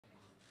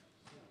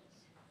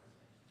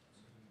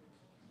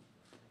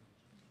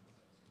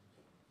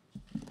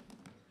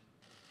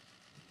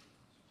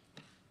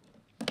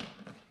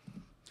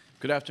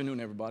Good afternoon,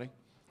 everybody.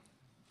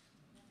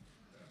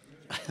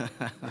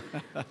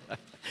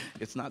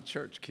 It's not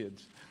church,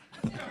 kids.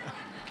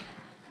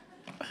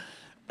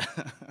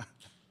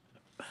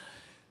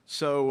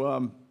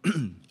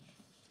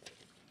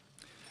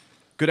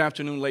 Good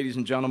afternoon, ladies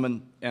and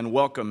gentlemen, and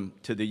welcome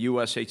to the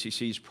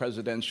USHCC's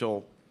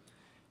Presidential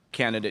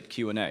Candidate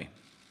Q&A.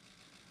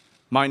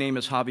 My name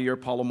is Javier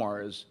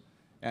Palomares,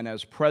 and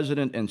as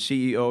President and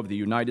CEO of the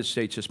United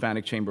States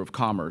Hispanic Chamber of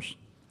Commerce,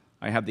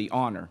 I have the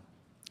honor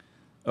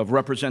of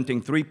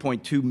representing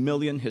 3.2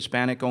 million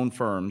Hispanic-owned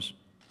firms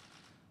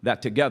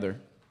that together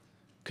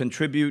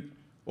contribute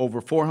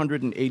over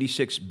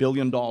 $486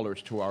 billion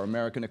to our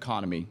American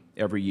economy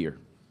every year.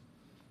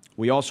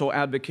 We also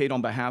advocate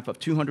on behalf of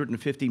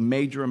 250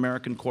 major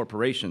American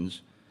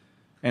corporations,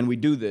 and we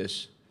do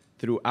this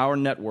through our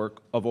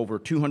network of over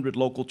 200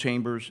 local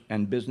chambers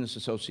and business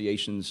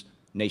associations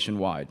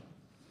nationwide.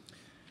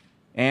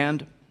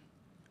 And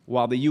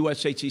while the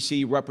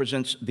USHCC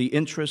represents the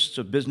interests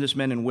of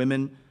businessmen and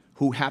women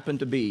who happen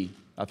to be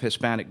of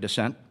Hispanic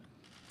descent,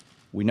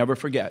 we never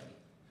forget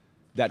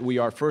that we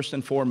are first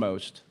and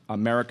foremost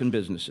American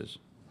businesses.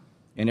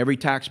 And every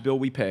tax bill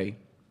we pay,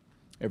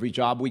 every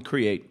job we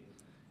create,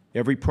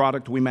 every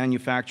product we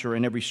manufacture,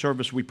 and every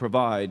service we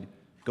provide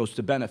goes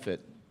to benefit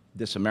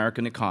this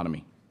American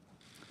economy.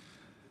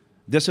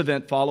 This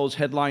event follows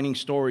headlining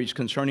stories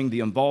concerning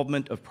the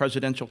involvement of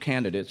presidential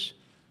candidates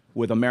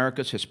with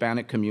America's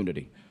Hispanic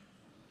community.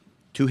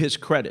 To his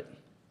credit,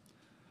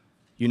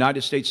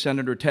 United States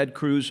Senator Ted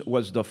Cruz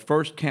was the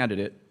first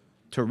candidate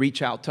to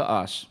reach out to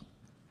us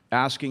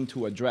asking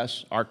to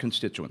address our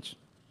constituents.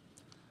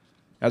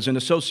 As an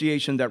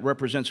association that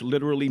represents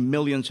literally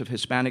millions of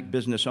Hispanic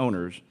business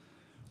owners,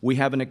 we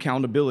have an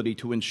accountability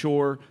to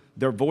ensure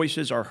their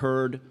voices are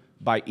heard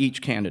by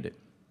each candidate,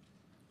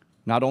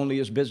 not only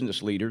as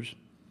business leaders,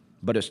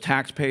 but as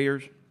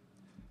taxpayers,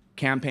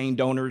 campaign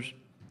donors,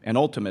 and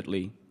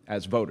ultimately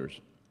as voters.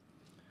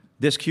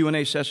 This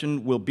Q&A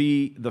session will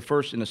be the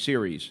first in a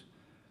series.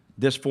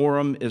 This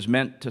forum is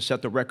meant to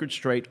set the record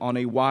straight on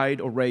a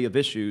wide array of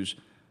issues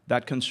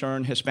that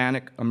concern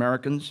Hispanic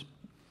Americans,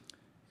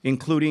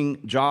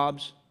 including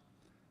jobs,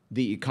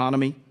 the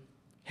economy,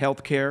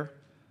 health care,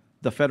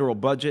 the federal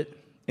budget,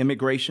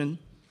 immigration,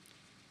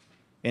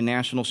 and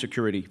national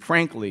security.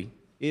 Frankly,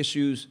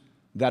 issues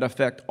that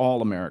affect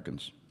all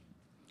Americans.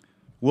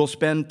 We'll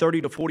spend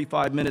 30 to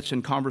 45 minutes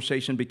in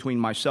conversation between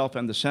myself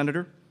and the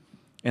senator,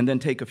 and then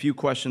take a few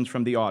questions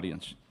from the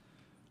audience.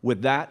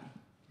 With that,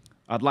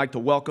 I'd like to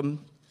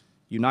welcome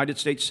United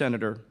States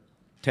Senator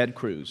Ted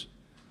Cruz.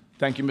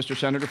 Thank you, Mr.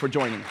 Senator, for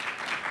joining us.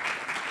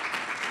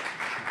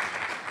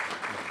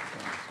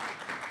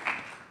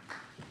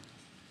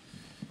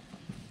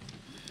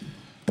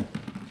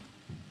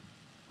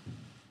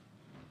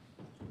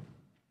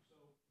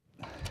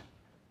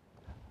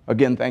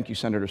 Again, thank you,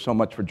 Senator, so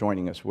much for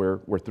joining us. We're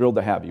thrilled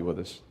to have you with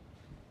us.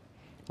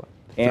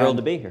 Thrilled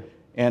to be here.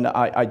 And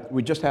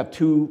we just have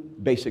two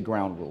basic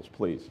ground rules,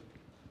 please.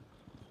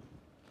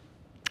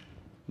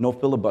 No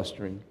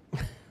filibustering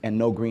and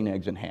no green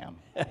eggs and ham.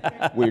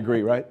 We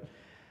agree, right?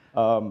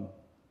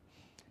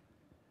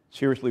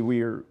 Seriously,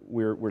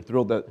 we're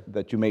thrilled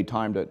that you made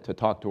time to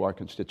talk to our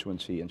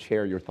constituency and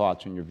share your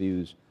thoughts and your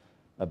views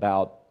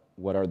about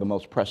what are the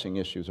most pressing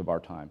issues of our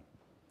time.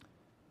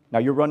 Now,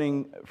 you're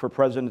running for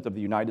President of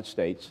the United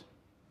States,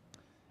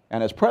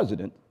 and as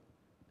President,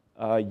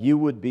 you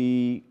would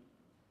be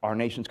our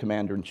nation's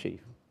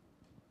Commander-in-Chief.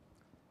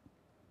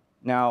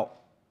 Now,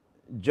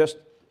 just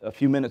a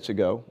few minutes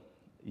ago,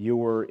 you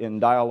were in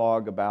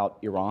dialogue about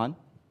Iran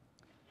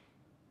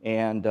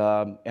and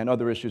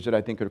other issues that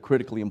I think are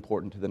critically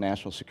important to the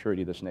national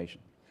security of this nation.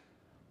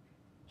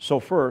 So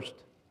first,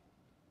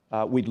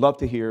 we'd love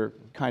to hear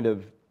kind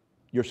of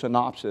your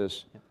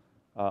synopsis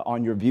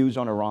on your views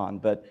on Iran,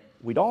 but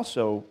we'd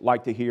also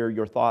like to hear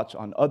your thoughts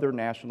on other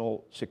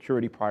national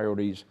security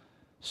priorities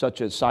such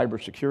as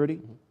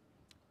cybersecurity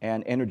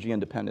and energy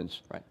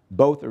independence. Right.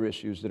 Both are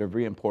issues that are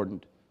very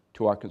important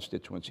to our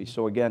constituency.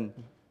 So again,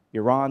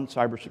 Iran,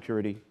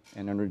 cybersecurity,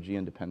 and energy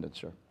independence,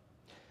 sir.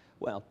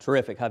 Well,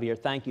 terrific, Javier.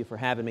 Thank you for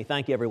having me.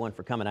 Thank you, everyone,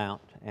 for coming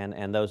out.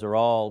 And those are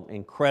all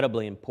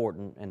incredibly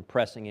important and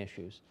pressing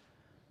issues.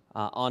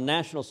 On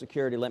national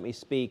security, let me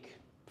speak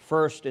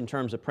first in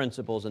terms of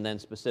principles and then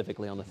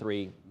specifically on the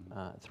three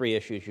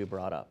issues you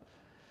brought up.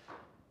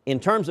 In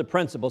terms of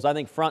principles, I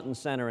think front and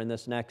center in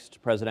this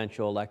next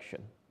presidential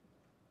election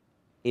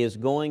is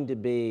going to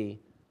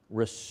be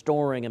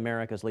restoring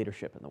America's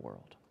leadership in the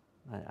world.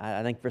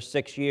 I think for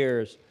 6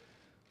 years,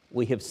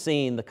 we have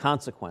seen the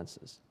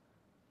consequences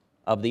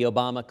of the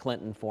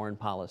Obama-Clinton foreign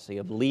policy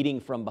of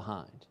leading from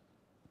behind,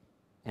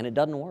 and it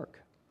doesn't work.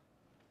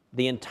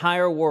 The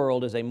entire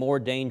world is a more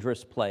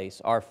dangerous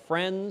place. Our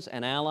friends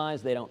and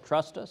allies, they don't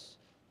trust us,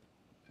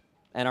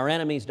 and our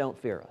enemies don't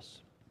fear us.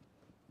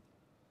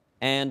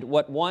 And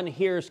what one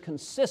hears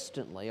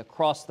consistently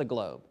across the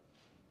globe,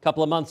 a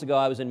couple of months ago,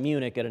 I was in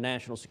Munich at a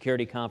national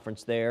security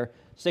conference there.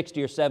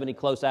 60 or 70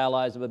 close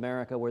allies of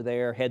America were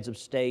there, heads of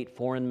state,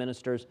 foreign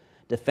ministers,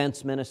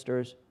 defense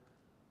ministers.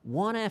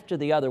 one after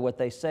the other, what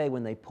they say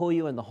when they pull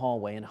you in the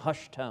hallway in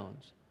hushed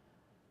tones,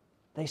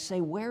 they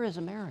say, "Where is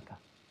America?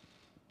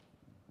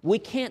 We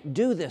can't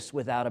do this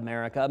without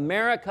America.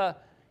 America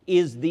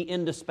is the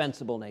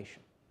indispensable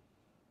nation."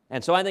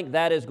 And so I think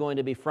that is going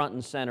to be front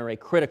and center, a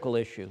critical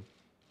issue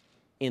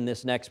in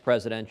this next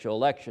presidential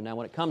election. Now,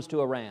 when it comes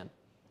to Iran,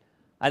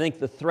 I think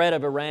the threat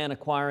of Iran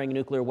acquiring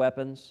nuclear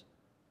weapons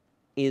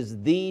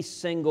is the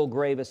single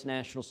gravest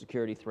national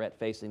security threat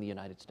facing the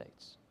United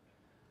States.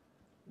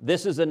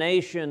 This is a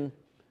nation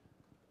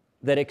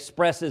that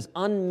expresses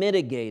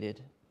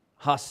unmitigated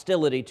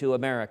hostility to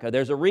America.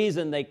 There's a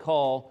reason they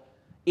call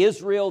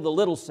Israel the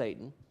little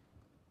Satan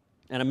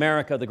and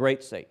America the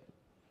great Satan.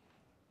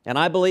 And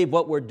I believe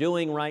what we're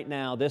doing right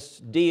now, this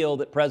deal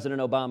that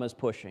President Obama is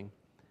pushing,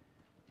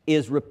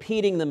 is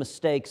repeating the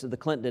mistakes of the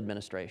Clinton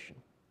administration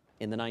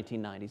in the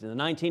 1990s. In the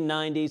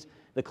 1990s,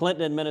 the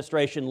Clinton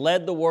administration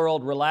led the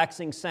world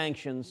relaxing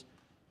sanctions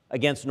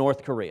against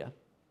North Korea.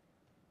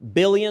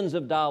 Billions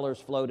of dollars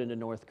flowed into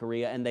North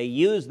Korea, and they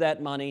used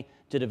that money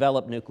to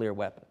develop nuclear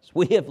weapons.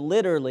 We have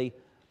literally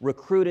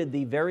recruited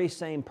the very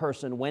same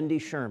person, Wendy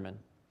Sherman,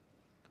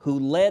 who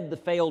led the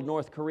failed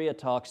North Korea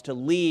talks, to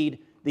lead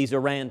these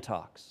Iran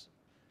talks.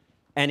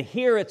 And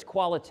here it's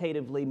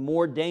qualitatively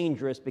more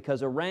dangerous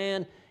because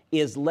Iran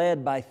is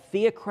led by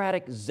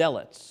theocratic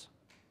zealots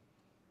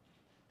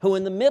who,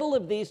 in the middle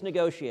of these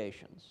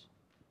negotiations,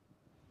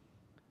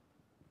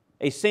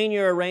 a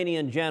senior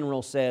Iranian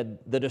general said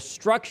the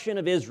destruction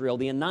of Israel,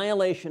 the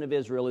annihilation of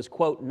Israel is,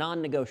 quote,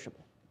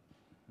 non-negotiable.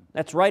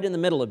 That's right in the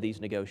middle of these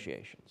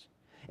negotiations.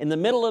 In the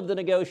middle of the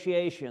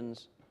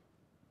negotiations,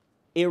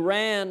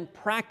 Iran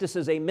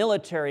practices a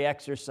military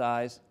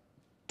exercise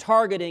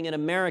targeting an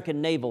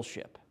American naval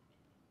ship.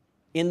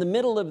 In the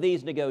middle of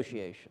these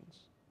negotiations,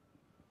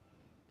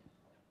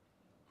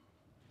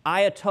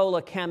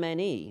 Ayatollah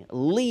Khamenei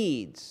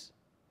leads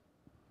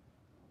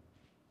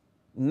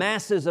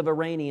masses of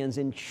Iranians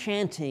in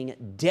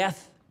chanting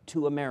death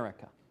to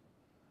America.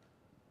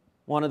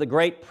 One of the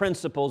great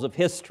principles of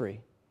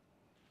history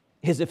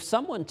is if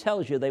someone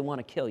tells you they want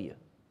to kill you,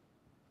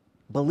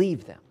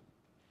 believe them.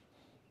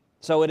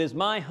 So it is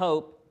my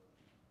hope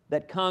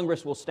that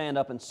Congress will stand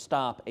up and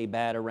stop a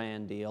bad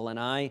Iran deal, and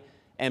I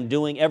am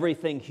doing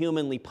everything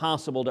humanly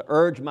possible to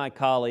urge my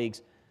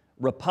colleagues,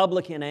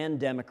 Republican and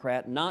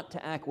Democrat, not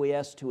to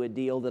acquiesce to a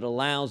deal that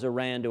allows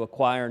Iran to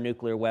acquire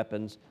nuclear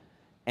weapons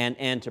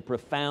and to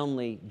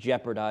profoundly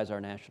jeopardize our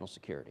national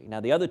security. Now,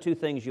 the other two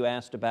things you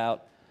asked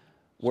about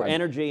were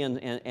energy and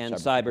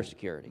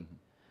cybersecurity.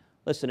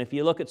 Listen, if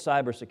you look at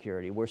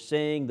cybersecurity, we're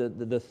seeing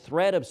the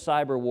threat of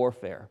cyber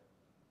warfare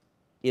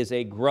is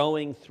a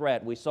growing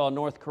threat. We saw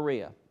North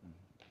Korea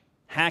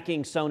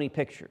hacking Sony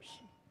Pictures.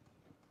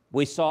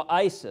 We saw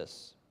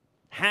ISIS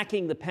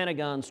hacking the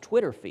Pentagon's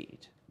Twitter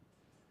feed.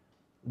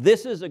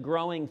 This is a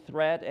growing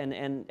threat,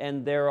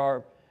 and there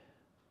are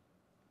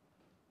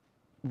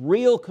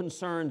real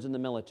concerns in the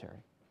military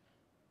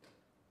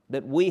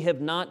that we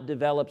have not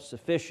developed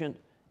sufficient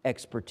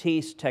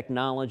expertise,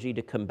 technology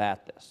to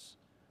combat this.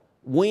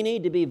 We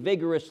need to be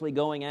vigorously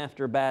going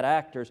after bad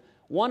actors.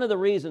 One of the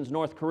reasons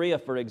North Korea,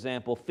 for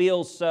example,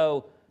 feels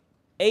so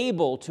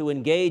able to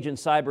engage in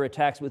cyber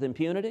attacks with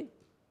impunity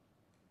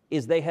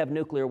is they have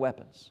nuclear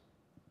weapons.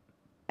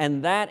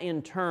 And that,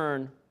 in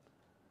turn,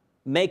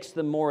 makes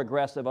them more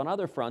aggressive on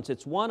other fronts.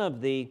 It's one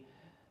of the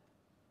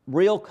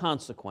real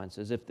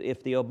consequences. If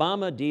the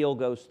Obama deal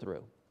goes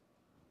through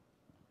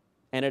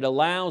and it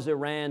allows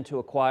Iran to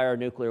acquire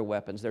nuclear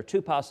weapons, there are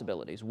two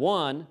possibilities.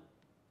 One,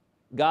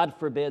 God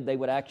forbid they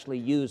would actually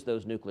use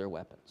those nuclear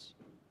weapons.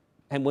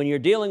 And when you're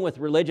dealing with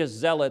religious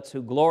zealots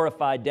who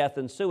glorify death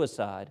and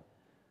suicide,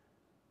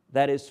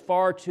 that is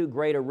far too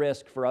great a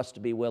risk for us to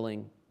be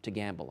willing to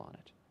gamble on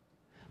it.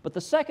 But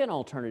the second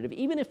alternative,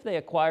 even if they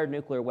acquired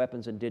nuclear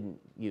weapons and didn't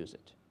use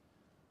it,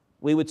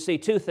 we would see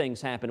two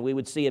things happen. We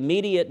would see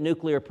immediate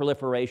nuclear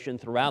proliferation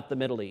throughout the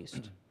Middle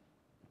East.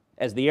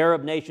 As the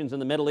Arab nations in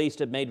the Middle East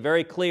have made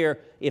very clear,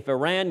 if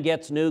Iran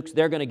gets nukes,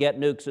 they're going to get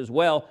nukes as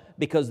well,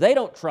 because they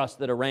don't trust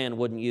that Iran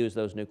wouldn't use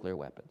those nuclear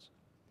weapons.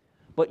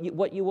 But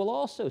what you will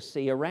also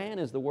see, Iran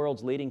is the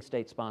world's leading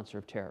state sponsor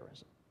of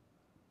terrorism.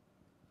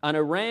 An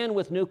Iran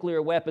with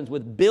nuclear weapons,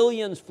 with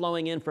billions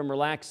flowing in from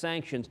relaxed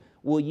sanctions,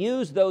 will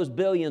use those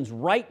billions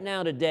right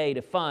now today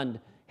to fund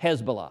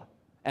Hezbollah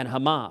and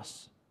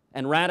Hamas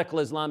and radical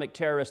Islamic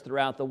terrorists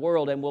throughout the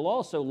world, and will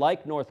also,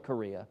 like North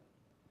Korea,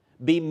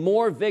 be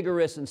more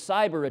vigorous in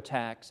cyber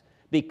attacks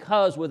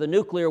because with a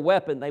nuclear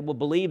weapon they will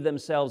believe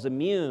themselves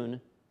immune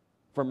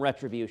from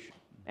retribution.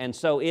 And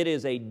so it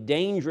is a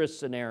dangerous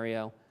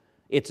scenario.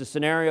 It's a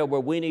scenario where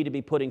we need to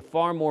be putting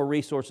far more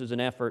resources and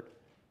effort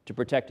to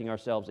protecting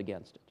ourselves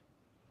against it.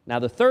 Now,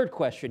 the third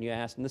question you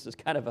asked, and this is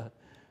kind of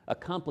a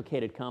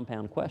complicated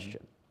compound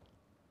question,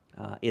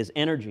 is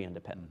energy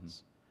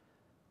independence.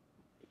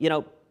 You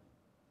know,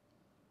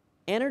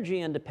 energy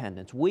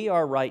independence, we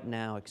are right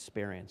now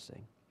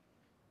experiencing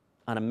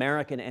an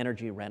American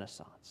energy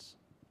renaissance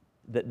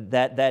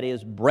that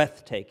is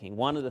breathtaking.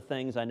 One of the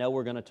things I know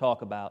we're going to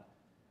talk about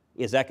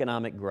is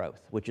economic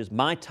growth, which is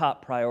my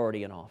top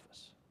priority in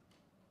office.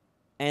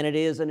 And it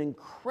is an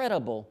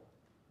incredible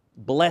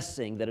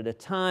blessing that at a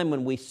time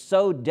when we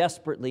so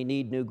desperately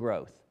need new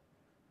growth,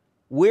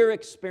 we're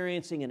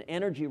experiencing an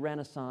energy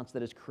renaissance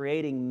that is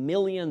creating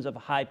millions of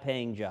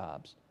high-paying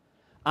jobs.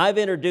 I've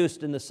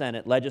introduced in the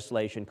Senate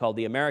legislation called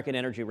the American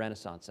Energy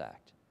Renaissance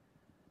Act.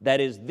 That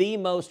is the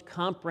most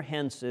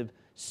comprehensive,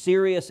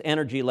 serious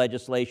energy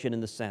legislation in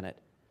the Senate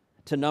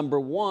to, number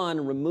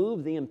one,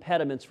 remove the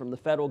impediments from the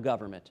federal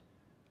government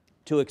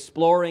to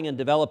exploring and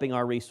developing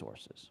our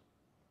resources.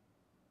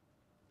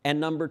 And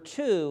number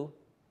two,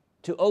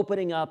 to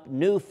opening up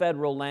new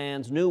federal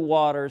lands, new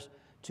waters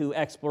to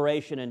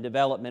exploration and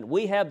development.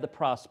 We have the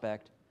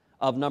prospect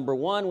of, number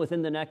one,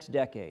 within the next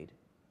decade,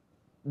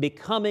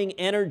 becoming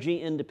energy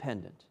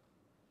independent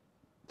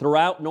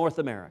throughout North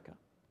America.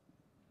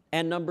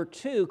 And number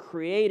two,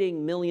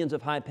 creating millions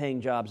of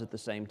high-paying jobs at the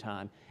same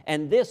time.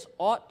 And this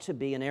ought to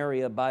be an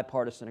area of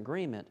bipartisan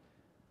agreement.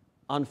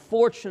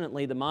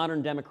 Unfortunately, the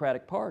modern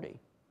Democratic Party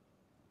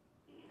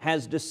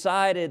has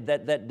decided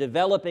that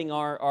developing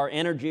our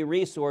energy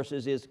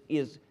resources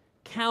is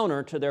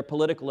counter to their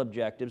political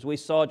objectives. We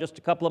saw just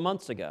a couple of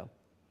months ago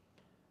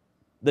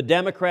the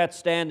Democrats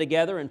stand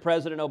together and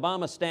President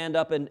Obama stand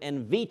up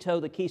and veto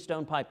the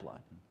Keystone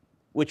Pipeline,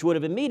 which would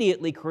have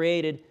immediately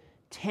created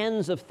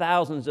tens of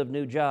thousands of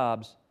new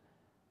jobs,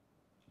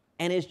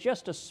 and is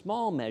just a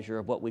small measure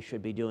of what we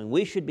should be doing.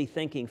 We should be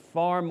thinking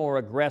far more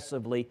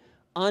aggressively,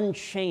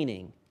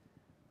 unchaining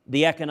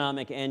the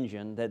economic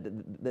engine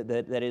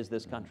that is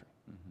this country.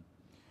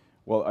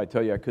 Well, I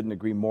tell you, I couldn't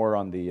agree more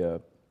on the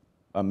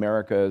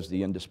America as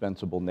the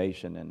indispensable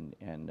nation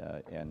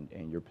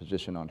and your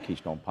position on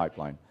Keystone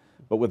Pipeline.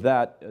 But with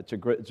that, it's a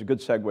good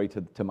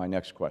segue to my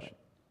next question.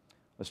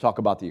 Let's talk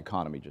about the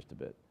economy just a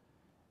bit.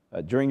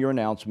 During your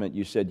announcement,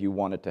 you said you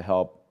wanted to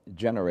help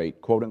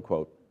generate, quote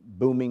unquote,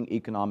 booming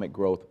economic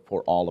growth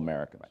for all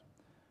Americans.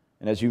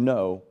 And as you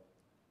know,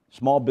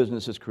 small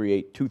businesses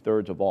create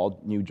 2/3 of all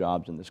new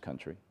jobs in this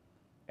country.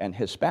 And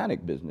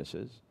Hispanic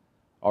businesses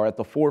are at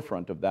the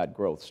forefront of that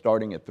growth,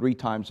 starting at 3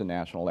 times the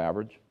national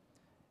average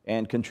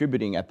and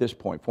contributing at this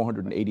point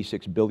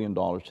 $486 billion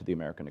to the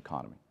American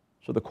economy.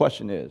 So the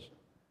question is,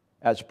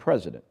 as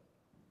president,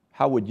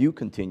 how would you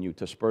continue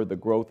to spur the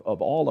growth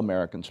of all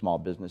American small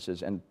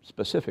businesses and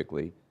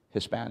specifically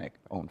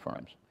Hispanic-owned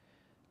firms?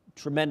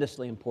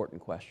 Tremendously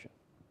important question.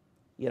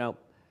 You know,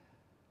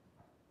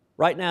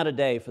 right now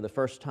today, for the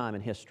first time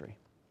in history,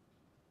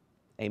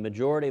 a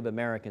majority of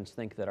Americans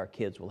think that our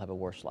kids will have a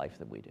worse life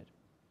than we did.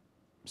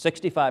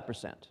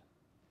 65%.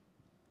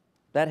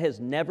 That has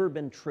never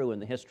been true in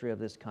the history of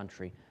this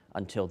country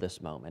until this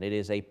moment. It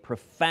is a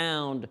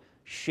profound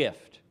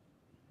shift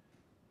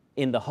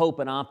in the hope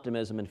and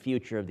optimism and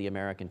future of the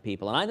American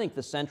people. And I think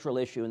the central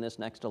issue in this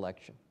next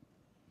election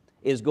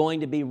is going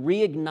to be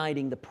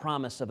reigniting the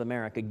promise of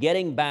America,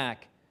 getting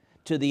back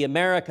to the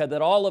America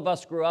that all of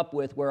us grew up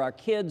with, where our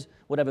kids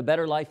would have a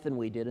better life than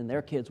we did and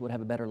their kids would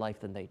have a better life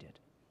than they did.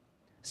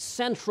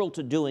 Central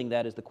to doing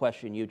that is the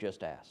question you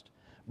just asked,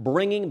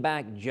 bringing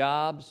back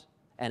jobs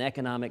and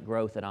economic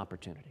growth and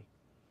opportunity.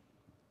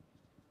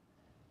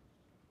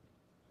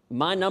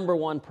 My number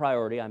one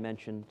priority, I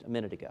mentioned a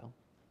minute ago,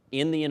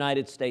 in the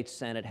United States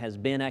Senate has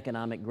been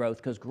economic growth,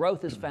 because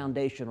growth is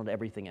foundational to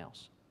everything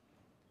else.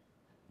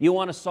 You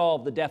want to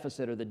solve the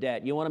deficit or the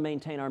debt. You want to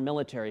maintain our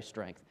military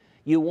strength.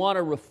 You want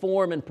to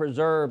reform and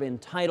preserve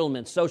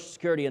entitlements, Social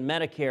Security and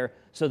Medicare,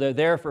 so they're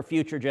there for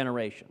future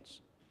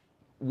generations.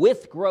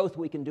 With growth,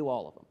 we can do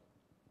all of them.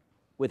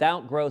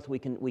 Without growth, we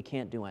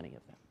can't do any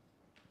of them.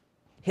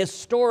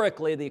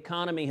 Historically, the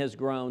economy has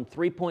grown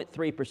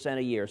 3.3%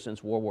 a year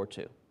since World War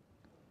II.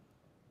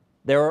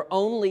 There are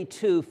only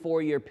 2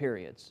 4-year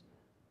periods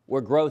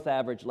where growth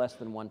averaged less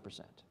than 1%.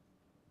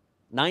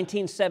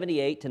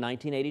 1978 to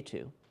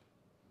 1982,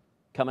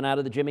 coming out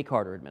of the Jimmy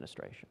Carter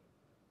administration,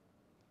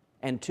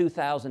 and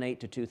 2008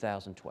 to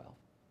 2012.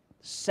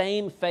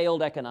 Same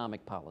failed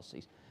economic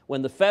policies.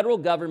 When the federal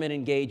government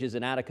engages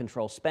in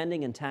out-of-control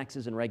spending and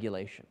taxes and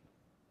regulation,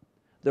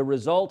 the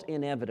result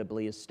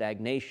inevitably is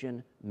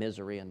stagnation,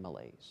 misery, and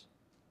malaise.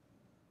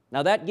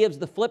 Now that gives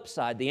the flip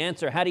side, the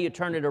answer, how do you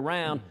turn it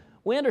around?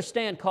 We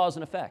understand cause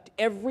and effect.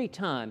 Every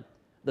time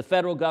the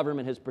federal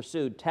government has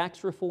pursued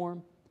tax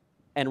reform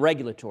and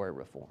regulatory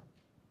reform,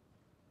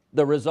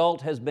 the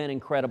result has been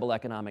incredible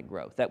economic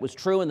growth. That was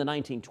true in the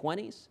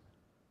 1920s,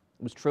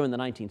 it was true in the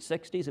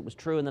 1960s, it was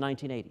true in the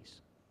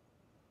 1980s.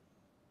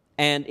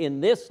 And in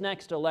this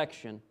next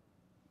election,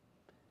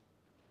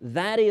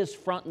 that is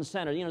front and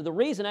center. You know, the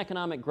reason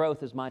economic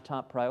growth is my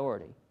top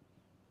priority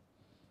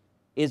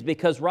is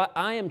because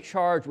I am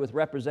charged with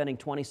representing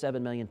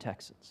 27 million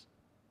Texans.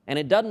 And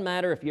it doesn't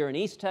matter if you're in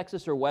East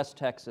Texas or West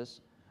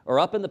Texas, or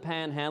up in the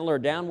Panhandle, or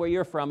down where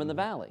you're from in the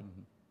Valley.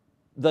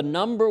 The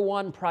number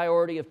one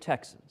priority of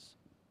Texans,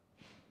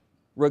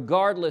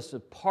 regardless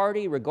of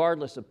party,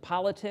 regardless of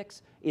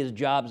politics, is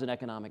jobs and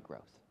economic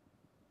growth.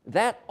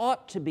 That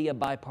ought to be a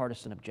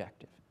bipartisan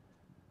objective.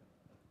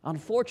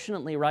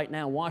 Unfortunately, right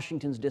now,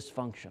 Washington's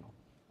dysfunctional,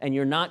 and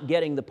you're not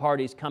getting the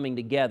parties coming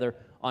together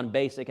on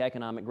basic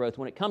economic growth.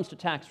 When it comes to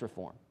tax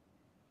reform,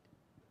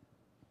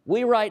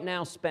 We right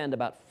now spend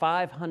about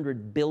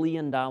 $500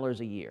 billion a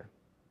year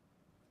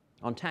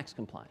on tax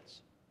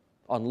compliance,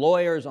 on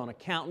lawyers, on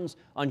accountants,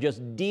 on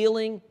just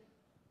dealing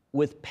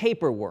with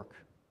paperwork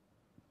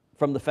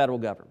from the federal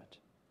government.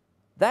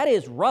 That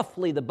is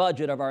roughly the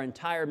budget of our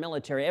entire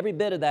military. Every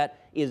bit of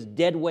that is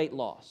deadweight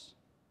loss.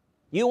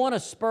 You want to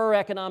spur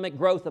economic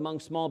growth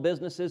among small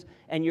businesses,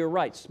 and you're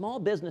right, small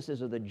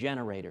businesses are the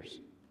generators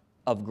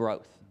of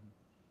growth.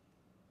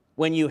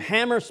 When you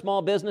hammer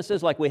small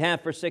businesses like we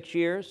have for 6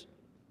 years,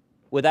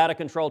 with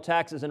out-of-control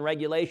taxes and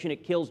regulation,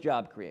 it kills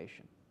job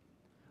creation.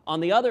 On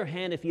the other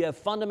hand, if you have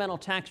fundamental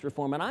tax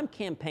reform, and I'm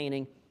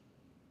campaigning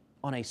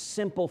on a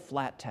simple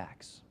flat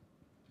tax,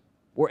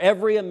 where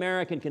every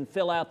American can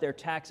fill out their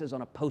taxes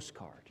on a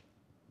postcard.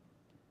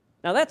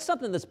 Now, that's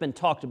something that's been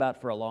talked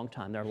about for a long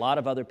time. There are a lot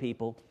of other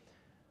people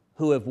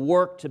who have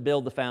worked to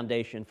build the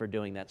foundation for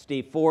doing that.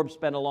 Steve Forbes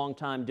spent a long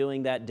time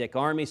doing that. Dick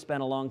Armey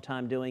spent a long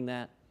time doing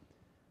that.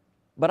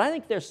 But I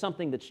think there's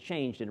something that's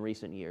changed in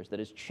recent years that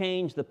has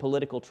changed the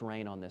political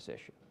terrain on this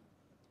issue,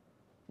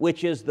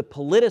 which is the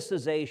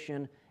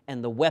politicization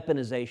and the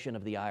weaponization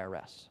of the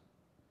IRS.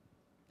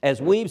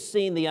 As we've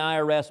seen the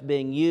IRS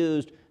being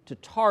used to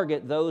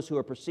target those who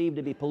are perceived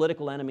to be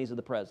political enemies of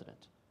the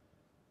president,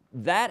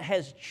 that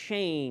has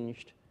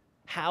changed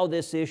how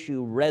this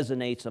issue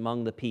resonates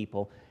among the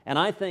people. And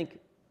I think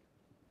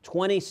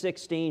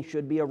 2016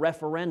 should be a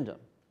referendum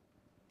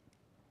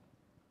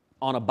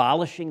on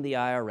abolishing the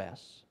IRS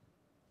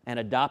and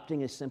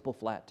adopting a simple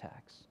flat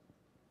tax.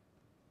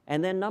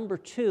 And then number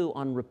 2,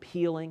 on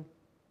repealing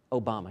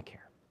Obamacare.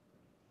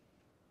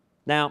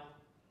 Now,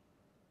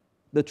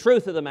 the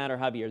truth of the matter,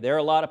 Javier, there are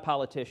a lot of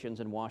politicians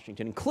in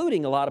Washington,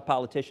 including a lot of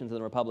politicians in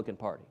the Republican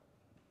Party,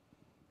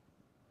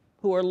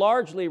 who are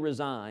largely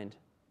resigned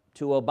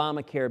to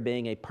Obamacare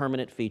being a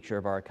permanent feature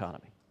of our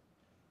economy.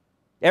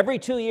 Every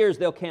 2 years,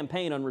 they'll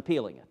campaign on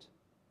repealing it.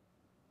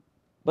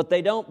 But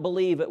they don't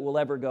believe it will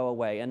ever go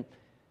away. And,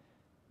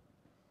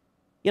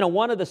 you know,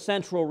 one of the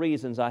central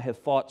reasons I have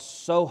fought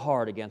so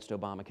hard against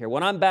Obamacare,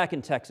 when I'm back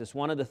in Texas,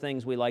 one of the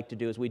things we like to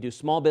do is we do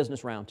small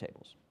business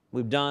roundtables.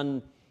 We've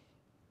done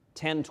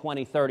 10,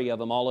 20, 30 of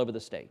them all over the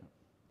state,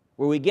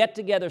 where we get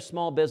together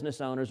small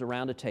business owners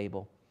around a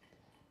table,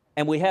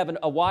 and we have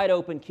a wide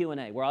open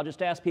Q&A, where I'll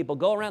just ask people,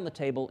 go around the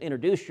table,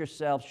 introduce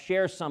yourselves,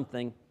 share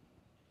something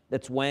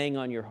that's weighing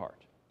on your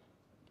heart.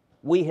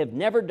 We have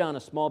never done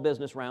a small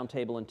business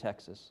roundtable in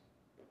Texas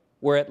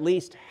where at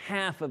least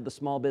half of the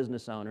small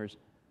business owners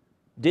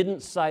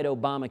didn't cite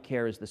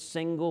Obamacare as the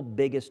single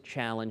biggest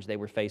challenge they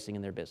were facing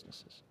in their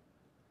businesses.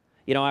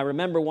 You know, I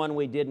remember one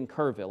we did in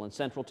Kerrville in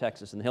Central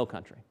Texas in the Hill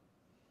Country.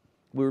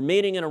 We were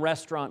meeting in a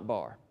restaurant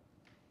bar.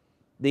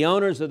 The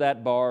owners of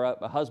that bar,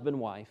 a husband and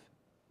wife,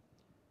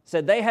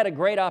 said they had a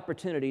great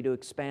opportunity to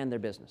expand their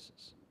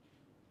businesses,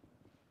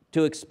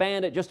 to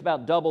expand it just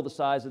about double the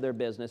size of their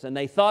business, and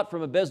they thought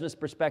from a business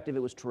perspective it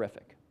was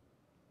terrific.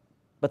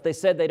 But they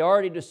said they'd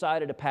already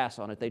decided to pass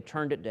on it. They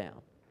turned it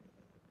down.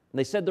 And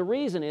they said the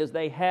reason is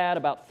they had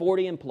about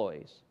 40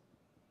 employees,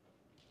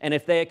 and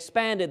if they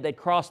expanded, they'd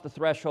cross the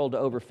threshold to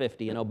over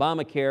 50, and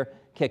Obamacare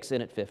kicks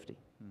in at 50.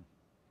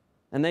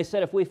 And they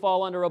said, if we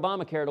fall under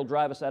Obamacare, it'll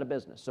drive us out of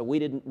business. So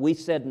we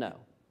said no.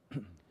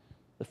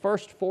 The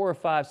first 4 or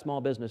 5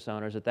 small business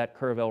owners at that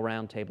Kerrville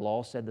roundtable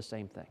all said the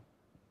same thing.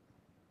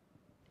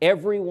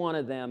 Every one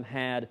of them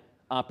had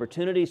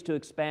opportunities to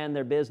expand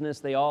their business.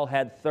 They all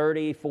had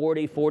 30,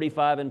 40,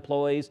 45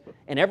 employees,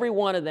 and every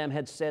one of them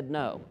had said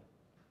no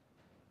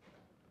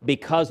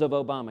because of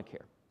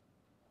Obamacare.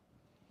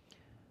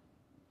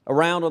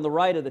 Around on the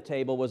right of the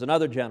table was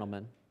another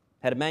gentleman,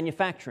 had a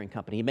manufacturing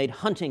company. He made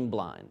hunting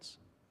blinds.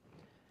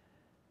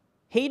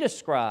 He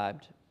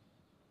described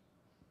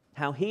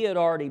how he had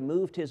already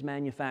moved his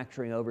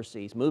manufacturing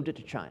overseas, moved it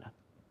to China.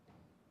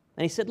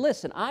 And he said,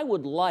 listen, I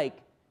would like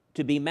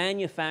to be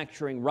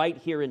manufacturing right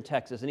here in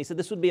Texas. And he said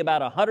this would be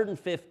about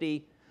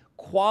 150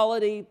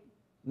 quality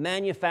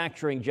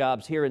manufacturing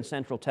jobs here in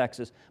Central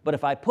Texas. But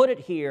if I put it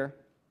here,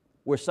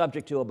 we're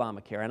subject to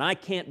Obamacare. And I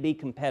can't be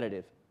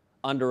competitive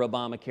under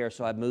Obamacare,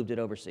 so I've moved it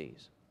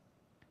overseas.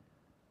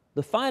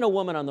 The final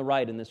woman on the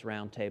right in this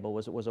round table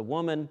was a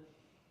woman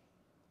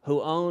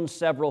who owned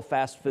several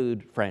fast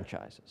food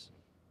franchises.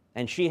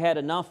 And she had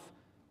enough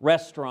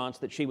restaurants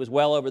that she was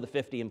well over the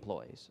 50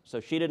 employees. So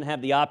she didn't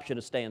have the option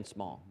of staying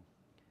small.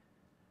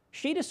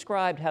 She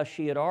described how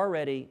she had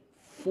already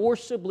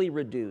forcibly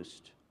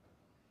reduced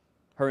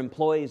her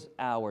employees'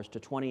 hours to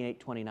 28,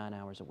 29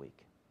 hours a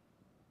week.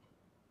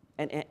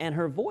 And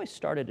her voice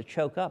started to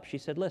choke up. She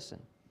said, listen,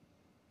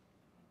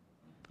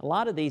 a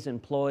lot of these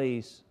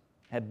employees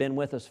have been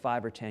with us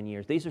 5 or 10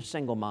 years. These are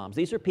single moms.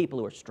 These are people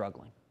who are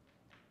struggling.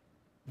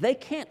 They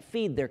can't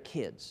feed their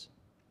kids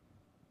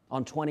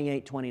on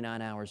 28,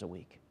 29 hours a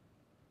week.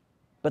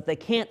 But they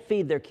can't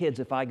feed their kids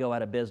if I go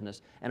out of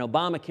business. And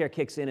Obamacare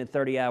kicks in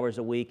 30 hours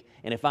a week,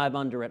 and if I'm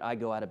under it, I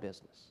go out of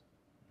business.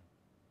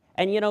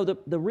 And you know,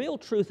 the real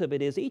truth of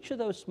it is each of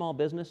those small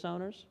business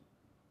owners,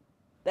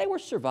 they were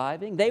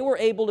surviving. They were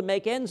able to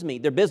make ends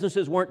meet. Their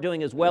businesses weren't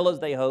doing as well as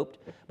they hoped,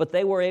 but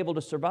they were able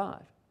to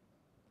survive.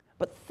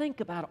 But think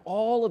about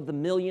all of the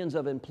millions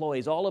of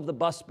employees, all of the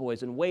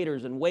busboys and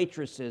waiters and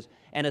waitresses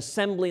and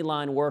assembly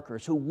line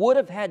workers who would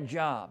have had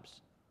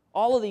jobs,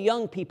 all of the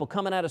young people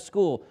coming out of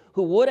school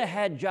who would have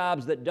had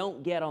jobs that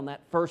don't get on that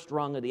first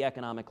rung of the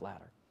economic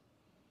ladder.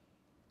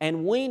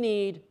 And we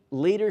need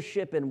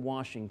leadership in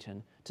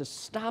Washington to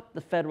stop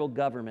the federal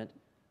government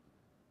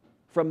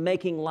from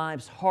making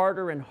lives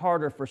harder and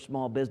harder for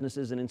small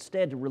businesses, and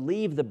instead to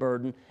relieve the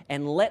burden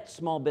and let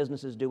small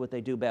businesses do what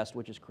they do best,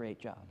 which is create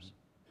jobs.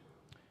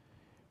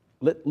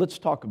 Let's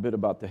talk a bit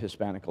about the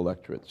Hispanic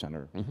electorate,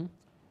 Senator.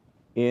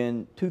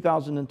 In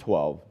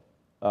 2012,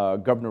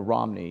 Governor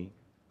Romney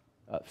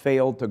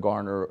failed to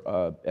garner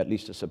at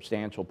least a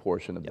substantial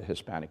portion of the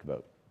Hispanic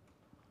vote,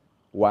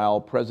 while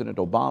President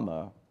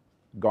Obama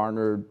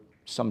garnered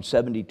some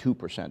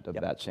 72% of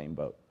that same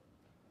vote.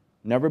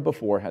 Never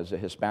before has the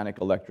Hispanic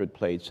electorate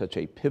played such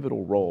a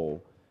pivotal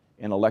role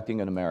in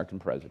electing an American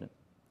president.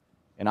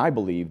 And I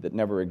believe that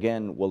never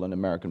again will an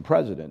American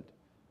president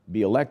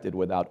be elected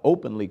without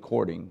openly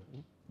courting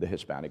the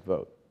Hispanic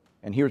vote.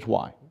 And here's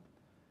why.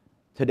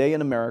 Today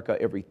in America,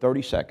 every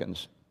 30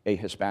 seconds, a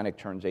Hispanic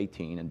turns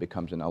 18 and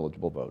becomes an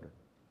eligible voter.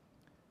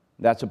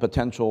 That's a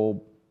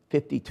potential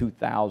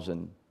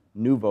 52,000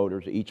 new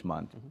voters each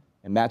month,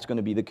 and that's going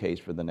to be the case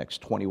for the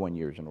next 21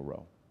 years in a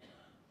row.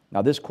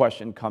 Now, this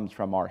question comes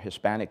from our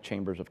Hispanic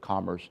Chambers of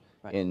Commerce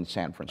in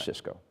San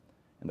Francisco.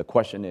 And the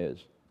question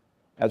is,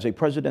 as a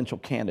presidential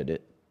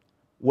candidate,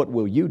 what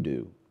will you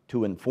do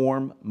to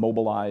inform,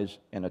 mobilize,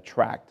 and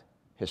attract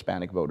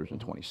Hispanic voters in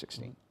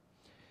 2016?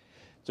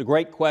 It's a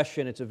great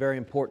question. It's a very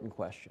important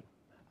question.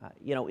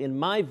 You know, in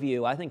my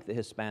view, I think the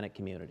Hispanic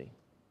community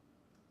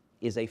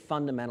is a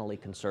fundamentally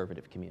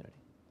conservative community.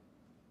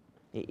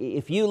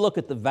 If you look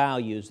at the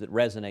values that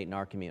resonate in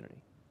our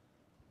community,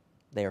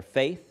 they are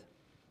faith,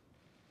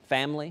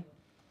 family,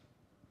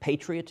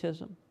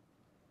 patriotism,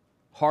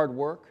 hard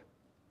work.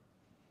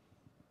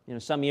 You know,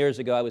 some years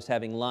ago I was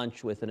having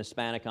lunch with an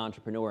Hispanic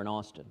entrepreneur in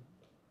Austin.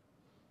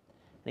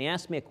 And he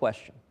asked me a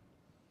question.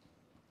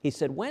 He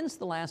said, "When's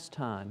the last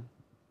time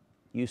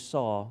you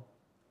saw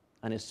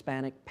an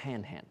Hispanic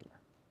panhandler?"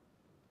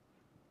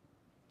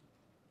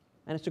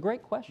 And it's a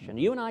great question.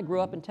 You and I grew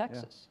up in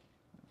Texas.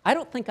 I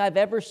don't think I've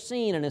ever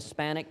seen an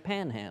Hispanic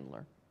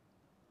panhandler.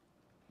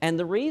 And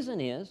the reason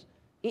is,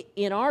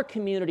 in our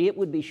community, it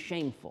would be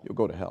shameful. You'll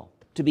go to hell.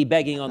 To be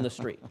begging on the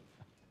street.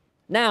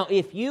 Now,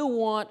 if you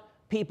want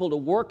people to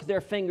work their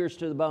fingers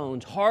to the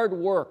bones, hard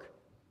work,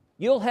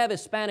 you'll have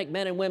Hispanic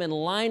men and women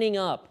lining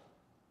up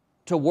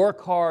to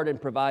work hard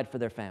and provide for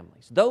their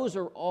families. Those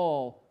are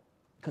all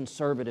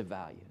conservative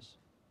values.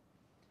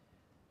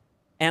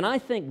 And I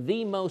think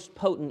the most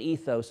potent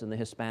ethos in the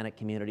Hispanic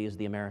community is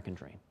the American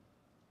dream.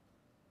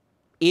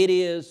 It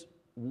is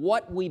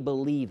what we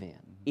believe in.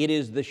 It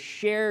is the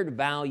shared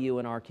value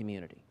in our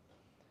community.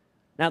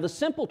 Now, the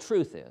simple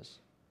truth is,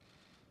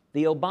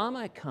 the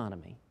Obama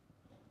economy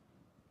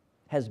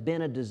has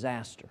been a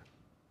disaster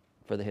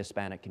for the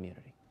Hispanic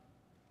community.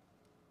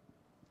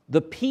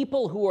 The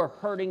people who are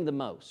hurting the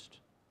most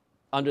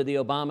under the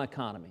Obama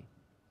economy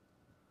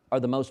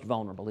are the most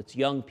vulnerable. It's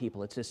young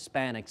people, it's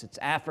Hispanics, it's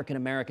African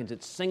Americans,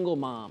 it's single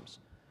moms.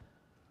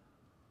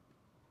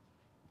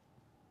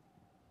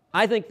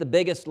 I think the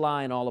biggest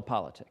lie in all of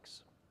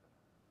politics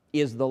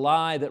is the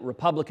lie that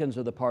Republicans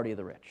are the party of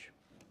the rich.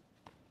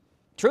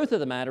 Truth of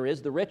the matter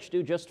is, the rich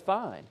do just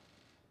fine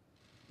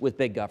with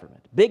big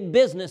government. Big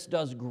business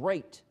does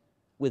great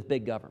with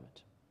big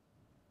government.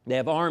 They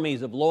have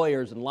armies of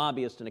lawyers and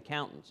lobbyists and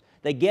accountants.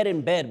 They get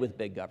in bed with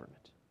big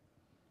government.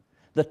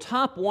 The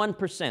top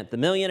 1%, the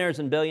millionaires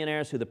and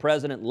billionaires who the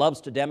president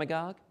loves to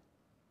demagogue,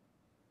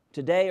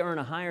 today earn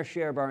a higher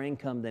share of our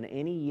income than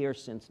any year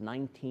since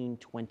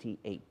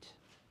 1928.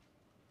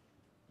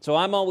 So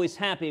I'm always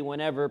happy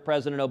whenever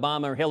President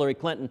Obama or Hillary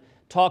Clinton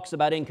talks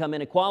about income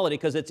inequality,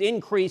 because it's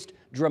increased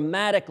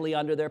dramatically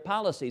under their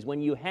policies.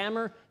 When you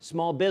hammer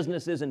small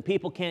businesses and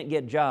people can't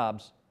get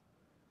jobs,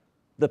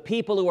 the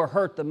people who are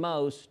hurt the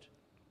most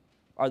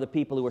are the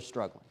people who are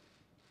struggling.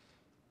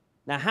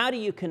 Now, how do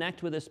you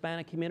connect with the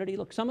Hispanic community?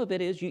 Look, some of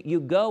it is you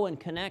go and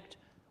connect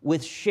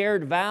with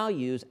shared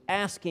values,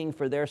 asking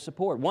for their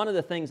support. One of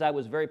the things I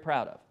was very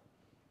proud of,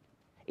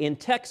 in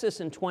Texas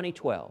in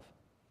 2012,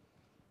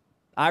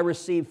 I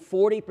received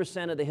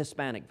 40% of the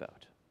Hispanic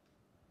vote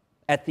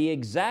at the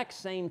exact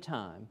same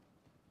time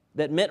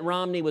that Mitt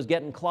Romney was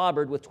getting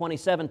clobbered with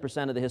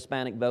 27% of the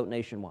Hispanic vote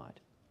nationwide.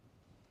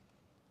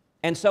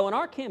 And so in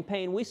our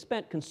campaign, we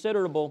spent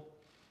considerable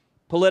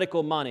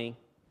political money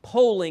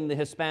polling the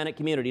Hispanic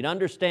community to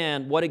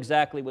understand what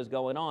exactly was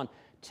going on.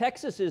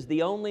 Texas is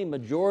the only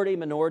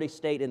majority-minority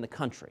state in the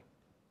country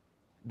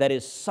that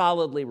is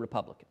solidly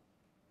Republican.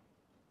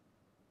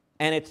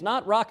 And it's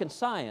not rocket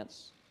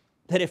science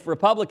that if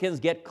Republicans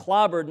get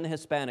clobbered in the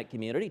Hispanic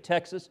community,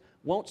 Texas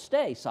won't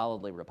stay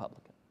solidly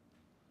Republican.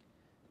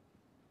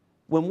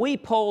 When we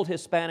polled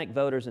Hispanic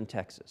voters in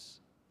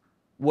Texas,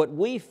 what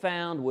we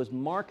found was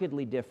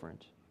markedly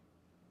different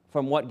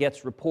from what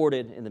gets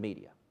reported in the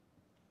media.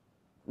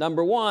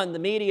 Number one, the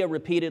media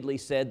repeatedly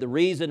said the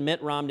reason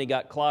Mitt Romney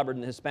got clobbered in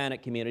the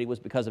Hispanic community was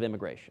because of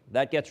immigration.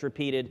 That gets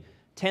repeated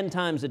 10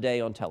 times a day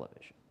on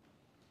television.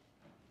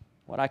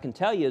 What I can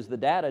tell you is the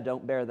data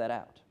don't bear that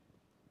out.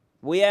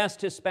 We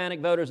asked Hispanic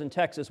voters in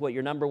Texas what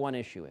your number one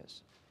issue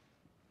is.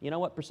 You know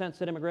what percent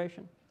said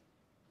immigration?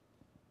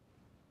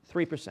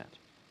 3%,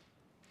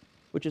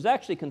 which is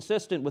actually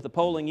consistent with the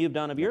polling you've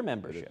done of your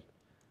membership.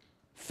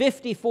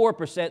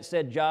 54%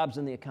 said jobs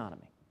in the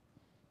economy.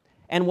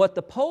 And what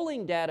the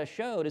polling data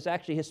showed is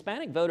actually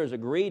Hispanic voters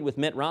agreed with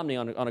Mitt Romney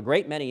on a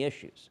great many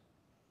issues.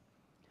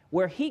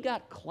 Where he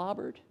got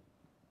clobbered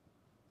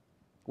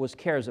was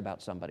cares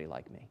about somebody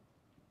like me.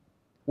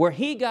 Where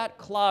he got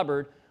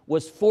clobbered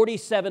was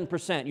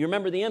 47%. You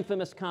remember the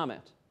infamous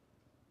comment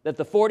that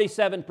the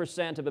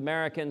 47% of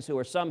Americans who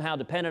are somehow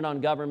dependent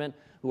on government,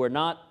 who are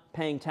not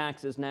paying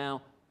taxes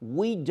now,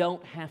 we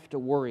don't have to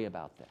worry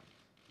about them.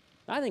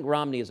 I think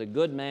Romney is a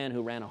good man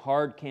who ran a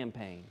hard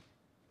campaign.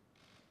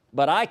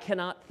 But I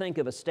cannot think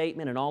of a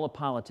statement in all of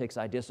politics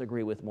I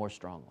disagree with more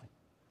strongly.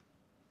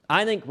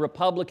 I think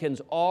Republicans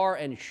are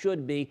and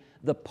should be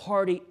the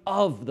party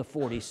of the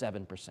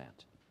 47%.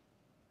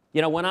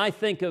 You know, when I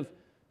think of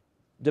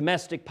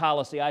domestic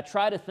policy, I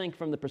try to think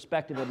from the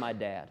perspective of my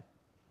dad,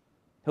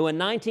 who in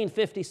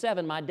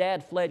 1957, my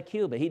dad fled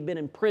Cuba. He'd been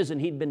in prison,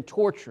 he'd been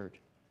tortured.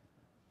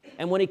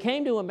 And when he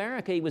came to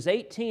America, he was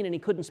 18 and he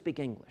couldn't speak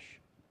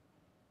English.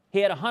 He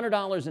had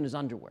 $100 in his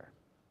underwear.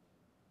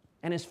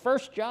 And his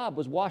first job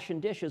was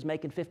washing dishes,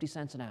 making 50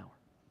 cents an hour.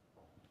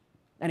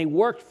 And he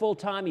worked full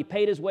time, he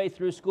paid his way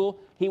through school.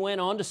 He went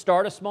on to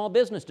start a small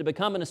business, to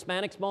become an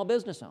Hispanic small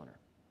business owner.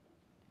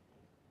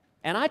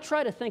 And I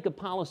try to think of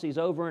policies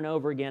over and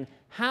over again.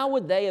 How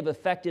would they have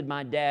affected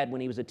my dad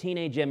when he was a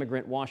teenage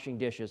immigrant washing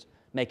dishes,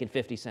 making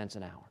 50 cents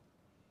an hour?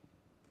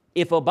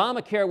 If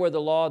Obamacare were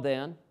the law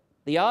then,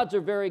 the odds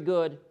are very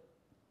good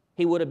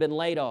he would have been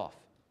laid off,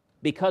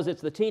 because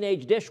it's the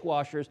teenage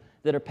dishwashers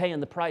that are paying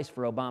the price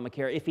for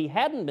Obamacare. If he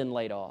hadn't been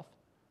laid off,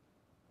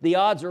 the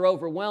odds are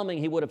overwhelming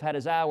he would have had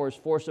his hours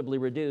forcibly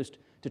reduced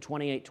to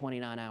 28,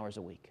 29 hours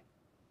a week.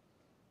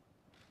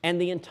 And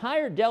the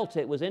entire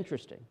delta, it was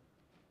interesting,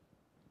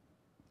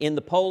 in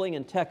the polling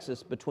in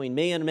Texas between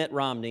me and Mitt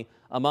Romney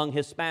among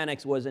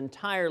Hispanics was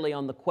entirely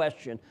on the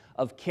question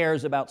of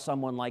cares about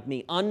someone like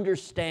me,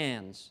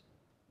 understands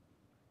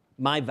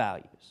my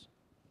values.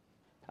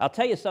 I'll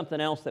tell you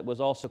something else that was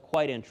also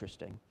quite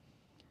interesting.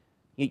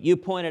 You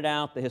pointed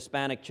out the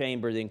Hispanic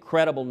Chamber, the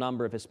incredible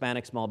number of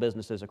Hispanic small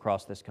businesses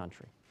across this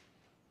country.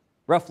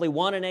 Roughly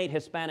 1 in 8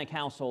 Hispanic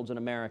households in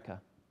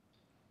America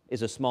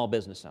is a small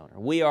business owner.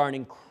 We are an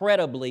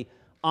incredibly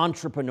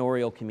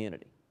entrepreneurial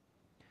community.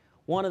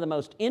 One of the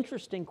most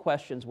interesting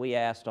questions we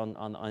asked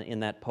in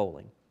that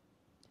polling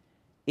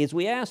is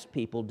we asked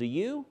people, do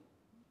you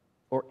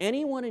or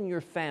anyone in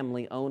your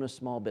family own a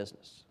small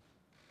business?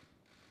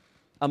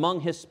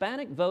 Among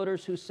Hispanic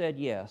voters who said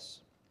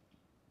yes,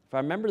 if I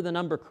remember the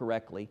number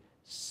correctly,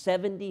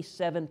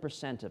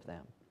 77% of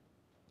them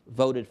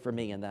voted for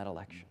me in that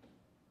election.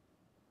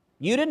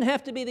 You didn't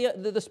have to be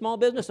the small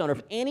business owner.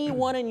 If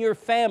anyone in your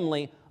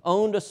family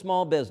owned a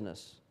small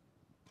business,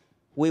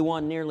 we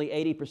won nearly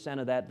 80%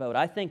 of that vote.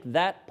 I think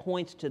that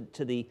points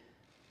to the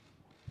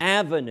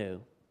avenue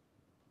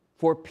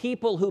for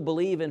people who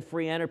believe in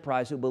free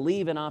enterprise, who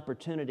believe in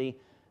opportunity,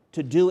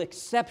 to do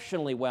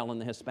exceptionally well in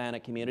the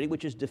Hispanic community,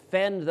 which is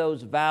defend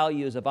those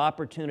values of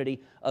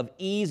opportunity, of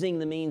easing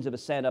the means of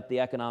ascent up the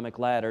economic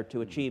ladder to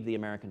achieve the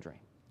American dream.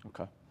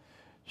 Okay.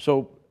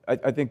 So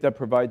I think that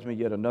provides me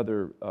yet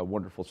another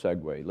wonderful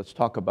segue. Let's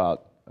talk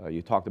about,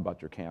 you talked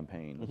about your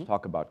campaign. Let's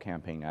talk about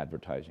campaign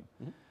advertising.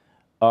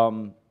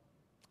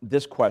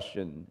 This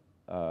question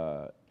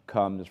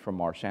comes from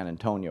our San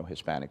Antonio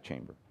Hispanic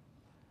Chamber.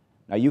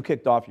 Now, you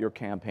kicked off your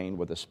campaign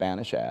with a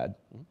Spanish ad,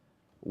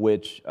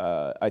 which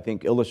I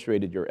think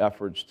illustrated your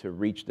efforts to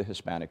reach the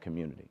Hispanic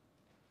community.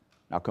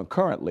 Now,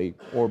 concurrently,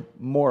 or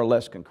more or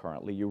less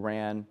concurrently, you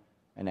ran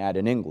an ad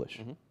in English.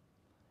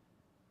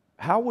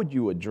 How would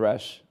you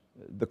address,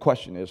 the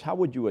question is, how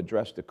would you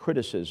address the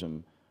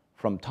criticism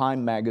from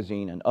Time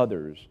magazine and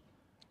others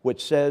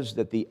which says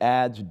that the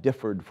ads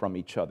differed from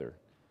each other?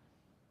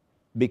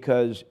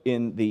 Because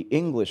in the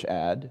English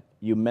ad,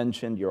 you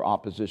mentioned your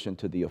opposition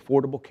to the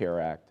Affordable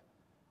Care Act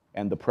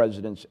and the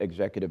President's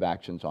executive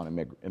actions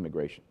on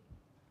immigration.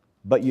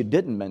 But you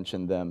didn't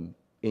mention them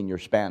in your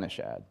Spanish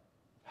ad.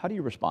 How do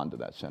you respond to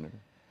that, Senator?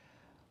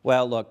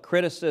 Well, look,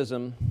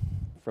 criticism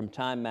from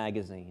Time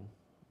magazine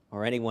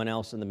or anyone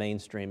else in the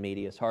mainstream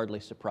media is hardly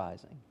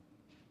surprising.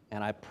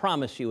 And I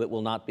promise you it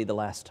will not be the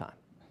last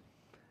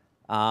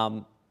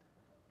time.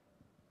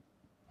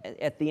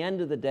 At the end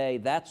of the day,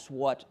 that's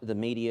what the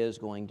media is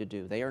going to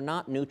do. They are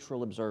not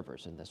neutral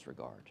observers in this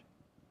regard.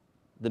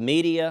 The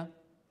media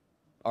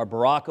are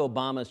Barack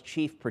Obama's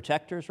chief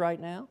protectors right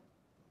now,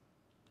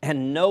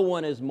 and no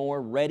one is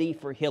more ready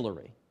for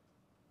Hillary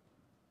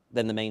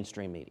than the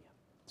mainstream media.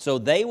 So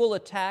they will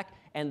attack,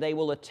 and they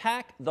will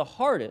attack the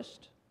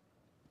hardest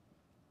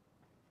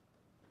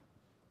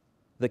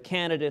the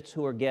candidates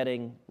who are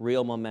getting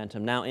real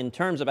momentum. Now, in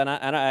terms of, and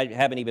I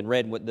haven't even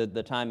read what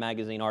the Time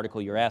magazine article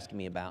you're asking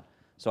me about,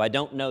 so I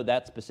don't know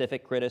that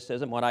specific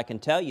criticism. What I can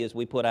tell you is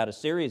we put out a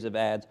series of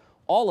ads,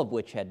 all of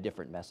which had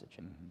different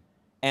messaging. Mm-hmm.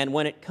 And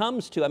when it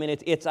comes to, I mean,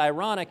 it's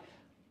ironic,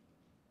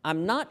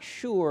 I'm not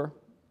sure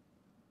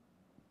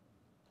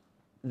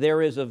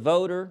there is a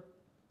voter,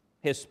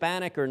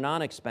 Hispanic or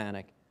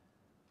non-Hispanic,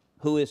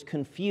 who is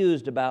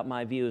confused about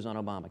my views on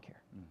Obamacare.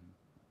 Mm-hmm.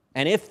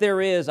 And if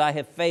there is, I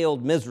have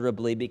failed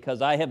miserably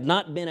because I have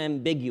not been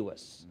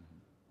ambiguous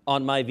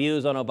on my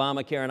views on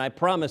Obamacare. And I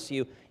promise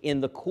you,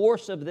 in the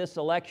course of this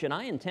election,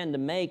 I intend to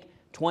make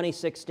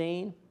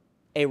 2016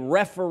 a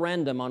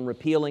referendum on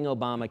repealing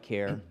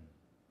Obamacare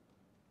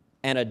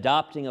and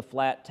adopting a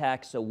flat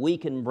tax so we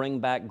can bring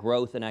back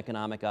growth and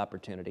economic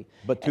opportunity.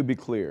 But to be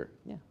clear,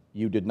 yeah.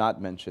 You did not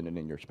mention it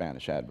in your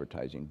Spanish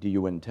advertising. Do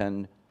you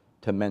intend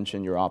to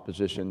mention your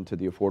opposition to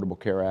the Affordable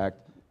Care Act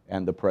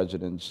and the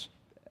President's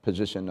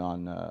position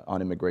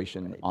on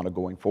immigration on a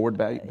going forward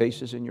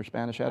basis in your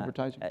Spanish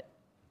advertising?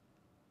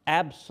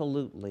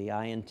 Absolutely.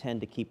 I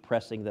intend to keep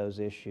pressing those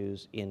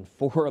issues in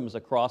forums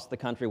across the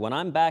country. When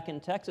I'm back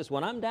in Texas,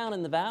 when I'm down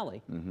in the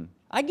Valley, mm-hmm.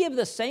 I give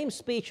the same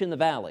speech in the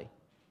Valley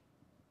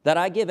that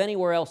I give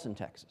anywhere else in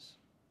Texas.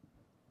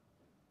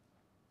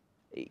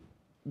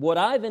 What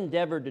I've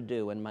endeavored to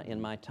do in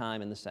my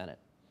time in the Senate,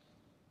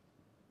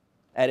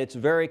 at its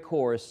very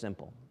core, is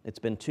simple. It's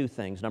been two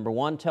things. Number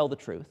one, tell the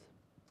truth.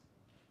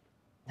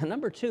 And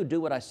number two,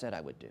 do what I said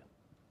I would do.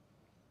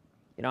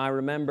 You know, I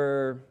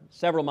remember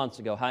several months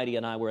ago, Heidi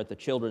and I were at the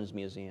Children's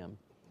Museum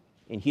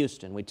in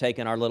Houston. We'd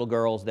taken our little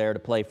girls there to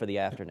play for the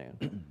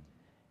afternoon.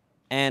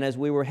 And as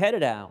we were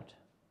headed out,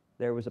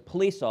 there was a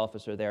police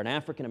officer there, an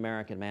African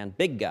American man,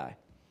 big guy,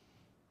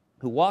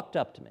 who walked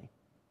up to me.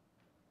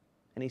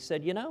 And he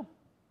said, you know,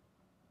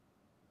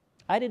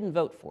 I didn't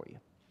vote for you.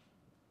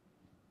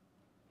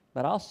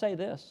 But I'll say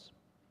this.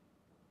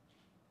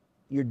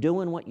 You're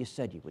doing what you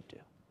said you would do.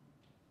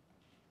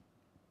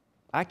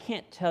 I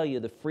can't tell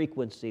you the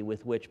frequency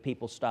with which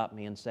people stop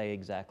me and say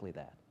exactly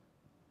that.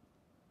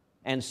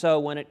 And so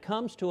when it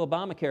comes to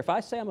Obamacare, if I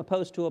say I'm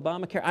opposed to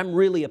Obamacare, I'm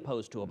really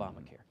opposed to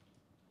Obamacare.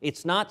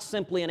 It's not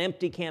simply an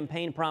empty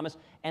campaign promise,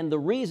 and the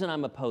reason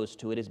I'm opposed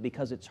to it is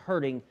because it's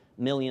hurting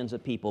millions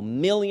of people.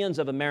 Millions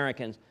of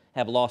Americans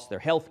have lost their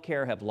health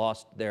care, have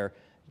lost their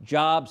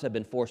jobs, have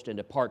been forced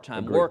into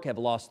part-time work, have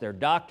lost their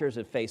doctors,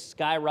 have faced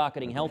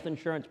skyrocketing health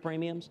insurance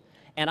premiums.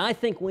 And I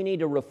think we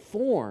need to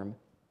reform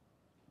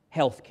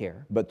health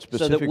care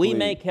so that we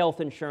make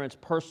health insurance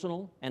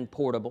personal and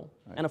portable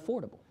and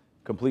affordable.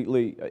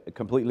 Completely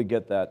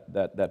get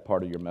that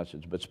part of your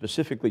message, but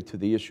specifically to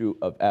the issue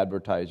of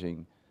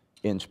advertising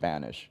in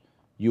Spanish,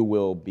 you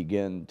will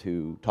begin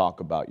to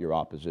talk about your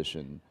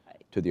opposition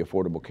to the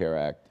Affordable Care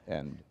Act,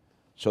 and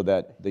so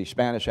that the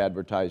Spanish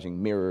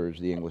advertising mirrors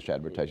the English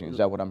advertising. Is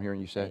that what I'm hearing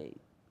you say?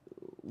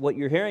 What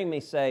you're hearing me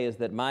say is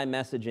that my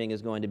messaging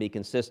is going to be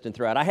consistent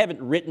throughout. I haven't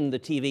written the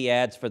TV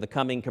ads for the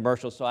coming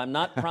commercials, so I'm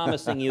not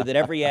promising you that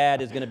every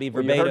ad is going to be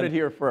verbatim. Well, you heard it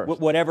here first.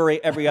 Whatever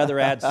every other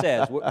ad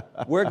says.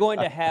 We're going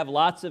to have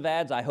lots of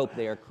ads. I hope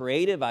they are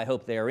creative. I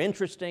hope they are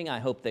interesting. I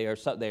hope they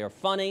are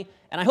funny.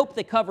 And I hope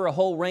they cover a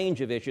whole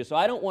range of issues. So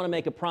I don't want to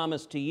make a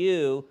promise to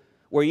you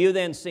where you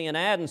then see an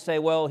ad and say,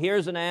 well,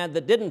 here's an ad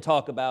that didn't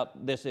talk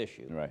about this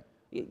issue. Right.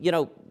 You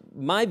know,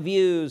 my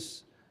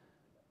views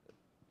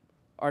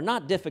are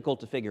not difficult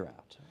to figure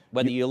out.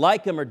 Whether you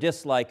like them or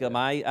dislike them,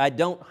 I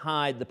don't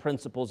hide the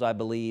principles I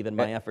believe in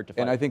my effort to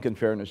fight. And I think in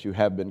fairness, you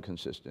have been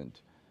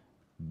consistent,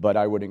 but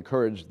I would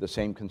encourage the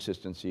same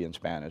consistency in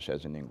Spanish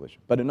as in English.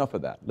 But enough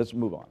of that. Let's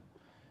move on.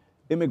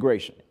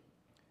 Immigration.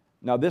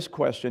 Now, this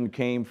question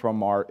came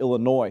from our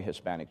Illinois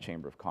Hispanic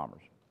Chamber of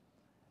Commerce.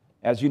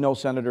 As you know,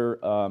 Senator,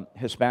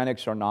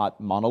 Hispanics are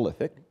not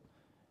monolithic.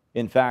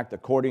 In fact,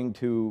 according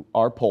to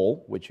our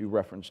poll, which you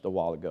referenced a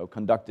while ago,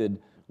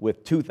 conducted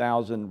with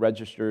 2,000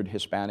 registered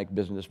Hispanic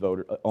business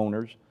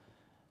owners,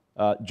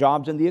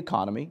 jobs in the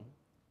economy,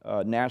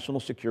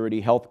 national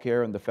security, health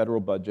care, and the federal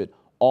budget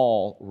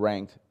all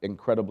ranked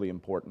incredibly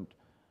important.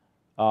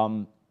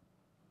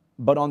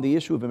 But on the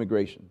issue of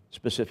immigration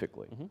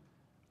specifically,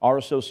 our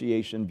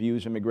association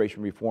views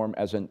immigration reform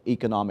as an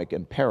economic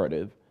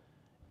imperative.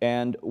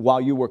 And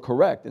while you were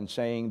correct in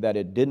saying that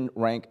it didn't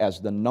rank as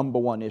the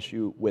 #1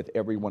 issue with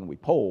everyone we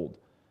polled,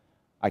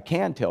 I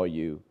can tell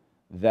you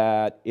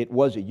that it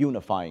was a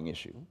unifying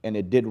issue, and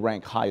it did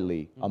rank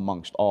highly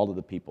amongst all of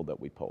the people that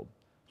we polled.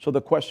 So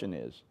the question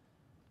is,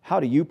 how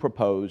do you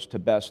propose to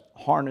best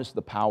harness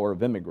the power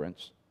of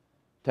immigrants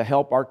to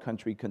help our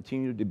country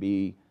continue to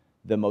be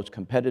the most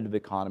competitive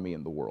economy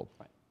in the world?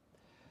 Right.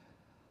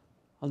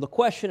 On the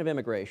question of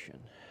immigration,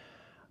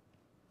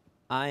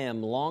 I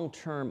am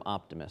long-term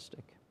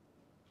optimistic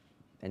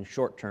and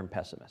short-term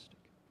pessimistic.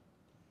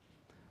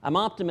 I'm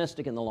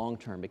optimistic in the long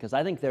term because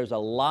I think there's a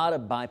lot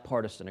of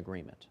bipartisan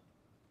agreement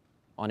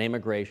on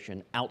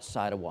immigration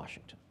outside of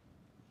Washington.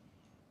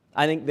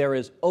 I think there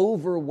is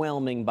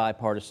overwhelming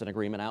bipartisan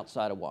agreement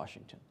outside of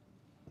Washington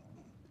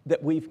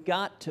that we've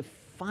got to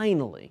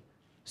finally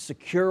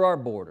secure our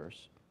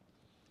borders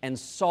and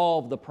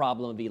solve the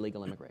problem of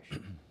illegal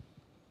immigration.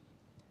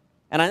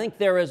 And I think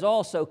there is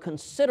also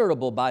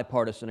considerable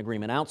bipartisan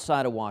agreement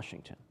outside of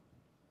Washington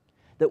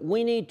that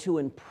we need to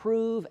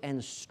improve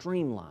and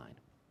streamline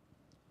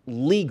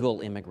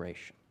legal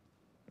immigration,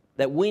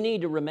 that we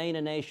need to remain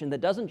a nation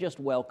that doesn't just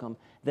welcome,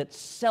 that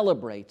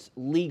celebrates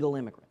legal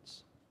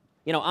immigrants.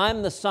 You know,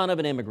 I'm the son of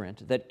an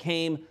immigrant that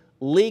came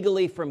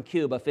legally from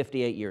Cuba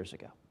 58 years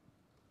ago.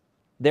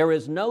 There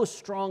is no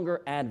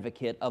stronger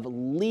advocate of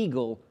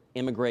legal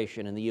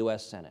immigration in the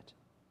U.S. Senate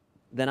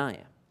than I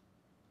am.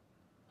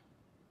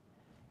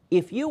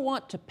 If you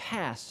want to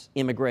pass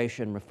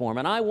immigration reform,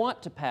 and I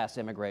want to pass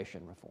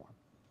immigration reform,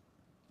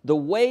 the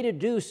way to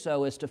do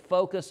so is to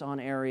focus on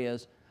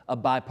areas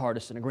of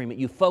bipartisan agreement.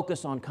 You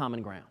focus on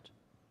common ground.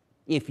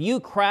 If you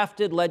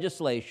crafted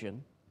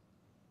legislation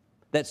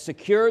that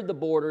secured the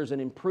borders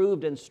and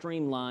improved and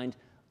streamlined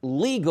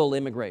legal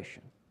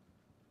immigration,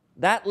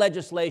 that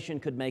legislation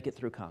could make it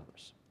through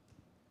Congress.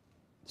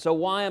 So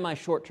why am I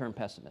short-term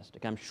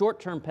pessimistic? I'm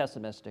short-term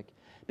pessimistic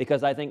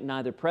because I think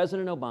neither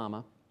President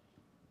Obama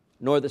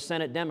nor the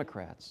Senate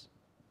Democrats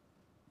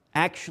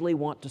actually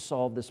want to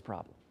solve this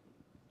problem.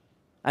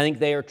 I think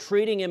they are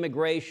treating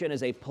immigration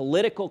as a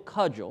political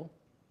cudgel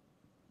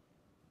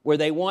where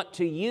they want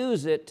to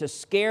use it to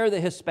scare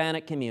the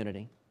Hispanic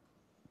community,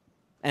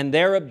 and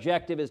their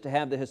objective is to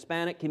have the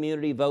Hispanic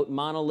community vote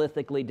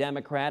monolithically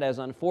Democrat, as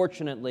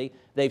unfortunately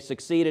they've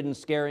succeeded in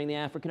scaring the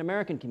African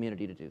American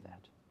community to do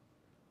that.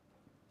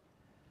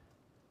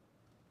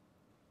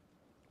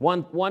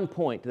 One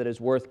point that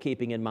is worth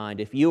keeping in mind,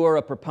 if you are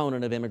a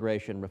proponent of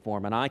immigration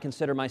reform, and I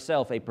consider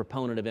myself a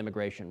proponent of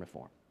immigration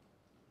reform,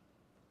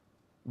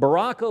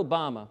 Barack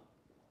Obama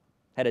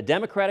had a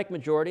Democratic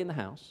majority in the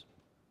House.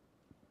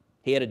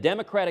 He had a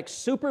Democratic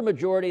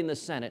supermajority in the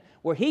Senate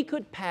where he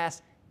could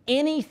pass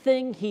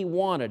anything he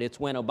wanted. It's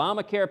when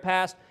Obamacare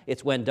passed.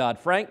 It's when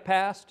Dodd-Frank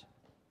passed.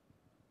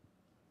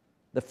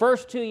 The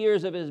first 2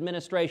 years of his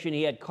administration,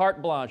 he had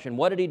carte blanche. And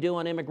what did he do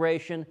on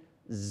immigration?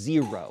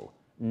 Zero.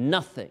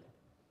 Nothing.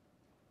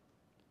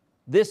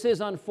 This is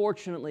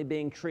unfortunately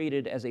being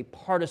treated as a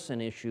partisan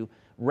issue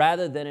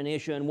rather than an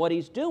issue. And what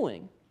he's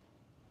doing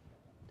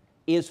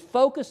is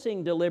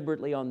focusing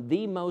deliberately on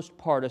the most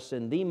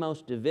partisan, the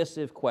most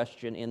divisive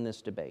question in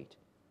this debate,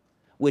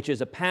 which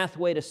is a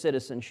pathway to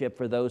citizenship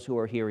for those who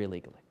are here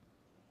illegally.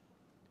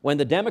 When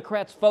the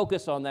Democrats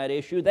focus on that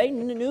issue, they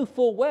knew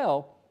full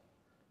well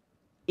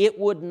it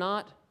would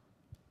not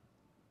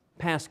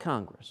pass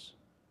Congress.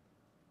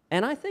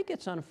 And I think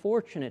it's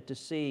unfortunate to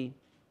see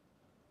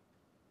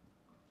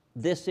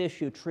this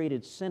issue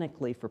treated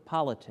cynically for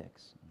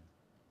politics.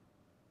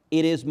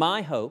 It is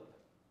my hope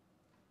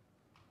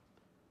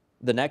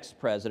the next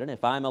president,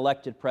 if I'm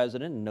elected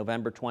president in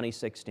November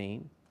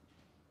 2016,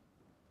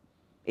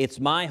 it's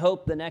my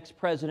hope the next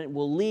president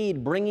will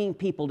lead bringing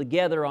people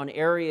together on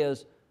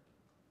areas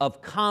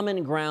of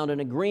common ground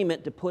and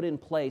agreement to put in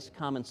place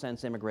common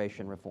sense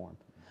immigration reform.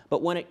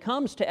 But when it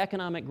comes to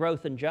economic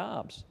growth and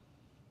jobs,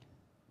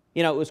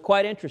 you know, it was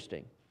quite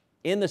interesting.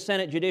 In the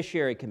Senate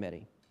Judiciary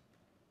Committee,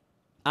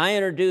 I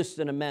introduced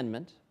an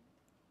amendment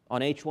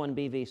on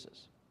H-1B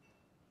visas.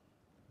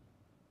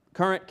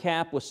 Current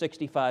cap was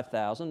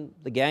 $65,000.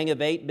 The Gang of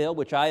Eight bill,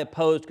 which I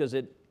opposed because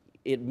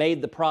it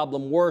made the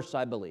problem worse,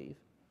 I believe.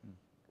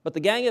 But the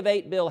Gang of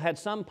Eight bill had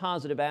some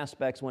positive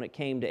aspects when it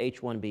came to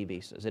H-1B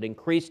visas. It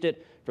increased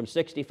it from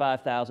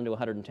 $65,000 to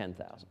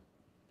 $110,000.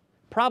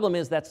 Problem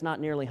is that's not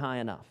nearly high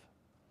enough.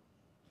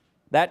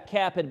 That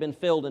cap had been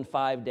filled in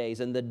 5 days,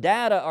 and the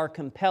data are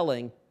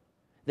compelling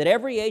that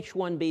every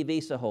H-1B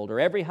visa holder,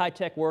 every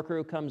high-tech worker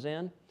who comes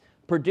in,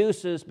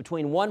 produces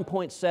between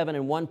 1.7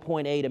 and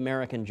 1.8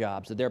 American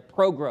jobs. They're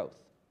pro-growth.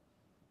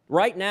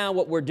 Right now,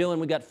 what we're doing,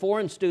 we've got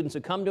foreign students who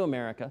come to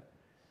America.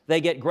 They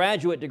get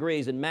graduate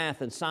degrees in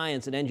math and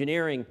science and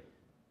engineering,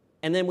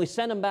 and then we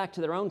send them back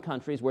to their own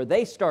countries where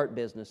they start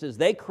businesses,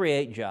 they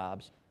create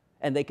jobs,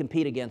 and they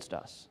compete against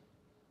us.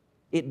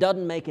 It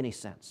doesn't make any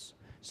sense.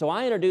 So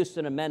I introduced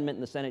an amendment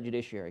in the Senate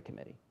Judiciary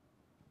Committee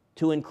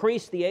to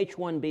increase the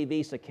H-1B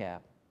visa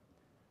cap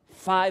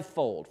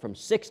fivefold, from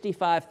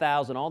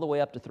 $65,000 all the way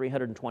up to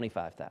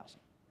 $325,000.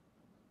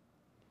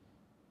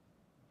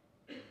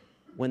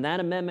 When that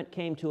amendment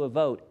came to a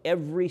vote,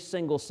 every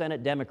single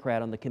Senate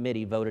Democrat on the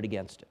committee voted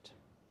against it.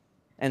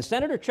 And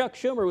Senator Chuck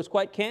Schumer was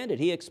quite candid.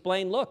 He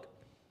explained, look,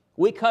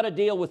 we cut a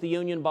deal with the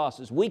union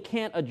bosses. We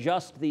can't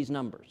adjust these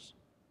numbers.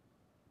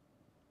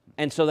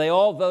 And so they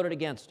all voted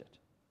against it.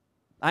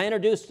 I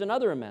introduced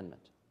another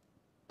amendment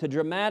to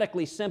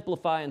dramatically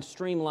simplify and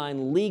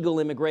streamline legal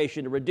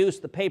immigration, to reduce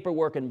the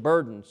paperwork and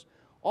burdens,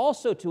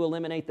 also to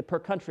eliminate the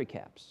per-country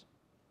caps.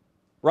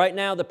 Right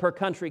now, the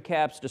per-country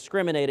caps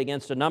discriminate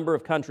against a number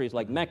of countries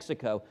like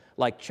Mexico,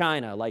 like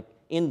China, like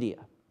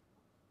India.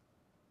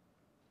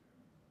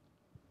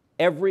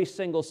 Every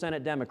single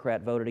Senate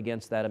Democrat voted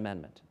against that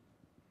amendment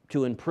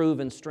to improve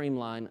and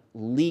streamline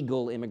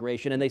legal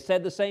immigration, and they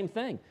said the same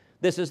thing.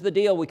 This is the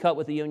deal we cut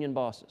with the union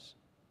bosses.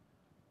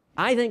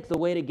 I think the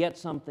way to get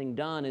something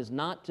done is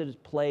not to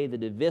play the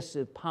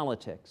divisive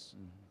politics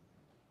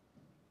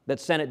that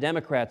Senate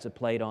Democrats have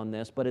played on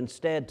this, but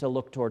instead to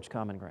look towards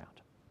common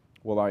ground.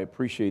 Well, I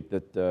appreciate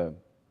that.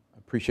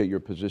 Appreciate your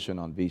position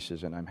on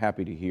visas, and I'm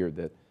happy to hear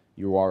that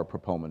you are a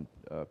proponent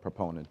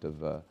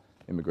of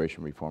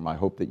immigration reform. I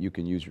hope that you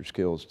can use your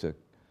skills to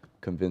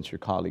convince your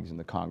colleagues in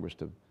the Congress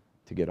to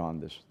get on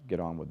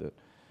with it.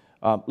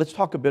 Let's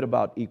talk a bit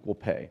about equal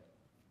pay.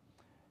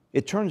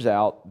 It turns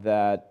out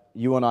that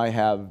you and I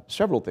have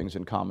several things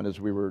in common as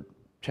we were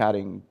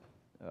chatting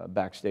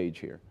backstage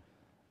here.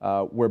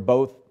 We're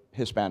both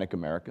Hispanic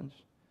Americans.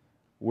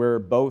 We're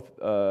both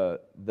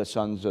the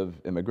sons of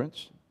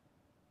immigrants.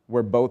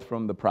 We're both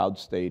from the proud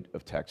state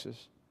of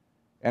Texas.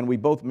 And we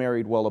both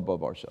married well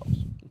above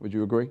ourselves. Would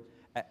you agree?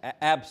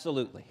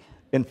 Absolutely.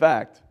 In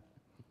fact,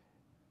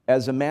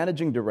 as a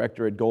managing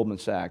director at Goldman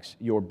Sachs,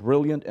 your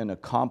brilliant and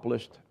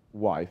accomplished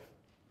wife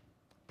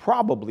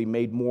probably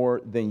made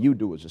more than you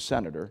do as a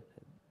senator.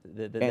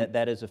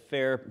 That is a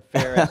fair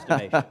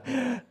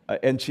estimation.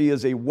 And she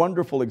is a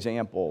wonderful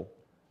example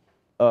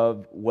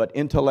of what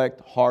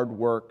intellect, hard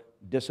work,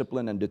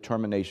 discipline, and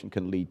determination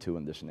can lead to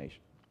in this nation.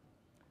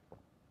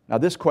 Now,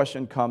 this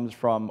question comes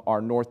from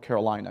our North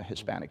Carolina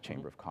Hispanic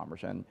Chamber of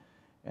Commerce, and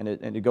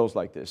it goes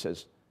like this.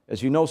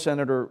 As you know,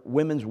 Senator,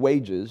 women's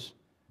wages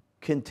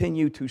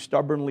continue to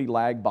stubbornly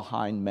lag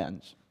behind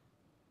men's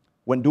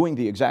when doing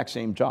the exact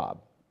same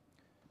job,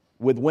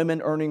 with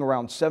women earning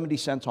around 70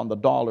 cents on the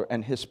dollar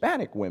and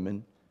Hispanic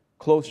women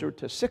closer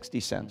to 60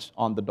 cents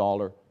on the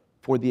dollar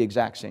for the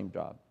exact same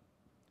job.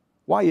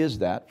 Why is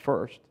that,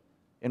 first?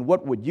 And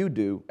what would you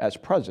do as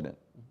president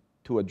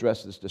to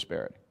address this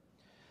disparity?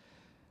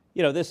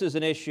 You know, this is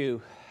an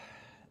issue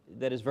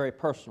that is very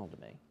personal to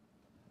me.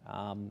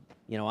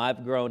 You know,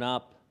 I've grown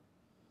up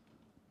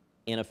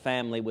in a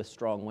family with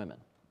strong women.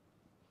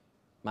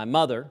 My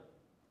mother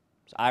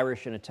is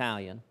Irish and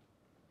Italian,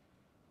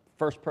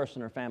 first person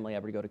in her family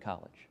ever to go to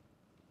college.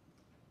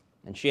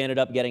 And she ended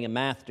up getting a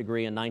math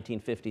degree in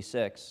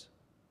 1956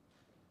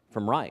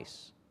 from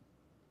Rice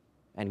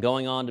and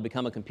going on to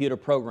become a computer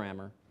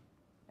programmer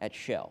at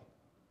Shell.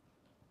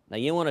 Now,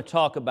 you want to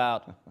talk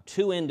about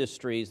two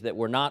industries that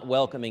were not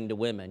welcoming to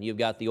women. You've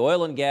got the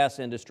oil and gas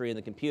industry and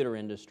the computer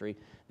industry.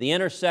 The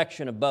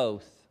intersection of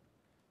both,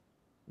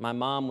 my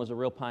mom was a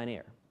real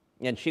pioneer.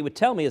 And she would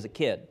tell me as a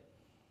kid,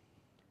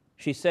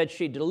 she said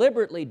she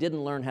deliberately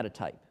didn't learn how to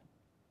type.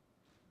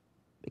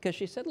 Because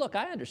she said, look,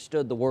 I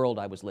understood the world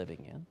I was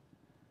living in.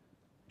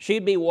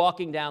 She'd be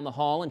walking down the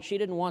hall and she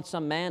didn't want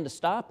some man to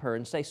stop her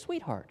and say,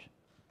 sweetheart,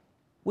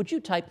 would you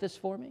type this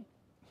for me?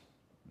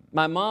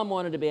 My mom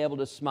wanted to be able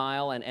to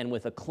smile and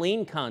with a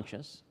clean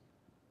conscience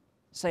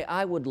say,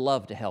 I would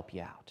love to help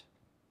you out,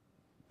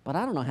 but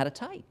I don't know how to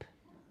type.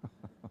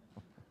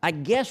 I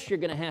guess you're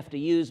going to have to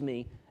use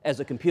me as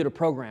a computer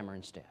programmer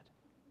instead.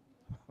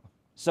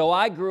 So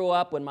I grew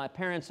up, when my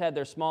parents had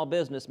their small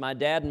business, my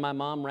dad and my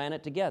mom ran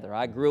it together.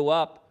 I grew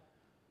up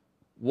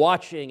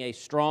watching a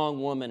strong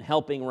woman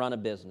helping run a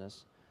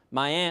business.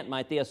 My aunt,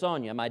 my tia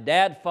Sonia, my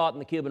dad fought in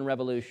the Cuban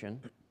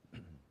Revolution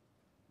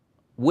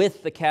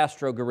with the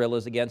Castro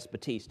guerrillas against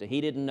Batista.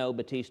 He didn't know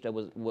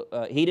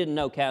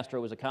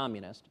Castro was a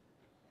communist.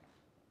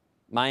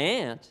 My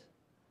aunt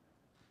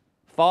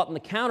fought in the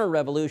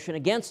counter-revolution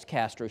against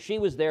Castro. She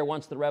was there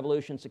once the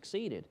revolution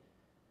succeeded.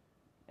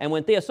 And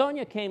when tia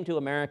Sonia came to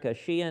America,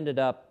 she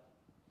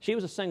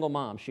was a single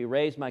mom. She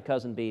raised my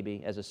cousin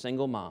Bibi as a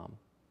single mom.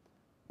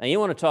 Now, you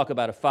want to talk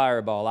about a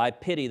fireball. I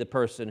pity the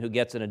person who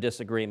gets in a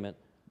disagreement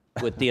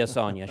with tia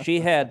Sonia. She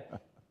had,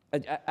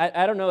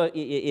 I don't know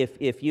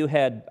if you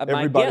had,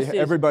 my guess is,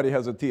 everybody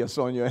has a tia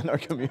Sonia in our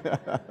community.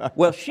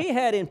 Well, she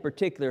had in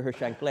particular her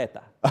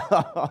chancleta,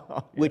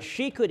 which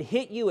she could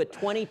hit you at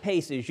 20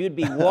 paces. You'd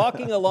be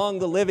walking along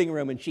the living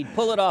room and she'd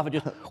pull it off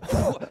and just,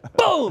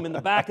 boom, in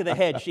the back of the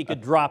head, she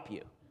could drop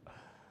you.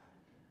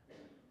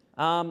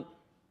 And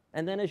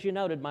then, as you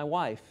noted, my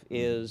wife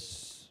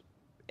is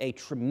a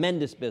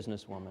tremendous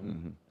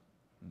businesswoman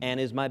and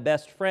is my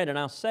best friend. And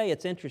I'll say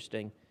it's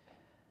interesting,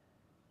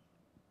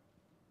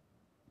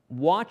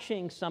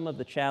 watching some of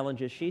the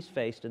challenges she's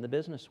faced in the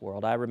business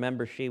world. I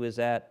remember she was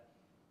at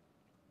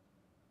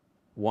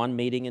one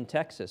meeting in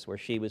Texas where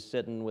she was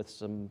sitting with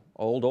some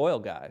old oil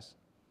guys,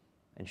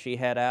 and she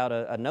had out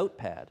a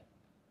notepad.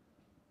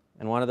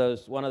 And one of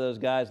those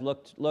guys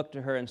looked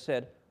to her and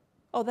said,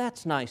 "Oh,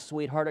 that's nice,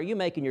 sweetheart. Are you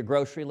making your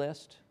grocery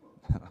list?"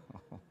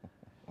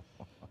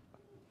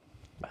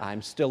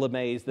 I'm still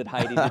amazed that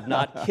Heidi did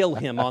not kill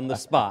him on the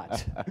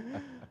spot.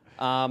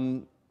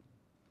 And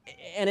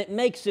it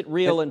makes it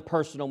real and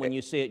personal when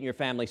you see it in your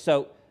family.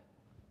 So,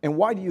 and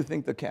why do you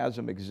think the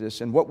chasm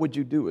exists, and what would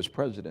you do as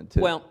president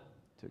to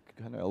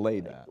kind of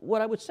allay that?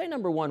 What I would say,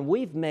 number one,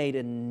 we've made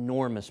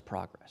enormous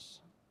progress.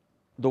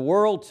 The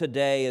world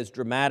today is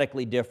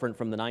dramatically different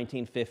from the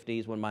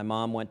 1950s when my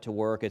mom went to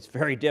work. It's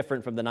very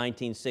different from the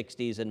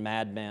 1960s and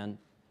Mad Men.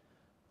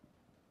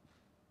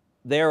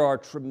 There are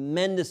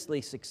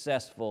tremendously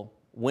successful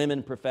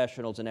women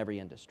professionals in every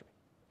industry.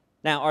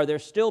 Now, are there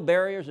still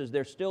barriers? Is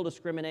there still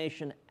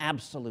discrimination?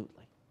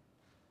 Absolutely.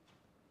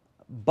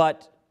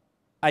 But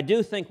I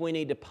do think we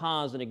need to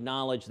pause and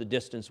acknowledge the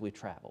distance we've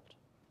traveled.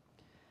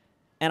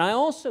 And I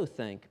also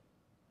think,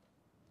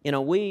 you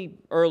know, we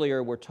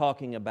earlier were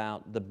talking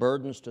about the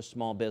burdens to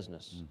small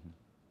business. Mm-hmm.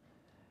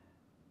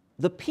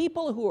 The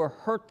people who are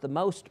hurt the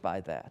most by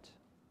that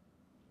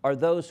are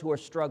those who are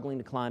struggling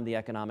to climb the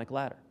economic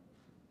ladder.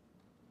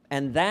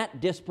 And that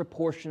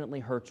disproportionately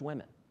hurts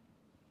women.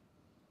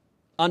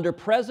 Under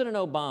President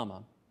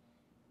Obama,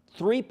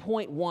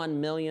 3.1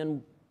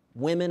 million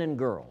women and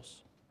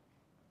girls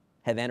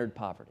have entered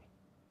poverty.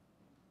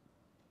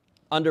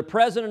 Under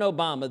President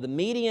Obama, the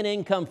median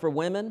income for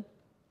women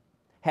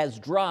has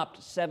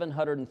dropped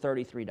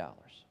 $733.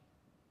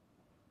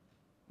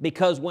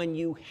 Because when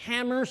you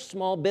hammer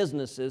small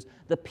businesses,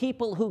 the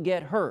people who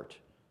get hurt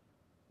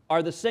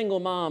are the single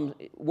moms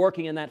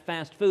working in that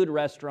fast food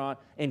restaurant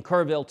in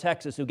Kerrville,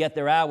 Texas, who get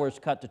their hours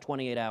cut to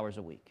 28 hours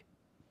a week.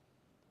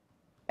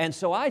 And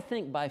so I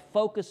think by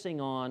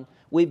focusing on,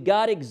 we've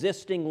got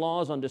existing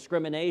laws on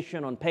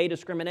discrimination, on pay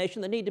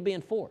discrimination that need to be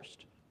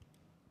enforced.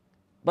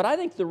 But I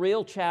think the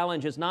real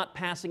challenge is not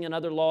passing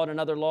another law and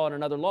another law and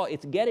another law.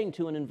 It's getting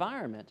to an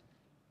environment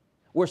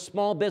where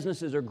small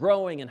businesses are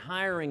growing and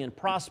hiring and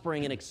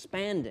prospering and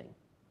expanding.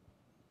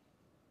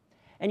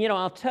 And you know,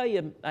 I'll tell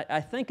you,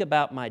 I think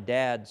about my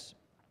dad's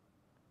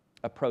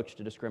approach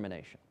to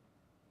discrimination.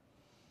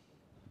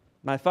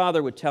 My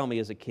father would tell me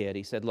as a kid,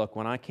 he said, look,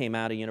 when I came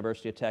out of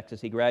University of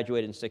Texas, he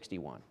graduated in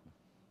 '61,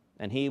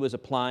 and he was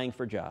applying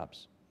for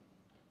jobs.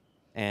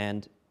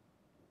 And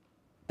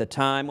the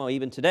time, well,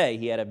 even today,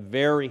 he had a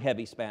very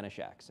heavy Spanish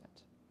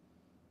accent.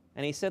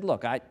 And he said,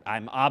 look,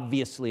 I'm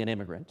obviously an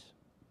immigrant.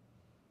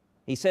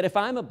 He said, if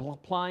I'm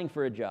applying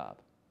for a job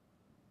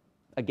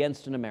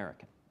against an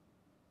American,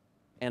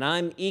 and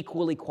I'm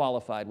equally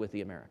qualified with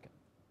the American,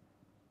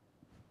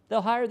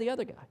 they'll hire the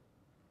other guy.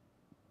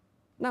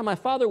 Now, my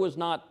father was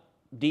not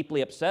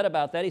deeply upset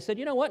about that. He said,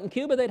 you know what, in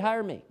Cuba, they'd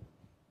hire me.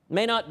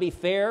 May not be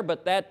fair,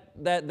 but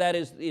that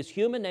is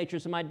human nature.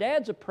 So my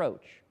dad's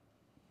approach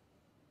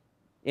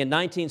in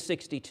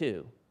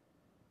 1962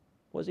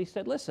 was he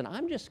said, listen,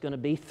 I'm just going to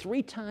be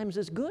 3 times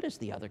as good as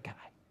the other guy.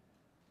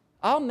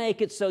 I'll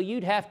make it so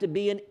you'd have to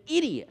be an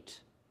idiot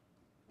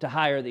to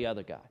hire the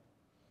other guy.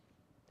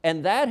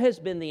 And that has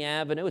been the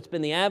avenue. It's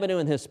been the avenue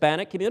in the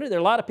Hispanic community. There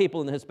are a lot of people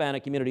in the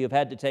Hispanic community who have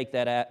had to take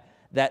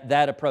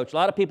that approach. A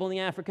lot of people in the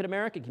African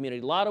American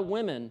community, a lot of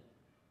women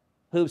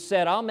who've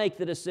said, I'll make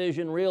the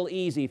decision real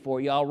easy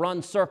for you. I'll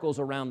run circles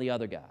around the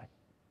other guy.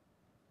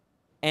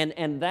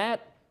 And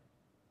that,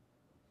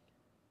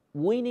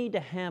 we need to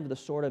have the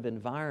sort of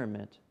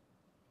environment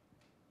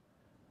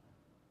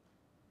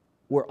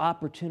where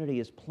opportunity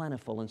is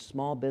plentiful and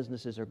small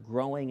businesses are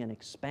growing and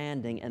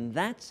expanding, and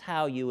that's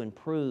how you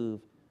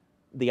improve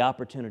the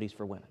opportunities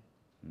for women.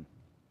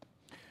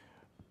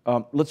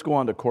 Let's go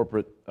on to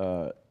corporate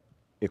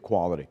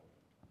equality.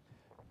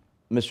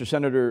 Mr.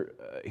 Senator,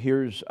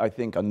 here's, I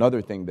think,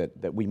 another thing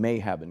that we may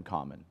have in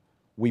common.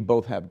 We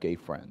both have gay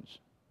friends.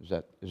 Is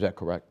that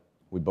correct?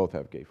 We both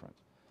have gay friends.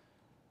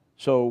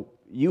 So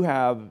you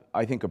have,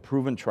 I think, a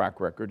proven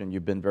track record, and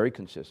you've been very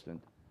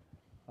consistent,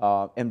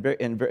 and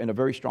a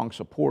very strong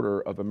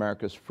supporter of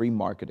America's free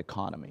market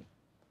economy.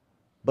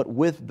 But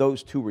with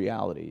those two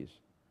realities,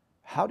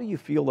 how do you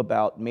feel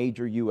about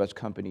major U.S.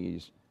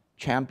 companies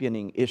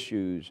championing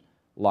issues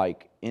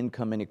like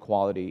income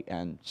inequality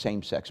and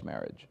same-sex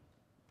marriage?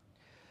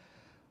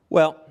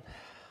 Well,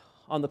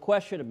 on the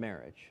question of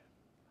marriage,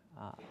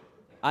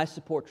 I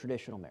support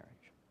traditional marriage,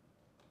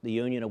 the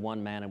union of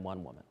one man and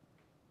one woman.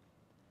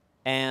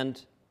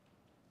 And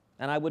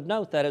I would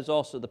note that is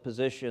also the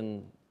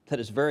position that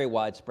is very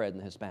widespread in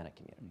the Hispanic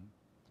community.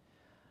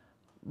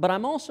 But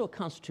I'm also a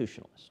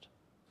constitutionalist.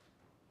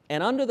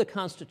 And under the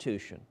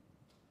Constitution,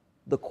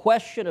 the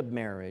question of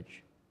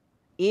marriage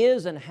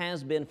is and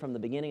has been from the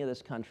beginning of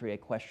this country a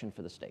question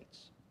for the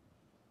states.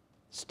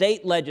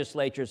 State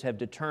legislatures have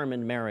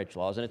determined marriage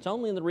laws, and it's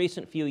only in the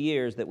recent few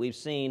years that we've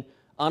seen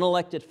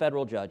unelected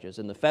federal judges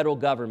and the federal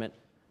government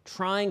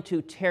trying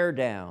to tear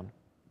down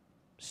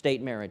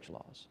state marriage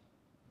laws.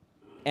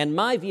 And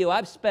my view,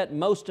 I've spent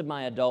most of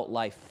my adult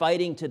life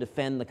fighting to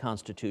defend the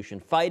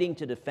Constitution, fighting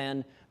to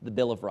defend the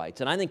Bill of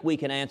Rights. And I think we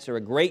can answer a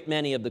great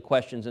many of the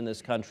questions in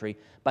this country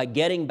by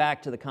getting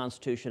back to the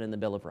Constitution and the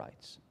Bill of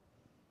Rights.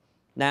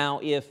 Now,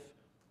 if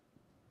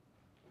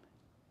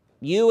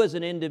you as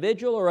an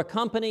individual or a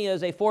company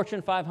as a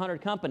Fortune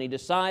 500 company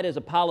decide as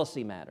a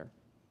policy matter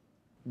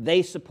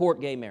they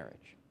support gay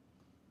marriage,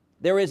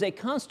 there is a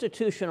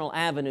constitutional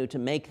avenue to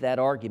make that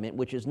argument,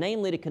 which is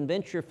namely to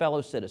convince your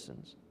fellow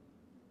citizens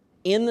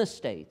in the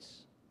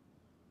states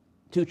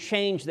to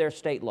change their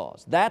state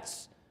laws.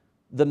 That's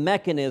the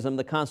mechanism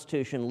the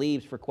Constitution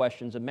leaves for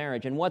questions of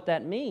marriage. And what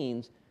that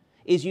means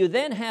is you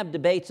then have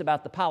debates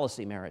about the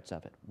policy merits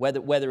of it,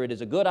 whether it is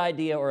a good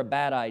idea or a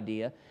bad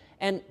idea.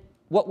 And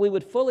what we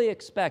would fully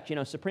expect, you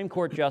know, Supreme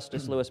Court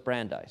Justice Louis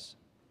Brandeis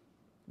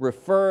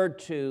referred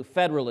to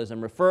federalism,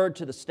 referred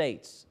to the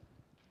states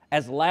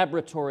as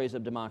laboratories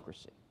of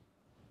democracy.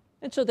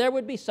 And so there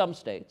would be some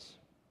states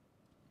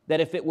that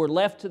if it were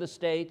left to the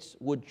states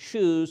would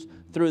choose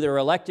through their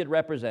elected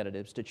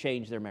representatives to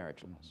change their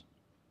marriage laws.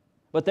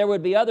 But there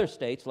would be other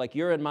states, like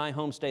you're in my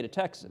home state of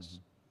Texas,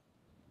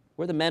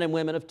 where the men and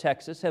women of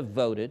Texas have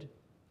voted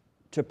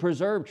to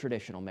preserve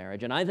traditional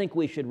marriage. And I think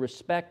we should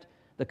respect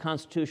the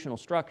constitutional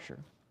structure.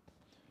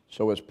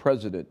 So as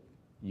president,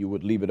 you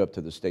would leave it up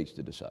to the states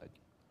to decide?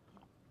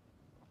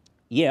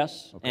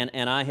 Yes, Okay.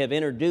 and I have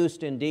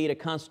introduced, indeed, a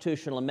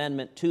constitutional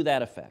amendment to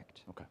that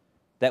effect. Okay.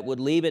 That would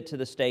leave it to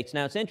the states.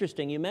 Now, it's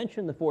interesting, you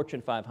mentioned the Fortune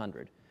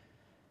 500.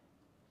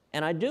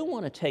 And I do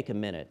want to take a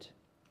minute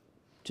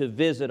to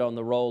visit on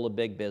the role of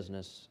big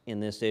business in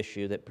this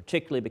issue that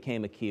particularly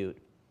became acute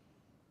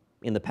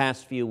in the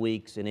past few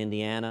weeks in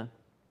Indiana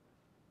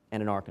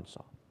and in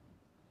Arkansas.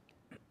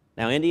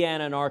 Now,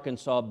 Indiana and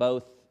Arkansas,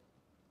 both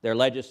their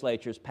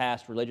legislatures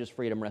passed Religious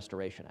Freedom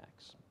Restoration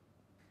Acts.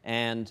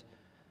 And,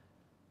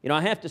 you know,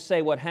 I have to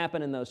say what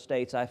happened in those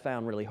states I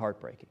found really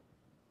heartbreaking.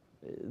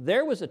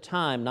 There was a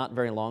time not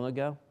very long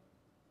ago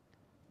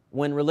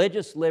when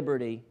religious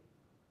liberty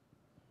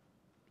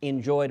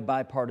enjoyed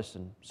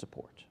bipartisan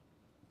support.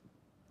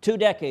 2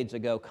 decades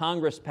ago,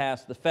 Congress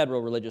passed the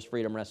Federal Religious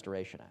Freedom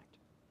Restoration Act.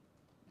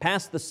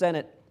 Passed the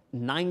Senate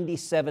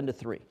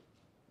 97-3.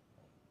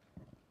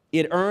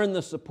 It earned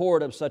the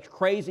support of such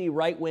crazy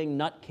right-wing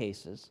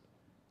nutcases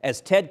as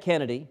Ted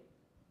Kennedy,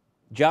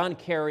 John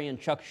Kerry, and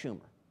Chuck Schumer.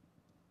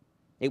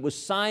 It was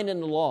signed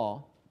into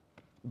law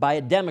by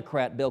a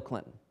Democrat, Bill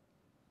Clinton.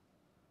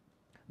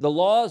 The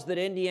laws that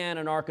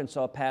Indiana and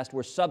Arkansas passed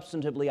were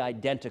substantively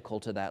identical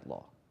to that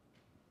law.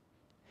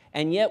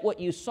 And yet what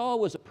you saw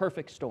was a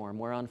perfect storm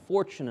where,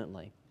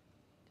 unfortunately,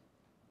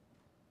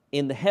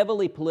 in the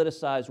heavily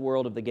politicized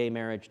world of the gay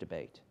marriage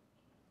debate,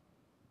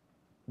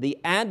 the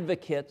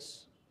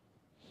advocates,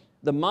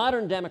 the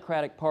modern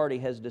Democratic Party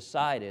has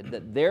decided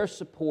that their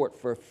support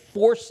for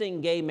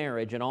forcing gay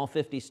marriage in all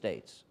 50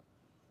 states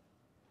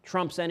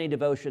trumps any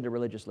devotion to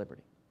religious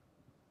liberty.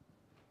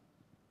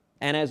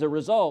 And as a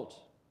result,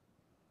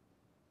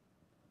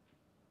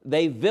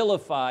 they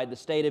vilified the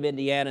state of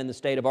Indiana and the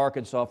state of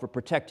Arkansas for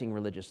protecting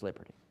religious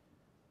liberty.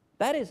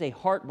 That is a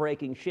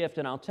heartbreaking shift,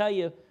 and I'll tell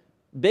you,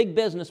 big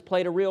business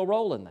played a real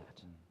role in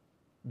that,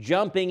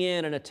 jumping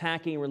in and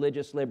attacking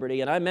religious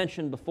liberty. And I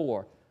mentioned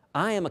before,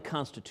 I am a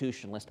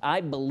constitutionalist. I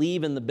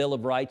believe in the Bill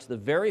of Rights. The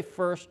very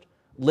first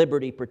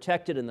liberty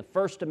protected in the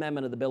First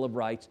Amendment of the Bill of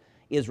Rights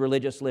is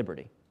religious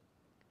liberty.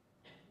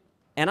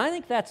 And I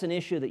think that's an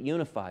issue that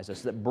unifies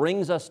us, that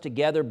brings us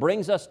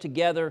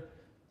together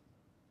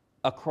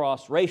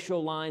across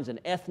racial lines and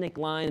ethnic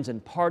lines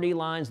and party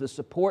lines, the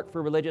support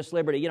for religious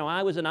liberty. You know,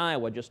 I was in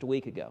Iowa just a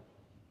week ago.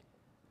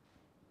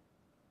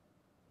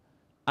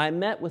 I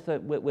met with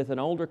an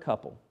older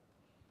couple,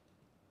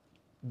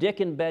 Dick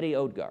and Betty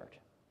Odegaard.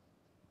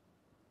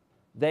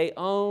 They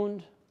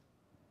owned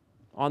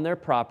on their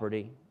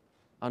property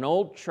an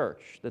old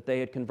church that they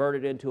had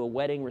converted into a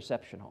wedding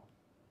reception hall.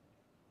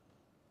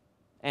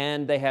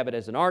 And they have it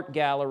as an art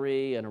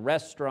gallery and a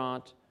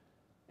restaurant,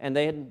 and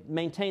they had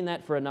maintained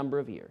that for a number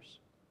of years.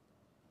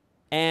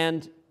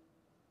 And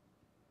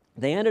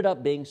they ended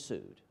up being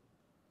sued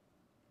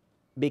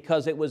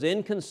because it was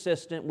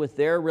inconsistent with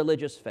their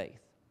religious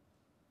faith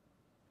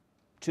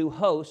to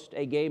host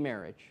a gay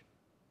marriage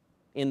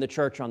in the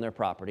church on their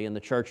property, in the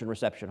church and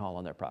reception hall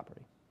on their property.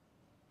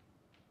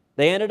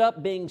 They ended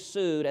up being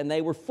sued, and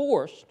they were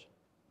forced,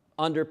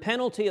 under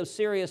penalty of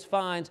serious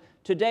fines.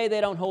 Today,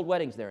 they don't hold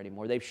weddings there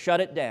anymore. They've shut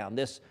it down.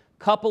 This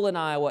couple in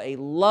Iowa, a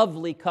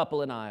lovely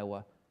couple in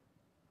Iowa,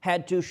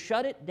 had to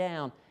shut it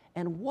down.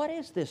 And what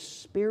is this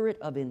spirit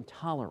of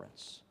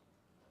intolerance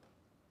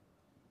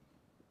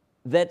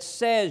that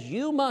says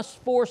you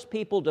must force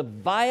people to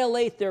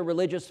violate their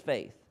religious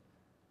faith?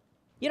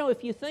 You know,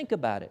 if you think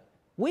about it,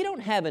 we don't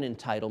have an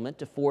entitlement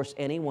to force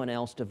anyone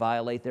else to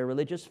violate their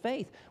religious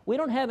faith. We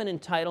don't have an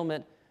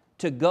entitlement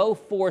to go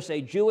force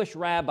a Jewish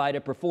rabbi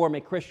to perform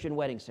a Christian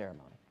wedding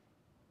ceremony.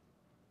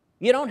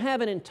 You don't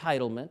have an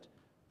entitlement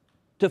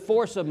to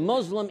force a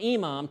Muslim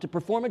imam to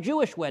perform a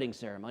Jewish wedding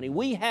ceremony.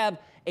 We have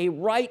a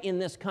right in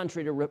this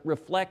country to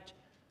reflect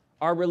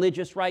our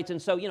religious rights.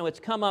 And so, you know, it's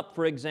come up,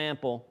 for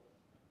example,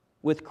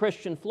 with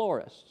Christian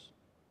florists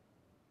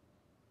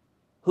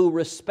who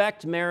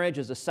respect marriage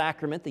as a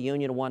sacrament, the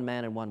union of one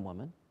man and one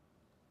woman,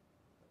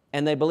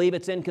 and they believe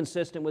it's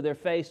inconsistent with their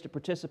faith to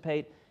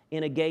participate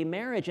in a gay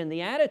marriage. And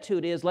the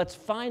attitude is, let's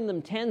fine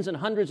them tens and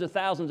hundreds of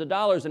thousands of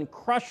dollars and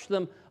crush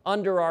them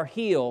under our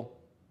heel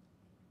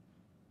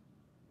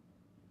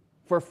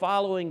for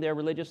following their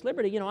religious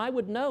liberty. You know, I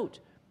would note,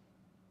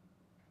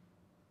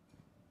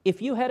 if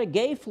you had a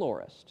gay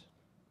florist,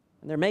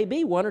 and there may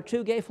be one or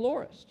two gay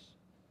florists,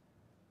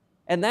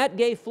 and that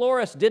gay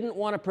florist didn't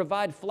want to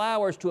provide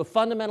flowers to a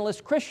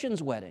fundamentalist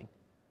Christian's wedding,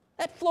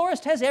 that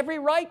florist has every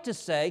right to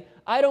say,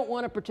 I don't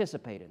want to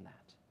participate in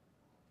that.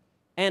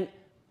 And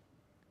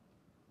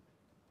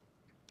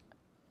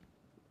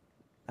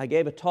I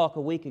gave a talk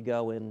a week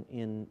ago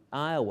in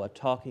Iowa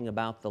talking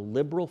about the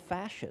liberal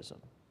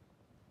fascism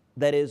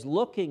that is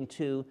looking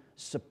to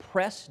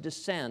suppress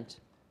dissent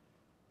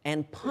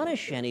and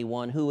punish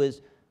anyone who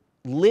is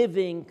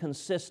living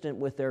consistent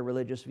with their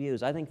religious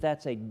views. I think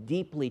that's a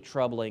deeply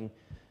troubling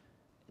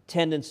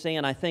tendency,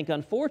 and I think,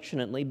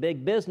 unfortunately,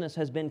 big business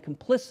has been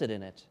complicit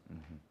in it,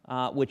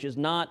 which is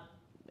not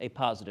a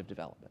positive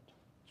development.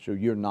 So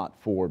you're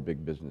not for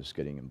big business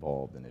getting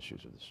involved in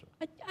issues of this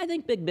sort? I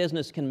think big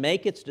business can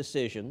make its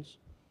decisions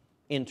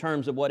in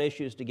terms of what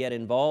issues to get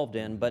involved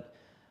in, but,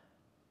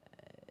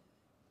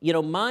 you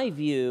know, my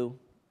view,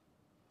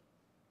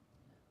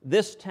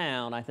 this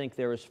town, I think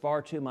there is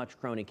far too much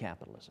crony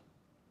capitalism.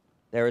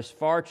 There is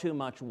far too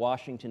much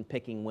Washington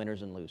picking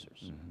winners and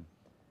losers. Mm-hmm.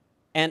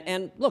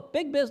 And look,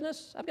 big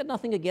business, I've got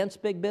nothing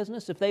against big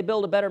business. If they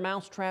build a better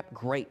mousetrap,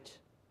 great.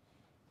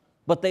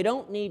 But they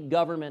don't need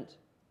government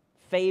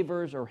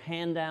favors or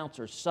handouts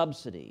or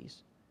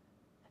subsidies.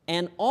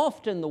 And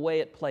often the way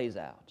it plays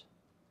out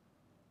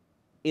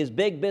is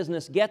big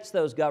business gets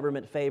those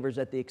government favors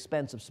at the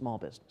expense of small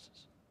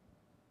businesses.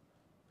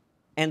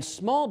 And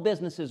small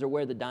businesses are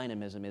where the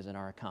dynamism is in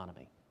our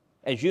economy.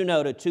 As you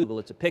noted, too,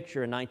 it's a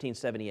picture in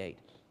 1978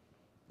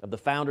 of the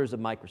founders of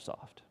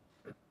Microsoft.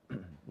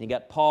 You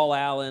got Paul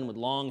Allen with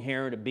long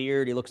hair and a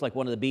beard. He looks like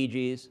one of the Bee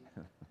Gees.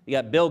 You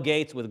got Bill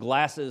Gates with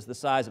glasses the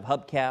size of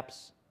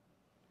hubcaps.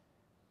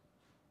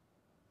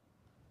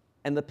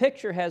 And the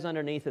picture has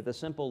underneath it the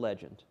simple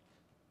legend,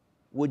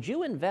 would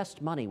you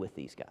invest money with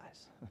these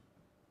guys?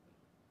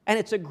 And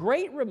it's a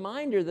great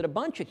reminder that a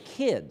bunch of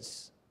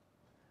kids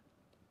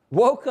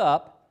woke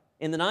up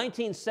in the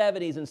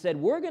 1970s and said,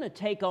 we're going to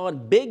take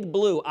on Big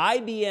Blue,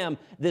 IBM,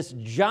 this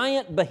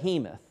giant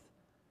behemoth.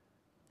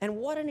 And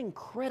what an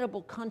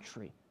incredible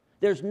country.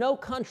 There's no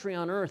country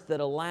on earth that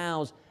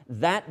allows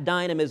that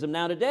dynamism.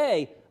 Now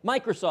today,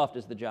 Microsoft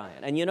is the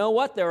giant. And you know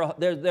what?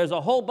 There's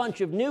a whole bunch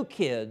of new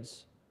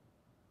kids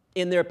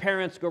in their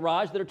parents'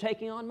 garage that are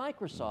taking on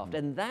Microsoft. Mm-hmm.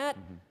 And that,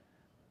 mm-hmm.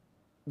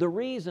 the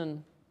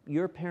reason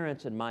your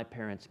parents and my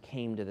parents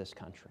came to this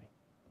country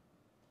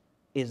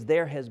is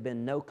there has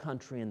been no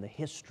country in the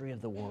history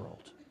of the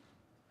world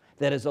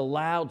that has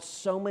allowed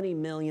so many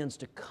millions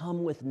to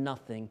come with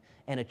nothing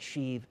and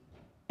achieve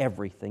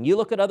everything. You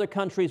look at other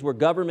countries where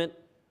government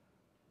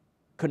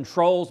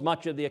controls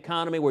much of the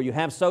economy, where you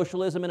have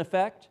socialism in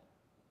effect,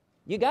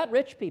 you got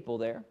rich people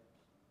there.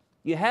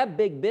 You have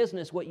big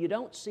business. What you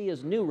don't see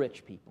is new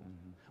rich people.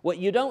 Mm-hmm. What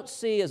you don't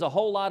see is a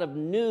whole lot of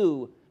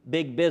new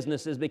big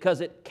businesses because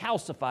it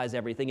calcifies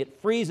everything.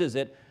 It freezes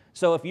it.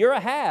 So if you're a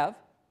have,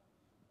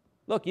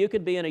 look, you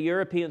could be in a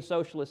European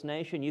socialist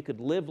nation. You could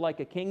live like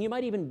a king. You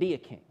might even be a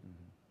king.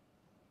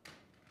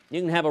 Mm-hmm.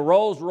 You can have a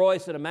Rolls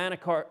Royce and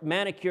a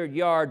manicured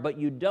yard, but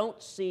you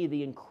don't see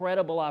the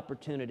incredible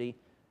opportunity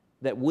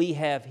that we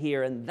have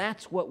here. And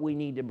that's what we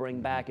need to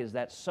bring back, is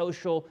that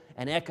social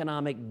and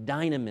economic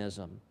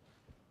dynamism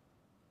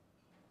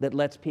that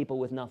lets people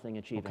with nothing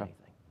achieve anything.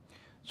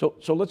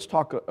 So let's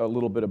talk a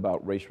little bit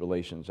about race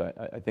relations.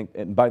 I think,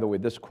 and by the way,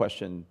 this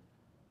question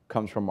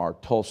comes from our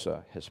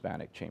Tulsa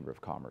Hispanic Chamber of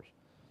Commerce.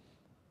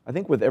 I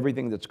think with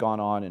everything that's gone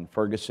on in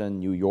Ferguson,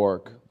 New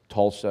York,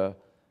 Tulsa,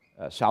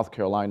 South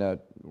Carolina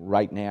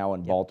right now,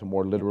 and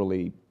Baltimore,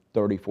 literally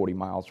 30, 40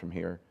 miles from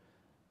here,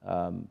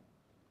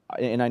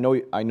 and I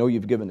know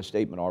you've given a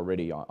statement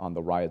already on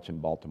the riots in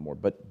Baltimore,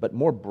 but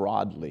more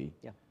broadly,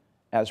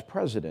 as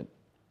president,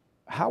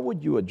 how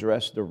would you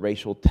address the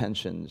racial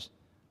tensions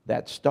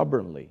that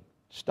stubbornly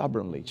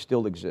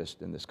still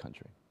exist in this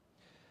country?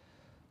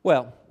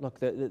 Well, look,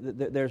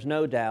 there's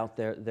no doubt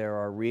there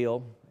are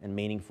real and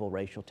meaningful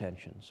racial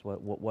tensions.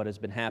 What has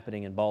been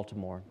happening in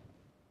Baltimore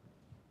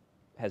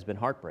has been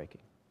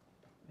heartbreaking.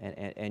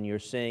 And you're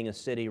seeing a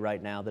city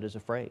right now that is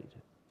afraid,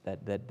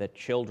 that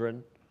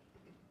children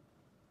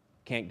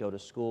can't go to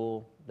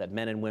school, that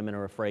men and women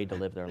are afraid to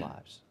live their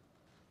lives.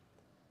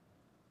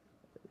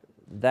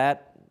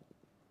 That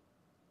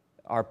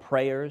our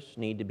prayers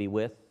need to be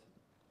with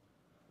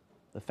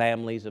the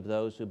families of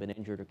those who've been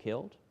injured or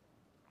killed.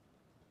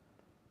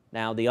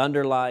 Now, the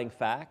underlying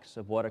facts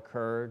of what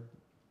occurred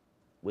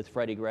with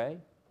Freddie Gray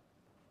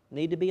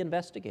need to be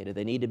investigated.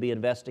 They need to be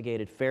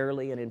investigated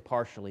fairly and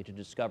impartially to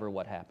discover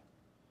what happened.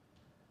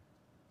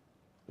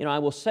 You know, I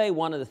will say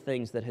one of the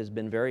things that has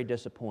been very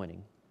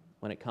disappointing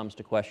when it comes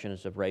to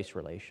questions of race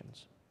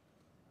relations.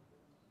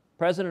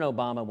 President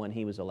Obama, when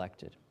he was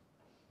elected,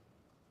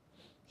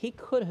 he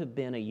could have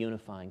been a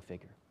unifying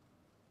figure.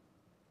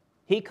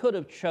 He could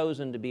have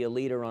chosen to be a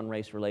leader on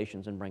race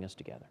relations and bring us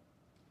together.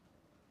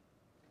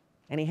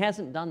 And he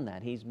hasn't done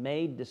that. He's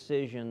made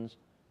decisions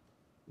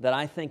that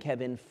I think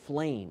have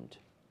inflamed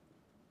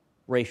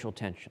racial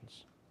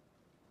tensions,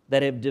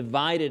 that have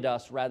divided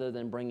us rather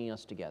than bringing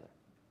us together.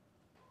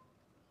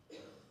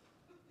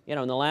 You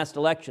know, in the last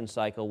election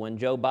cycle, when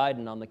Joe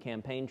Biden on the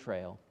campaign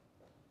trail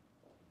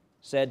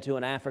said to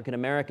an African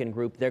American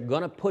group, they're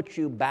going to put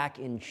you back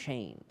in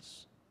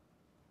chains.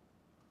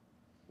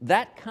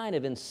 That kind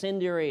of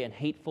incendiary and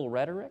hateful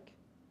rhetoric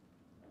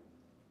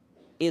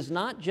is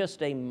not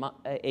just a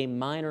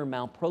minor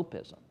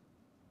malpropism.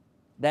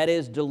 That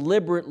is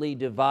deliberately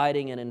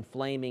dividing and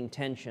inflaming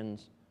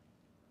tensions.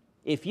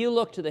 If you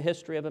look to the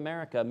history of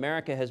America,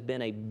 America has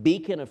been a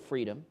beacon of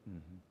freedom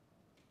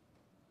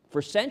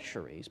for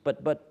centuries,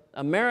 but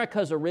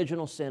America's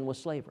original sin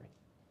was slavery.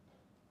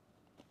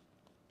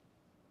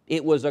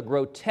 It was a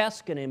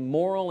grotesque and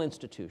immoral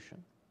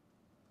institution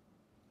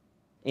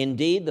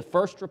Indeed, the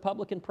first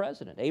Republican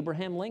president,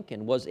 Abraham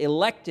Lincoln, was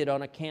elected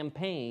on a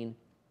campaign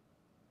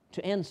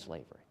to end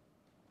slavery.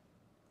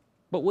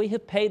 But we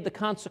have paid the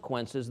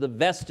consequences, the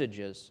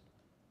vestiges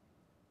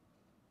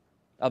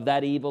of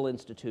that evil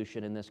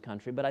institution in this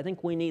country. But I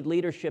think we need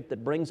leadership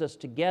that brings us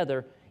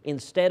together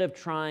instead of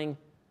trying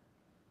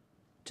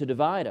to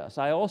divide us.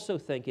 I also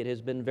think it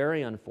has been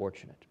very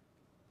unfortunate,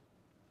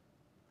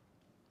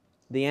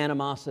 the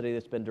animosity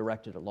that's been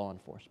directed at law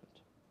enforcement.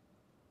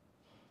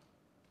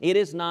 It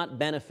is not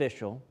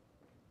beneficial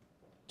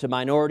to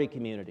minority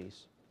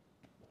communities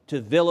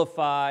to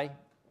vilify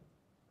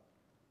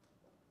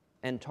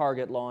and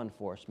target law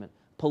enforcement.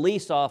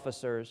 Police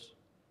officers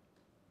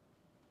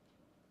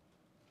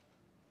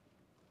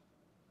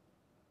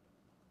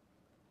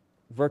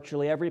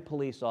virtually every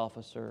police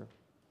officer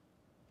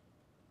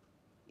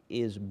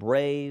is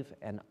brave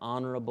and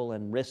honorable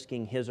and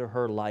risking his or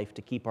her life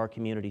to keep our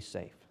community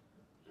safe.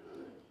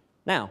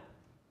 Now,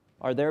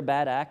 are there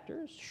bad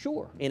actors?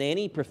 Sure. In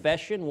any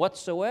profession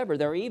whatsoever,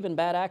 there are even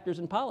bad actors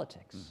in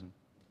politics. Mm-hmm.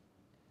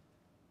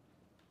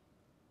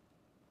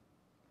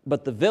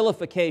 But the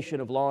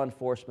vilification of law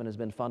enforcement has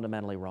been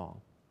fundamentally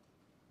wrong.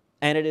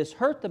 And it has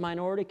hurt the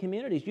minority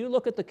communities. You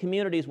look at the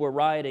communities where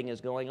rioting is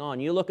going on.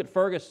 You look at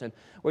Ferguson,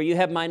 where you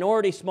have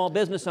minority small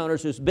business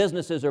owners whose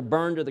businesses are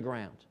burned to the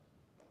ground.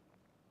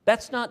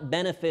 That's not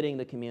benefiting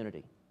the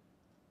community,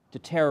 to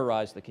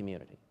terrorize the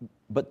community.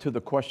 But to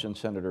the question,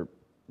 Senator,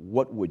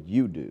 what would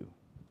you do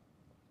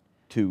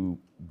to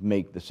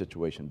make the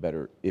situation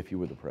better if you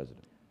were the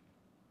president?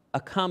 A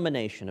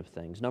combination of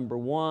things. Number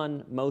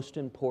one, most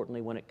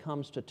importantly, when it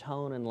comes to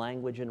tone and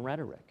language and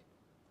rhetoric,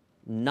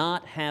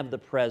 not have the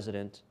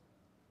president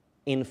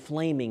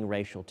inflaming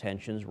racial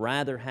tensions,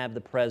 rather have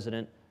the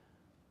president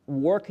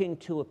working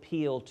to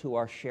appeal to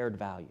our shared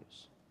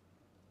values.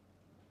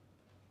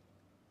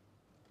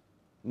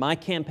 My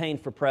campaign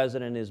for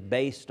president is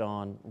based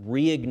on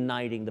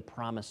reigniting the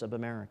promise of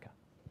America.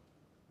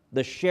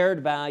 The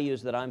shared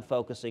values that I'm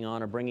focusing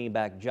on are bringing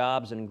back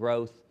jobs and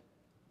growth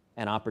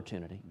and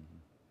opportunity,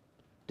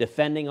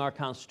 defending our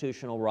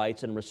constitutional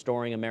rights and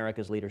restoring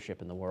America's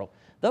leadership in the world.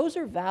 Those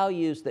are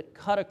values that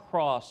cut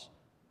across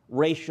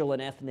racial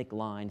and ethnic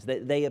lines.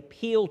 They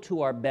appeal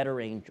to our better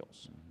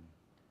angels.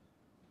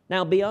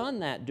 Now,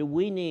 beyond that, do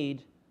we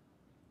need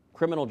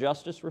criminal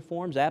justice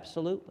reforms?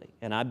 Absolutely.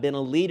 And I've been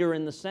a leader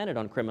in the Senate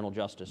on criminal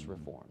justice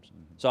reforms.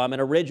 So I'm an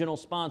original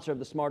sponsor of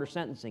the Smarter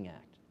Sentencing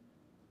Act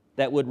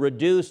that would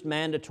reduce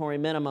mandatory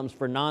minimums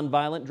for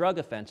nonviolent drug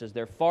offenses.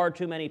 There are far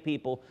too many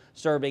people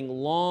serving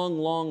long,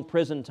 long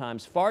prison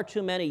times, far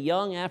too many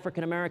young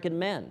African American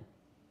men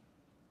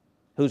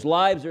whose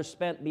lives are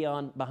spent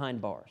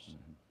behind bars.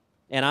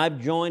 And I've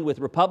joined with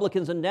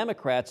Republicans and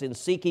Democrats in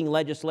seeking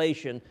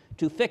legislation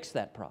to fix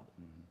that problem.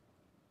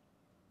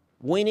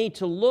 We need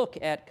to look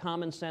at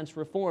common sense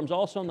reforms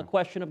also on the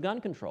question of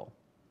gun control.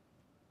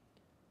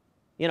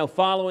 You know,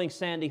 following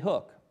Sandy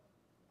Hook,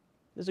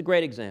 this is a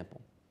great example.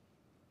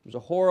 There was a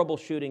horrible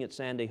shooting at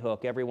Sandy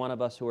Hook. Every one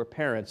of us who are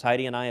parents,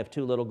 Heidi and I have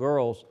 2 little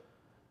girls,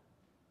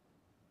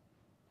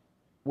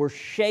 were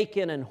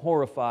shaken and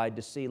horrified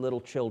to see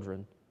little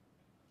children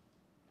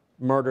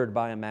murdered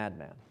by a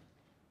madman.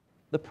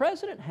 The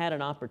president had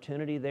an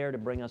opportunity there to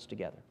bring us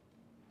together.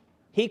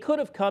 He could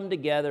have come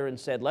together and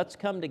said, let's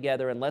come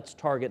together and let's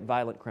target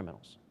violent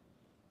criminals.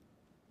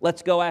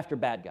 Let's go after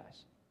bad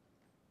guys.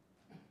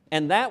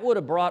 And that would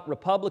have brought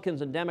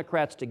Republicans and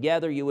Democrats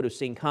together. You would have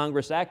seen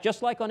Congress act,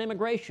 just like on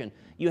immigration.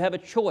 You have a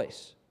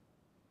choice.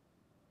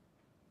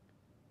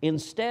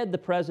 Instead, the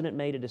president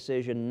made a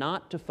decision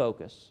not to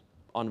focus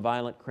on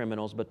violent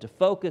criminals, but to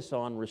focus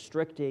on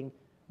restricting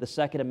the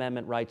Second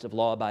Amendment rights of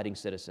law-abiding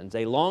citizens,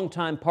 a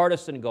longtime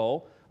partisan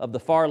goal of the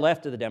far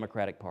left of the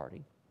Democratic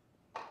Party.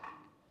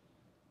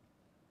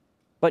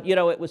 But, you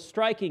know, it was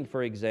striking,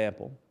 for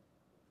example,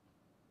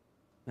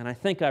 and I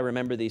think I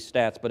remember these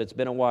stats, but it's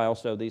been a while,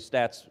 so these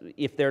stats,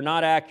 if they're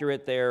not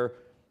accurate,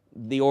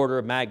 the order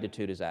of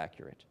magnitude is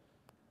accurate.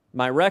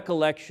 My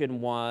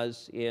recollection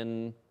was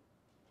in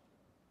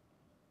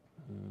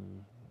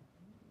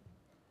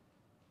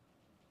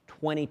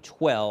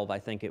 2012, I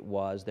think it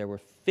was, there were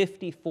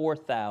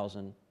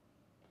 54,000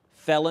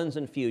 felons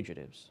and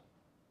fugitives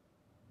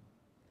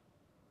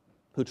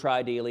who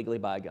tried to illegally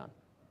buy a gun.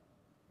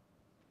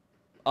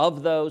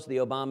 Of those, the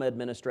Obama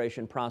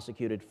administration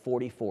prosecuted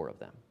 44 of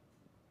them.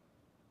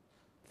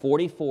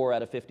 44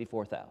 out of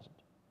 54,000.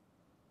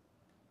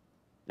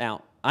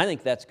 Now, I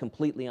think that's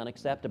completely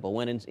unacceptable.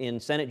 When in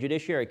Senate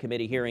Judiciary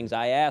Committee hearings,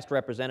 I asked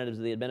representatives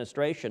of the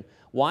administration,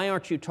 why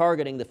aren't you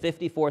targeting the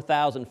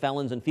 54,000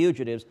 felons and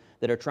fugitives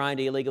that are trying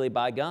to illegally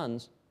buy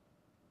guns?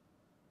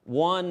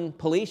 One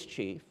police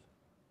chief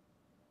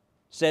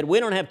said, we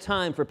don't have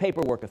time for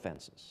paperwork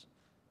offenses.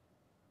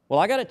 Well,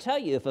 I got to tell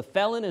you, if a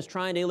felon is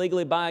trying to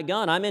illegally buy a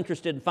gun, I'm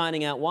interested in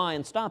finding out why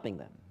and stopping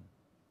them.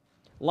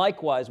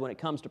 Likewise, when it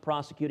comes to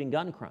prosecuting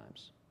gun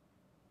crimes.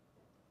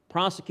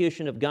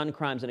 Prosecution of gun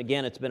crimes, and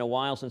again, it's been a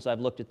while since I've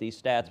looked at these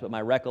stats, but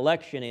my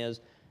recollection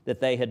is that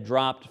they had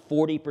dropped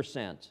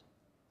 40%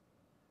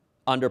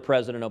 under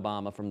President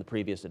Obama from the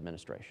previous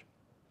administration.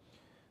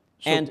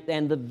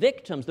 And the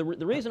victims, the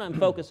reason I'm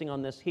focusing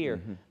on this here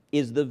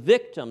is the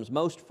victims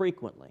most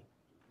frequently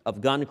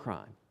of gun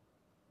crime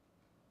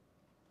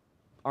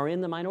are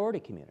in the minority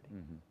community.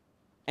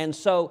 And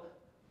so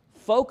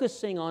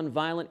focusing on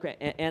violent crime,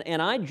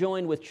 and I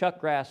joined with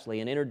Chuck Grassley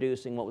in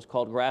introducing what was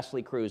called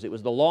Grassley Cruz. It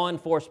was the law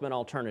enforcement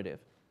alternative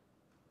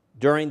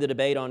during the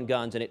debate on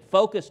guns, and it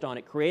focused on,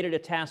 it created a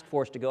task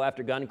force to go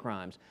after gun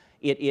crimes.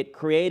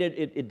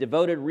 It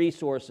devoted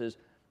resources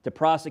to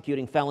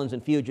prosecuting felons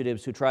and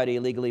fugitives who try to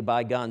illegally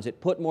buy guns.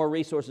 It put more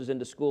resources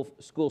into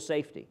school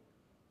safety.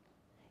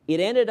 It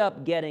ended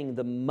up getting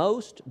the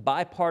most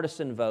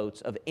bipartisan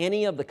votes of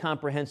any of the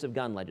comprehensive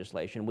gun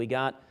legislation. We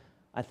got,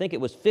 I think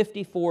it was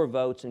 54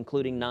 votes,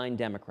 including 9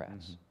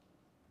 Democrats.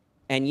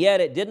 And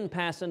yet it didn't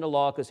pass into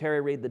law because Harry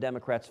Reid, the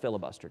Democrats,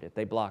 filibustered it.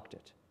 They blocked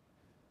it.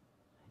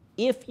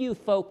 If you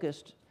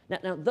focused,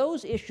 now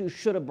those issues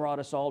should have brought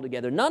us all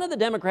together. None of the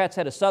Democrats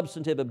had a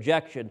substantive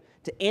objection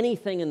to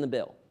anything in the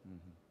bill.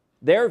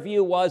 Their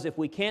view was, if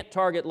we can't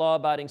target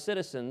law-abiding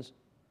citizens,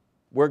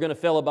 we're going to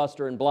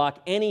filibuster and block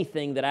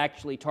anything that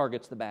actually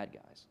targets the bad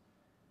guys.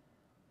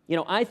 You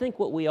know, I think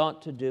what we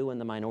ought to do in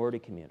the minority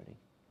community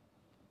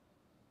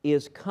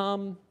is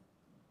come,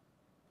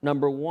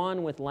 number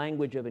one, with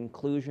language of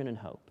inclusion and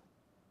hope.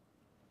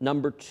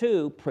 Number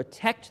two,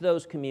 protect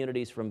those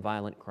communities from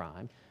violent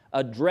crime,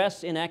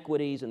 address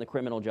inequities in the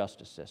criminal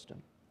justice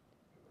system.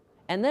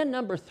 And then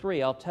number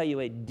three, I'll tell you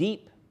a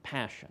deep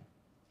passion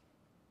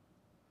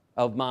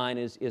of mine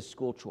is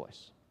school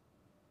choice.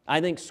 I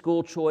think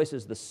school choice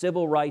is the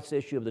civil rights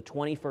issue of the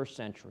 21st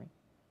century.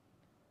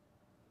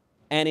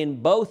 And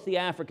in both the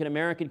African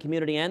American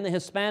community and the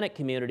Hispanic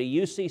community,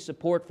 you see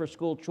support for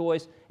school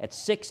choice at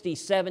 60,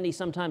 70,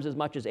 sometimes as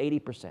much as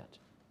 80%.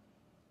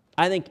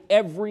 I think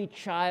every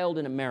child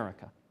in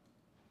America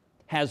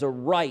has a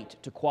right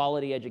to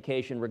quality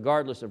education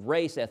regardless of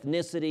race,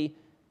 ethnicity,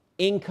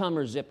 income,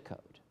 or zip code.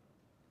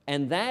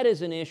 And that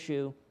is an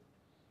issue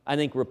I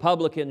think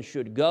Republicans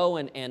should go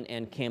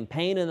and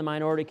campaign in the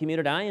minority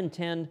community. I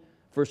intend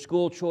for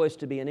school choice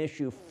to be an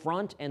issue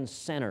front and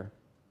center,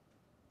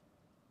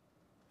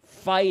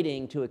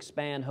 fighting to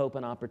expand hope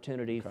and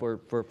opportunity for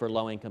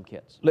low-income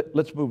kids.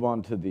 Let's move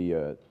on to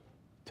the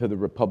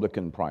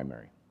Republican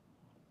primary.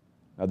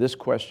 Now, this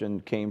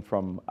question came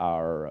from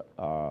our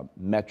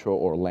Metro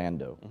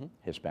Orlando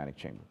Hispanic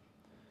Chamber.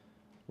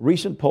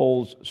 Recent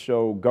polls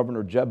show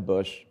Governor Jeb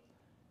Bush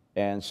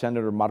and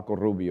Senator Marco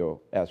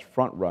Rubio as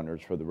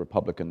front-runners for the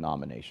Republican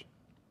nomination.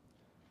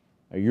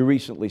 Now, you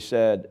recently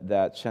said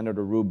that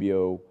Senator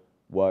Rubio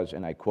was,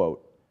 and I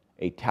quote,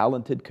 a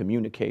talented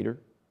communicator,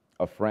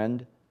 a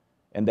friend,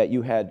 and that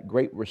you had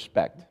great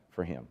respect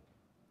for him.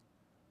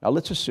 Now,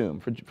 let's assume,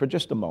 for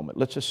just a moment,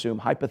 let's assume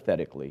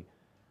hypothetically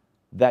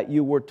that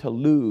you were to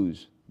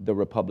lose the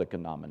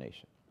Republican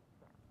nomination.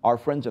 Our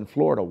friends in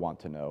Florida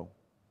want to know,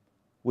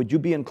 would you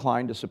be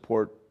inclined to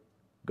support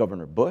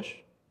Governor Bush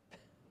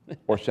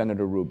or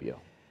Senator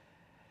Rubio?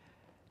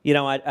 You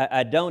know,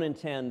 I don't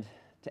intend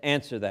to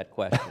answer that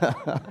question.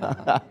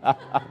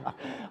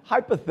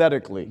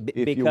 Hypothetically,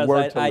 if you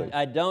were to lose.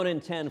 I don't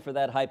intend for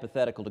that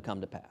hypothetical to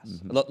come to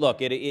pass.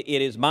 Look, it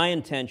is my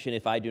intention,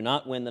 if I do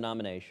not win the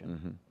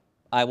nomination,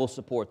 I will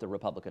support the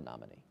Republican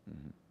nominee.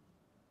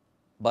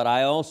 But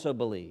I also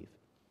believe,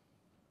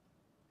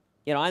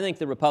 you know, I think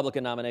the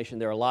Republican nomination,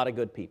 there are a lot of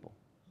good people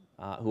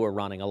who are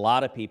running, a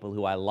lot of people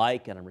who I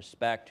like and I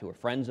respect, who are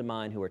friends of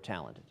mine, who are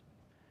talented.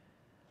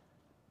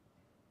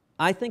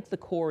 I think the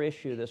core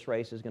issue this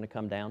race is going to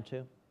come down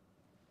to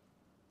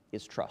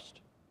is trust.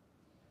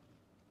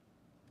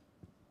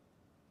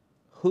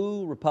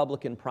 Who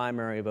Republican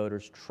primary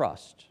voters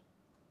trust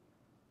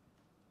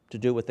to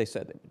do what they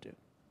said they would do.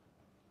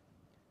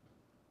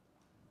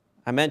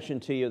 I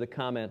mentioned to you the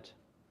comment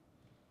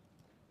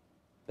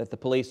that the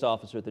police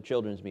officer at the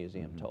Children's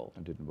Museum told.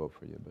 I didn't vote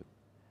for you, but...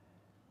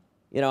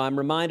 You know, I'm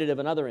reminded of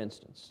another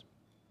instance.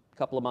 A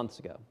couple of months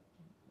ago,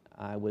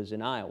 I was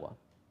in Iowa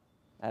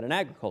at an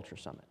agriculture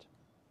summit.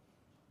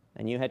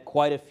 And you had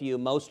quite a few,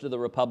 most of the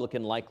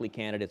Republican likely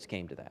candidates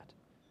came to that.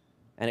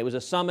 And it was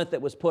a summit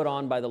that was put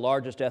on by the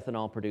largest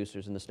ethanol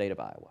producers in the state of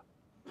Iowa.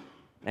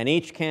 And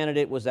each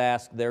candidate was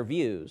asked their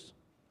views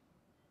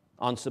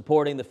on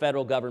supporting the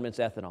federal government's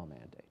ethanol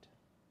mandate.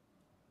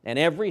 And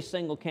every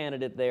single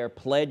candidate there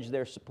pledged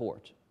their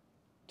support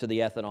to the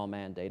ethanol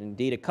mandate.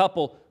 Indeed, a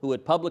couple who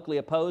had publicly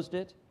opposed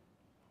it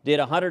did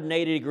a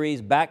 180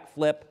 degrees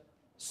backflip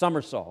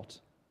somersault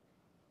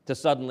to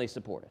suddenly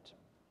support it.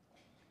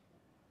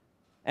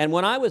 And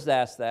when I was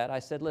asked that, I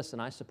said, listen,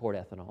 I support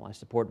ethanol, I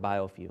support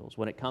biofuels.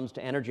 When it comes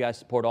to energy, I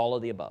support all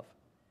of the above.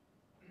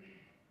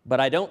 But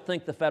I don't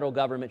think the federal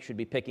government should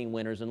be picking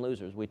winners and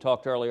losers. We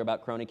talked earlier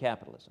about crony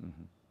capitalism.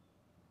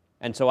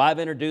 And so I've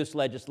introduced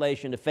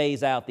legislation to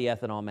phase out the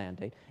ethanol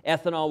mandate.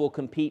 Ethanol will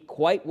compete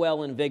quite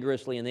well and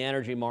vigorously in the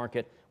energy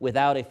market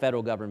without a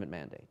federal government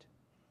mandate.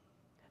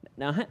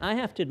 Now, I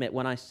have to admit,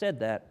 when I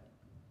said that,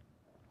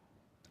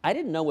 I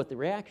didn't know what the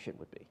reaction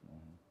would be.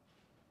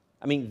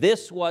 I mean,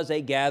 this was a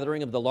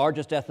gathering of the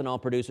largest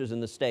ethanol producers in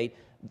the state.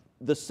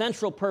 The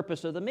central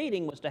purpose of the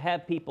meeting was to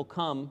have people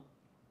come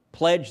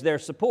pledged their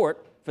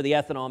support for the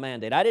ethanol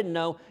mandate. I didn't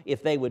know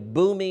if they would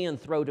boo me and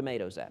throw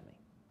tomatoes at me.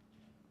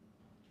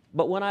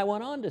 But what I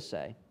went on to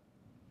say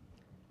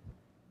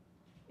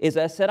is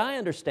I said, I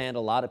understand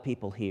a lot of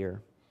people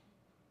here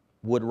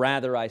would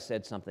rather I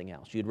said something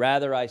else. You'd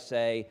rather I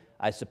say,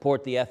 I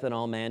support the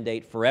ethanol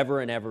mandate forever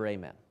and ever,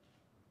 amen.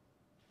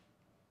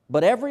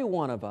 But every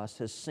one of us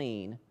has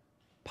seen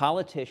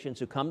politicians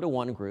who come to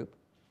one group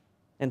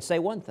and say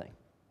one thing,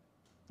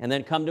 and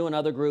then come to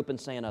another group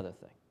and say another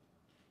thing.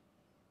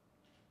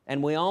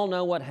 And we all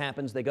know what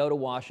happens. They go to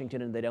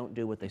Washington and they don't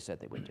do what they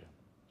said they would do.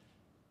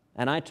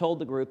 And I told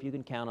the group, you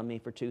can count on me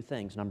for two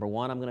things. Number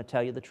one, I'm going to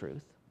tell you the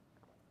truth.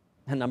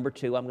 And number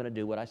two, I'm going to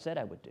do what I said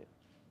I would do.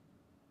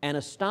 And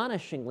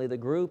astonishingly, the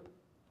group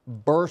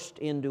burst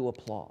into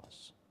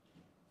applause.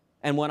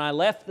 And when I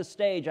left the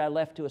stage, I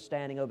left to a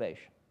standing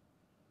ovation.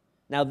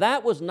 Now,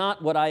 that was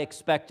not what I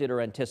expected or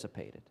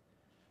anticipated.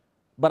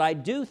 But I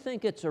do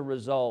think it's a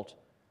result.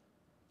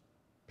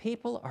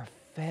 People are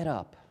fed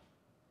up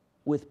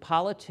with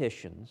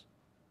politicians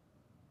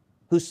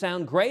who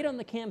sound great on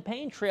the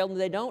campaign trail and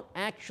they don't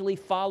actually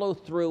follow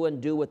through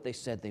and do what they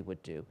said they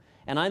would do.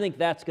 And I think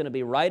that's going to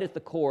be right at the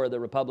core of the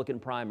Republican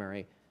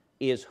primary,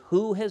 is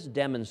who has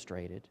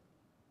demonstrated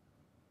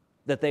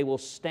that they will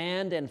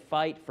stand and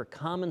fight for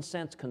common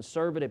sense,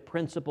 conservative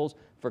principles,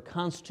 for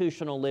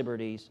constitutional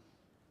liberties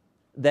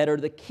that are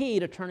the key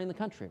to turning the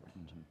country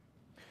around. Mm-hmm.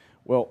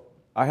 Well,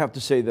 I have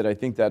to say that I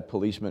think that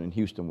policeman in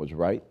Houston was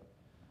right.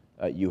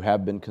 You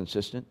have been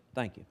consistent.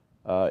 Thank you.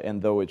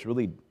 And though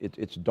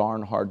it's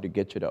darn hard to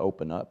get you to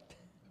open up,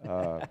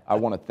 I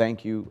want to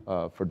thank you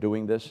for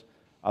doing this.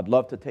 I'd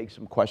love to take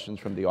some questions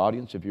from the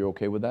audience, if you're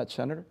okay with that,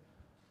 Senator.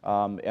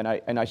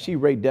 And I see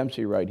Ray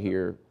Dempsey right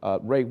here.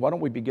 Ray, why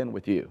don't we begin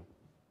with you?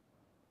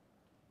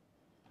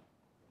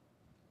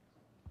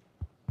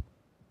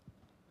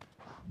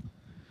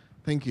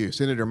 Thank you.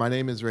 Senator, my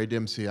name is Ray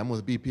Dempsey. I'm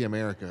with BP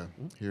America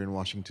here in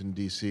Washington,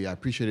 D.C. I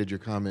appreciated your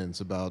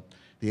comments about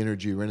the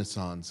energy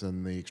renaissance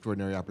and the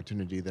extraordinary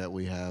opportunity that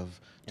we have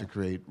to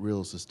create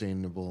real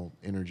sustainable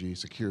energy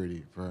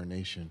security for our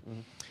nation.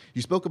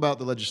 You spoke about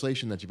the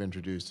legislation that you've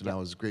introduced, and I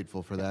was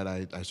grateful for that.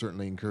 I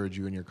certainly encourage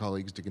you and your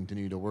colleagues to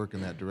continue to work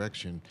in that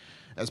direction.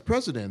 As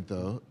president,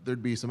 though,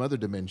 there'd be some other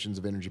dimensions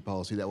of energy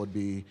policy that would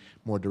be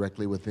more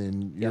directly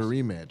within your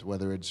remit,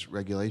 whether it's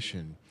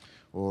regulation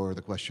or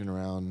the question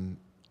around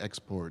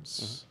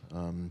exports,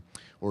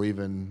 or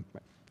even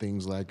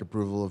things like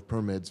approval of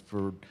permits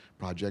for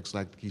projects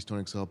like the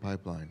Keystone XL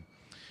pipeline.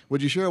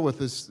 Would you share with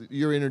us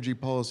your energy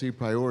policy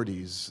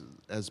priorities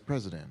as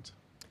president?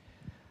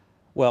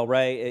 Well,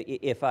 Ray,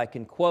 if I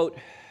can quote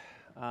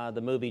the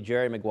movie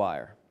Jerry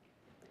Maguire,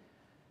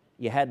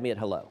 you had me at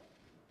hello.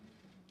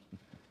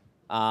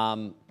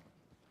 I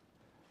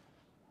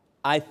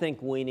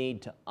think we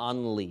need to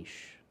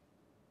unleash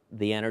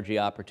the energy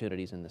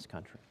opportunities in this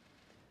country.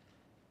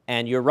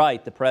 And you're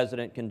right, the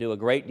president can do a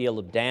great deal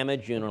of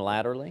damage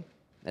unilaterally,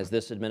 as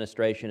this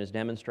administration has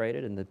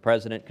demonstrated, and the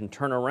president can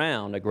turn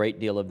around a great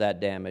deal of that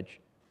damage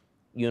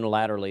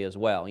unilaterally as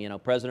well. You know,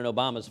 President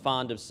Obama's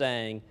fond of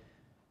saying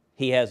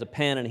he has a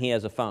pen and he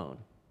has a phone.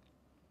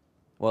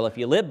 Well, if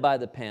you live by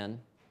the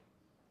pen,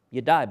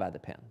 you die by the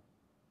pen.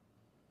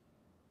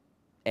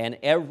 And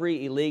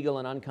every illegal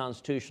and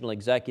unconstitutional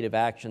executive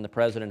action the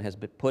president has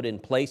put in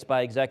place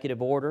by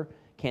executive order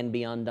can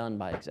be undone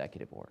by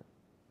executive order.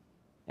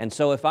 And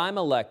so if I'm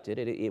elected,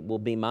 it will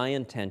be my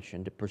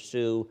intention to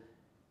pursue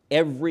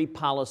every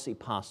policy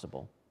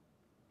possible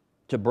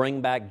to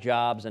bring back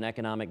jobs and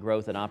economic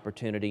growth and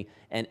opportunity,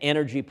 and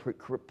energy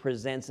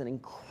presents an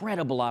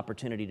incredible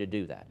opportunity to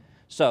do that.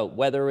 So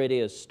whether it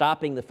is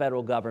stopping the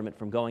federal government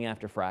from going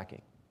after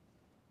fracking,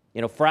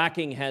 you know,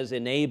 fracking has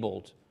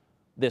enabled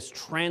this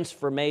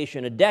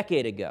transformation a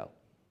decade ago.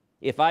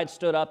 If I'd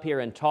stood up here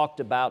and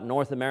talked about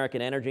North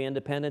American energy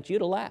independence,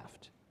 you'd have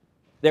laughed.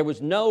 There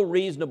was no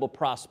reasonable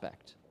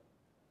prospect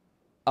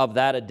of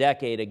that a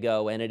decade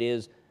ago, and it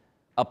is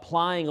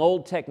applying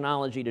old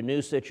technology to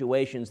new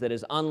situations that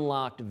has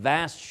unlocked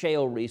vast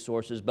shale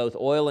resources, both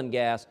oil and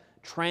gas,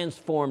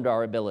 transformed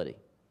our ability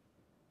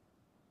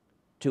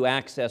to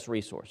access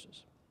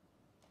resources.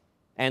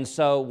 And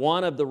so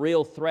one of the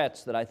real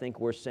threats that I think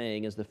we're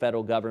seeing is the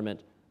federal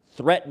government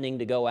threatening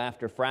to go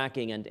after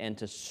fracking and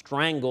to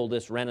strangle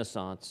this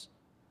renaissance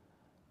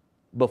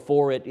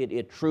before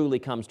it truly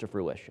comes to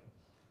fruition.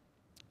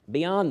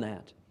 Beyond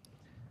that,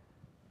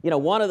 you know,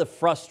 one of the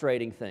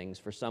frustrating things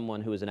for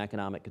someone who is an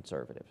economic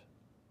conservative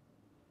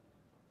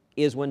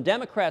is when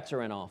Democrats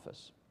are in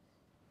office,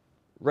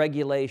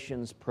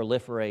 regulations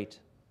proliferate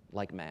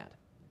like mad.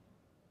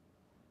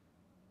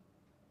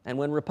 And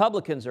when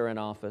Republicans are in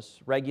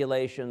office,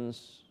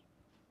 regulations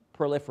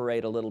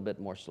proliferate a little bit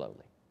more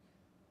slowly.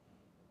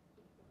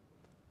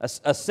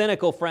 A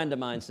cynical friend of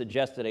mine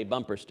suggested a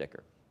bumper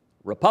sticker: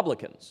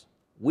 Republicans,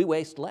 we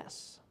waste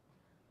less.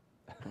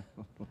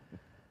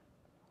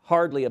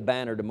 Hardly a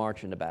banner to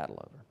march into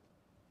battle over.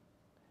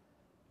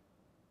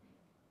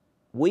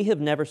 We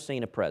have never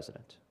seen a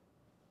president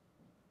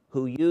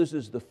who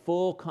uses the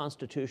full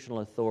constitutional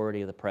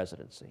authority of the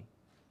presidency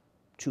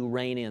to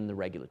rein in the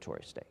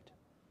regulatory state.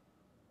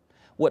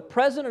 What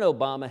President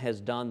Obama has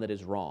done that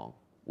is wrong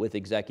with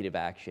executive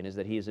action is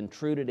that he has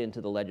intruded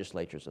into the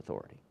legislature's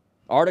authority.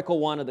 Article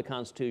 1 of the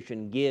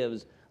Constitution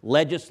gives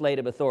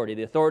legislative authority,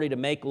 the authority to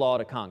make law,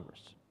 to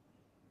Congress.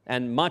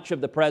 And much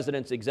of the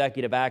President's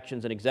executive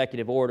actions and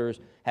executive orders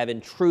have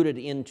intruded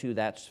into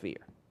that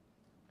sphere.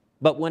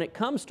 But when it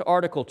comes to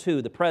Article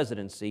 2, the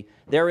presidency,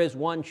 there is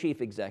one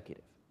chief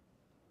executive.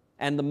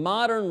 And the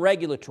modern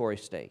regulatory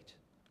state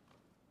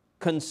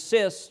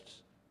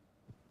consists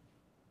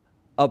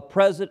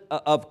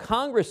of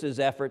Congress's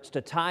efforts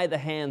to tie the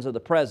hands of the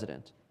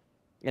President.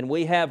 And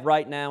we have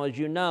right now, as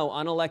you know,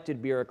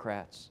 unelected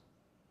bureaucrats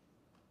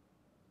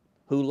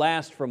who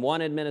last from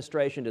one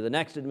administration to the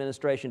next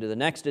administration to the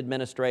next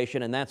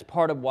administration, and that's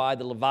part of why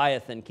the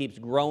Leviathan keeps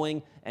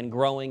growing and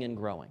growing and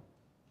growing.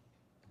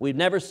 We've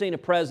never seen a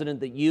president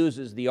that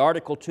uses the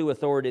Article 2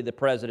 authority of the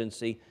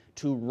presidency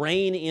to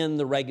rein in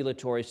the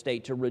regulatory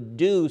state, to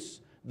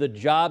reduce the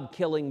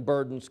job-killing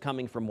burdens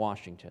coming from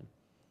Washington.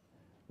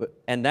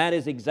 And that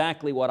is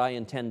exactly what I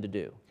intend to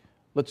do.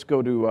 Let's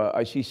go to,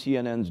 I see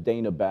CNN's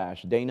Dana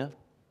Bash. Dana?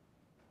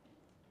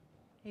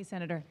 Hey,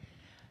 Senator.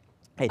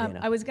 Hey, Dana.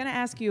 I was going to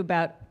ask you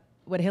about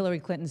what Hillary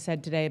Clinton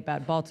said today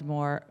about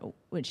Baltimore,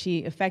 which she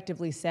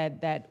effectively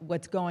said that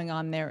what's going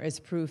on there is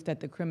proof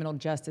that the criminal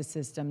justice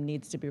system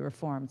needs to be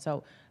reformed.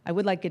 So I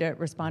would like you to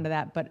respond to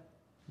that, but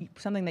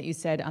something that you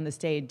said on the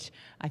stage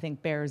I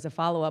think bears a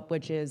follow-up,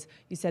 which is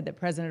you said that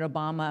President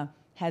Obama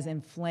has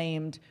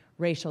inflamed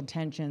racial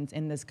tensions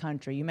in this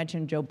country. You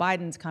mentioned Joe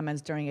Biden's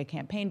comments during a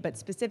campaign, but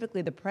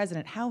specifically the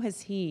president. How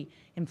has he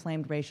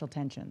inflamed racial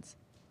tensions?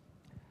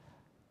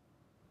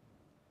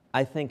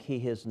 I think he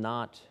has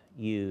not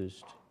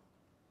used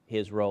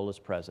his role as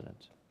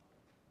president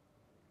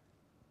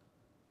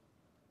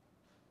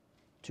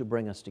to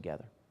bring us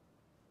together.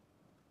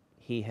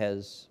 He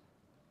has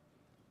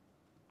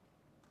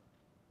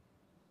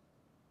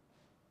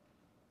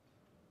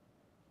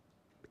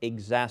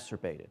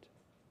exacerbated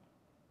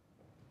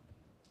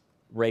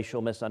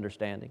racial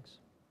misunderstandings,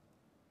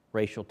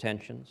 racial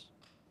tensions,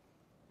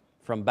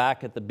 from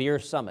back at the beer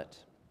summit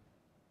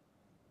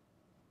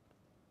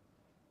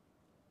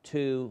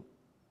to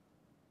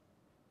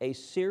a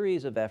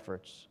series of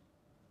efforts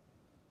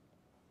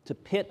to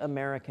pit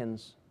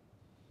Americans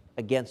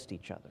against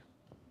each other.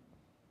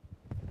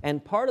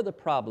 And part of the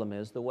problem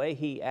is the way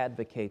he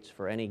advocates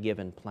for any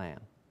given plan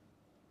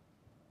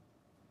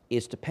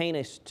is to paint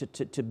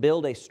to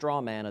build a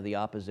straw man of the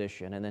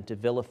opposition and then to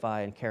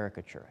vilify and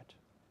caricature it.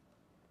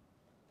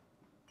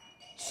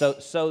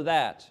 So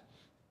that,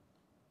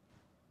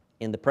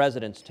 in the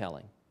president's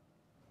telling,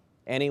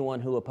 anyone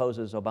who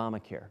opposes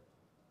Obamacare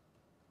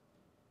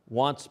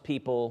wants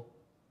people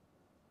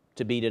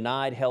to be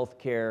denied health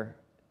care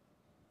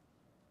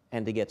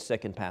and to get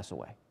sick and pass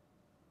away.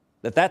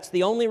 That's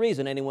the only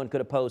reason anyone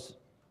could oppose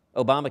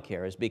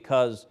Obamacare, is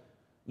because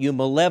you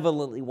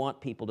malevolently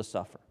want people to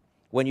suffer.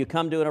 When you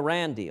come to an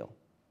Iran deal,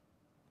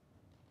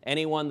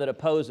 anyone that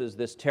opposes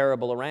this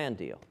terrible Iran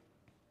deal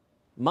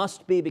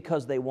must be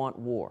because they want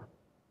war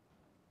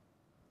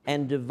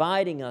and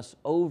dividing us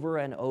over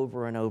and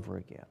over and over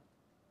again.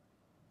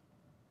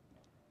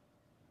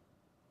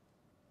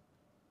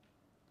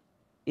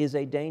 Is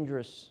a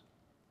dangerous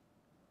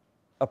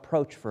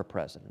approach for a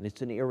president.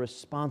 It's an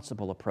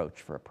irresponsible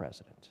approach for a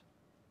president.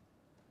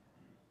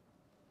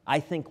 I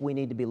think we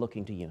need to be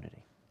looking to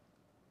unity.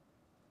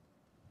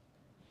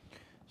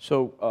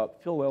 So,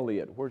 Phil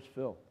Elliott, where's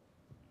Phil?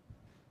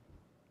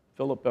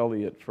 Philip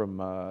Elliott from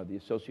the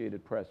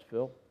Associated Press.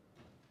 Phil?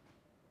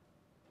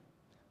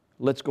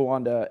 Let's go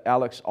on to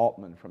Alex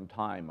Altman from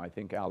Time. I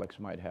think Alex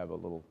might have a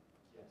little...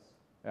 Yes.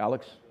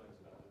 Alex?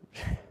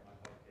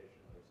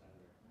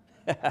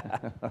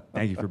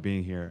 Thank you for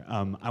being here.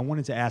 I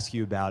wanted to ask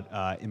you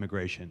about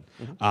immigration.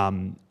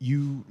 Mm-hmm.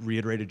 You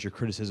reiterated your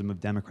criticism of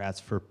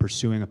Democrats for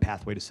pursuing a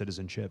pathway to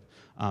citizenship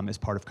as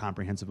part of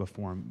comprehensive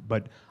reform,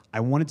 but I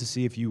wanted to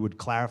see if you would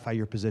clarify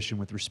your position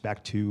with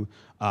respect to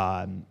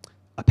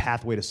a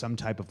pathway to some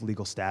type of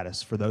legal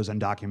status for those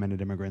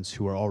undocumented immigrants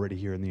who are already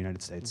here in the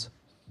United States.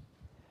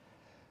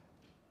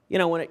 You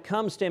know, when it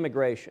comes to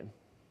immigration,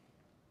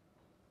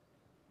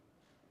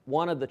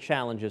 one of the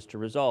challenges to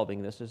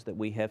resolving this is that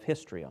we have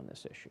history on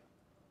this issue.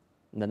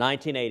 In the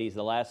 1980s,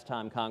 the last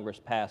time Congress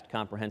passed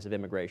comprehensive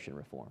immigration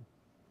reform,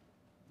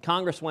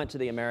 Congress went to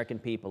the American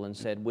people and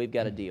said, we've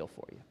got a deal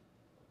for you.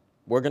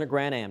 We're going to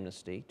grant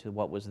amnesty to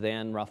what was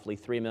then roughly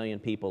 3 million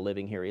people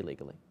living here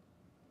illegally.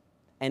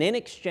 And in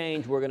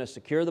exchange, we're going to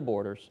secure the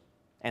borders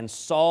and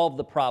solve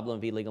the problem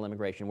of illegal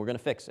immigration. We're going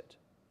to fix it.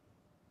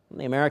 And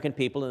the American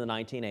people in the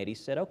 1980s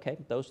said, okay,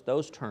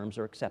 those terms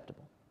are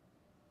acceptable.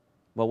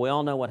 Well, we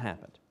all know what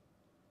happened.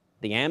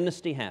 The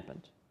amnesty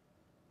happened,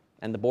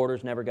 and the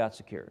borders never got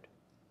secured.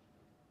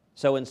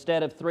 So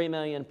instead of 3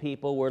 million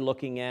people, we're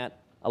looking at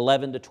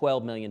 11 to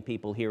 12 million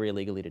people here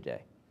illegally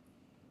today.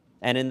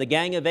 And in the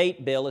Gang of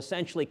 8 bill,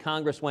 essentially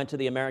Congress went to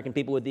the American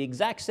people with the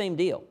exact same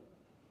deal.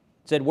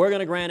 Said, we're going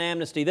to grant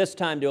amnesty this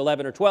time to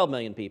 11 or 12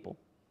 million people,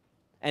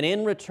 and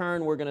in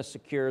return, we're going to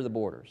secure the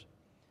borders.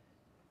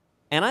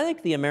 And I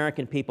think the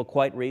American people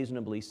quite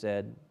reasonably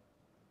said,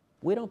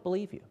 we don't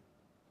believe you.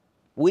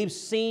 We've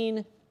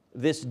seen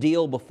this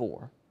deal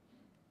before.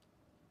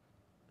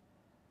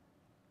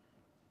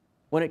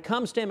 When it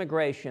comes to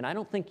immigration, I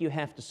don't think you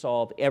have to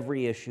solve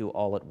every issue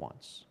all at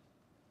once.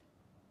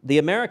 The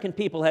American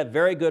people have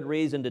very good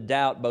reason to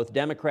doubt, both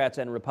Democrats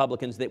and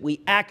Republicans, that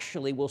we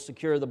actually will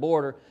secure the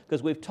border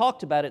because we've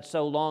talked about it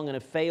so long and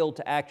have failed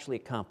to actually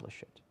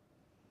accomplish it.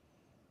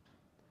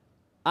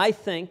 I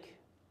think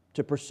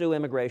to pursue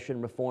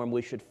immigration reform,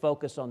 we should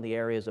focus on the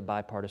areas of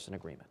bipartisan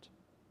agreement.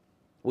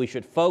 We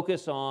should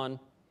focus on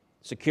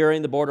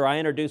securing the border. I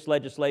introduced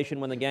legislation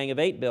when the Gang of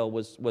Eight bill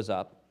was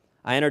up.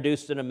 I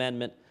introduced an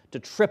amendment to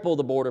triple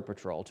the Border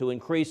Patrol, to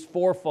increase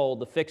fourfold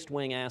the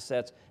fixed-wing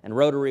assets and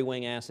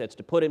rotary-wing assets,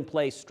 to put in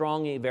place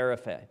strong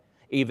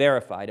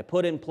E-Verify, to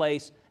put in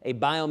place a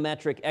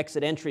biometric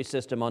exit-entry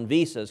system on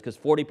visas, because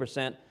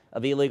 40%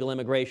 of illegal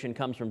immigration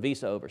comes from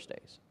visa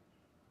overstays.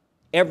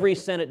 Every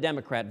Senate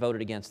Democrat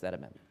voted against that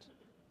amendment.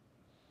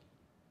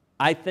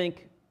 I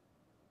think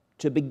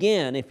to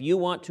begin, if you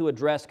want to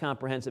address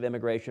comprehensive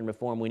immigration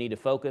reform, we need to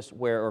focus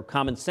where, or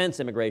common sense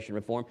immigration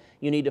reform,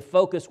 you need to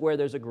focus where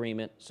there's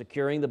agreement,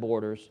 securing the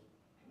borders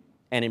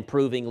and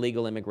improving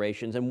legal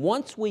immigrations. And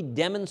once we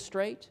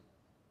demonstrate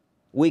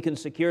we can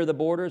secure the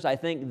borders, I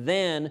think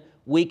then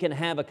we can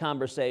have a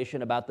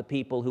conversation about the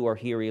people who are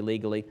here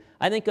illegally.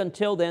 I think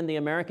until then, the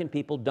American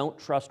people don't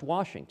trust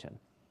Washington.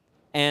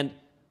 And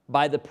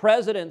by the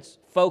president's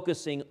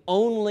focusing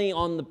only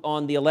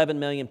on the 11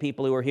 million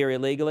people who are here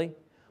illegally,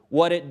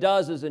 what it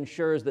does is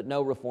ensures that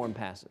no reform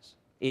passes.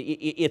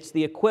 It's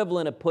the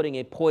equivalent of putting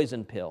a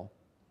poison pill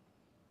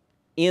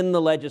in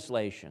the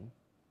legislation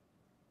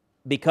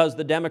because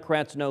the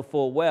Democrats know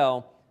full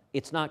well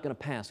it's not going to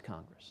pass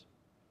Congress.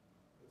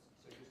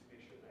 So just to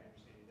make sure that I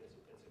understand, that's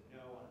a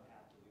no on a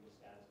path to legal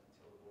status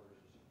until the borders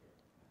are secure.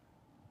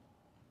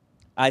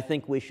 I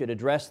think we should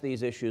address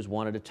these issues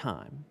one at a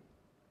time.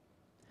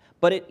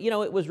 But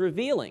it was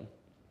revealing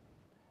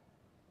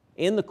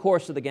in the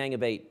course of the Gang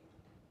of Eight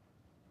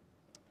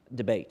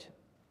debate.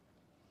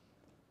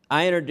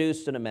 I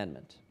introduced an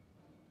amendment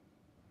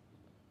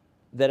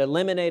that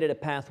eliminated a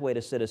pathway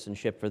to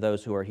citizenship for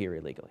those who are here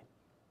illegally.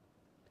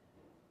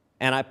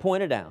 And I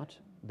pointed out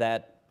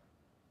that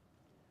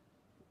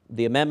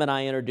the amendment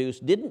I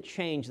introduced didn't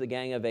change the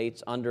Gang of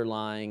Eight's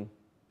underlying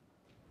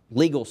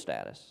legal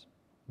status,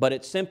 but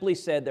it simply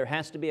said there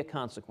has to be a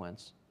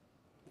consequence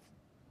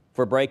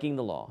for breaking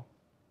the law,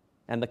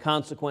 and the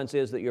consequence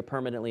is that you're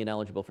permanently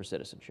ineligible for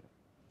citizenship.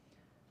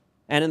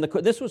 And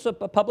this was a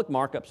public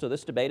markup, so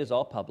this debate is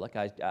all public.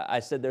 I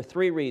said there are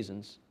three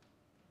reasons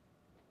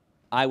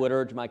I would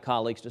urge my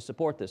colleagues to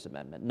support this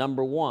amendment.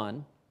 Number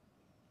one,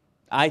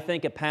 I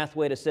think a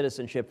pathway to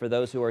citizenship for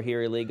those who are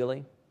here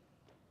illegally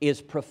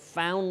is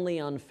profoundly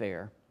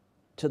unfair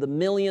to the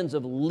millions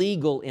of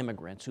legal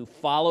immigrants who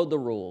followed the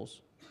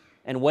rules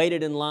and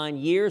waited in line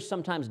years,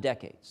 sometimes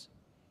decades.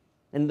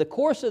 In the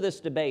course of this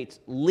debate,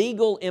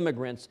 legal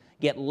immigrants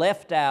get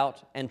left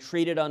out and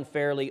treated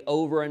unfairly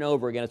over and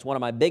over again. It's one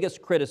of my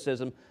biggest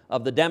criticisms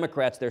of the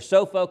Democrats. They're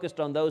so focused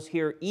on those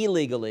here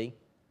illegally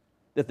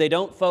that they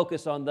don't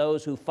focus on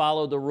those who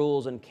followed the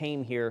rules and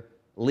came here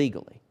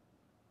legally.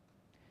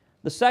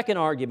 The second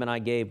argument I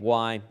gave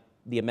why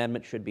the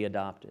amendment should be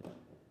adopted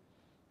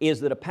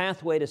is that a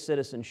pathway to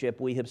citizenship,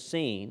 we have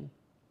seen,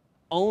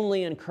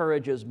 only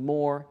encourages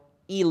more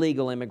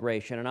illegal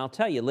immigration. And I'll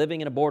tell you,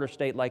 living in a border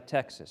state like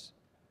Texas,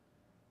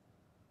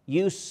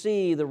 you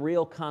see the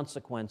real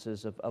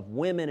consequences of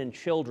women and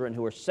children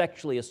who are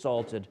sexually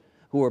assaulted,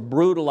 who are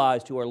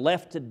brutalized, who are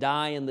left to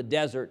die in the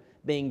desert,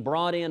 being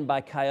brought in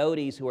by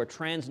coyotes who are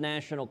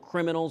transnational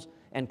criminals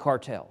and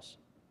cartels.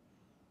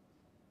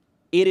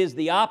 It is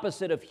the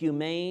opposite of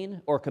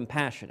humane or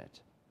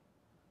compassionate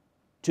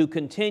to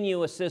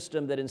continue a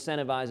system that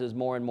incentivizes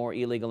more and more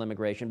illegal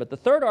immigration. But the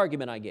third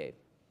argument I gave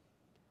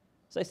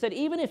is I said,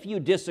 even if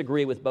you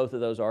disagree with both of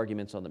those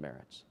arguments on the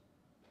merits,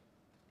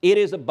 it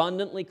is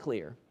abundantly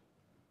clear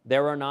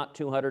there are not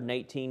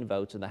 218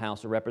 votes in the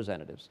House of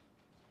Representatives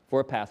for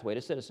a pathway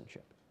to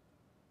citizenship.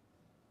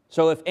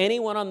 So if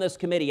anyone on this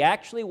committee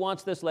actually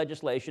wants this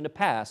legislation to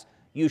pass,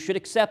 you should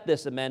accept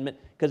this amendment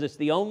because it's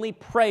the only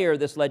prayer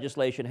this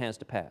legislation has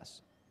to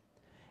pass.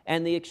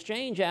 And the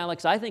exchange,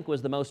 Alex, I think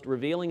was the most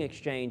revealing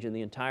exchange in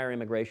the entire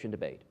immigration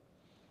debate,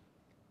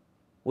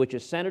 which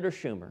is Senator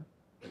Schumer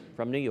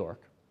from New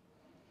York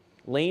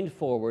leaned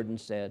forward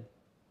and said,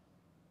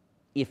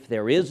 if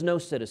there is no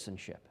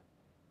citizenship,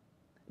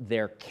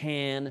 there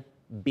can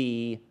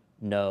be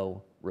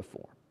no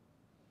reform.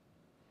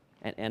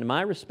 And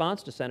my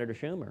response to Senator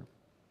Schumer,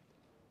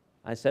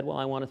 I said, well,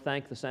 I want to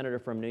thank the senator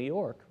from New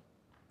York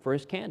for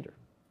his candor.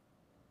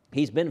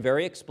 He's been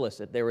very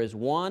explicit. There is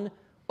one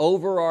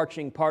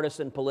overarching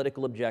partisan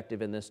political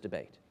objective in this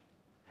debate,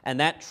 and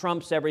that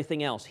trumps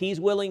everything else. He's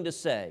willing to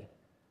say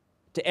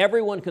to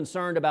everyone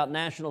concerned about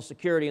national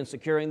security and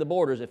securing the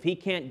borders, if he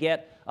can't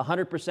get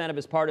 100% of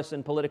his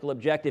partisan political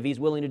objective, he's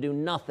willing to do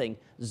nothing,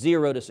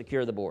 zero, to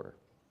secure the border.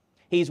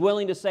 He's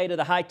willing to say to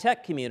the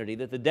high-tech community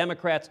that the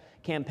Democrats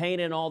campaign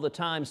in all the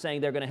time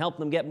saying they're going to help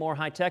them get more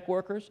high-tech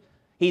workers.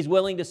 He's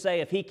willing to say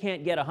if he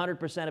can't get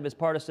 100% of his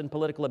partisan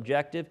political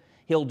objective,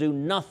 he'll do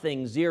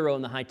nothing, zero,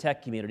 in the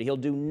high-tech community. He'll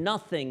do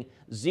nothing,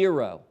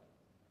 zero,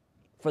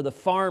 for the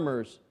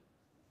farmers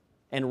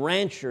and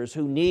ranchers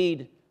who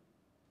need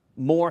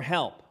more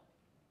help.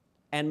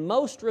 And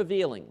most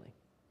revealingly,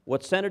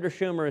 what Senator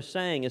Schumer is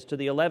saying is to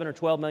the 11 or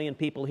 12 million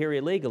people here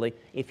illegally,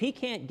 if he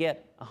can't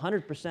get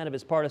 100% of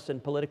his partisan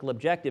political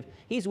objective,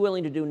 he's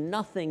willing to do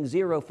nothing,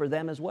 zero, for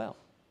them as well.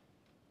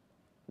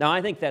 Now,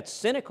 I think that's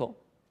cynical,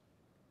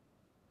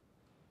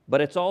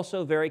 but it's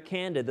also very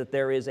candid that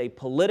there is a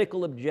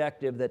political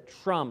objective that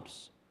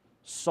trumps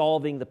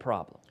solving the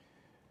problem.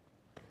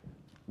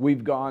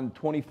 We've gone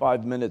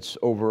 25 minutes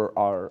over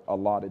our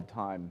allotted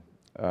time.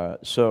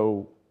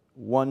 So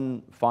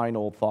one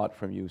final thought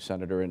from you,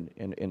 Senator,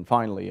 and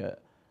finally,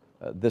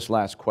 this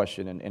last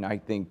question, and I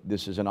think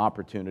this is an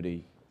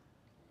opportunity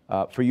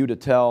for you to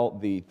tell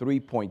the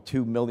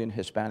 3.2 million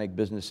Hispanic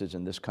businesses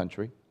in this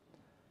country,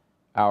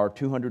 our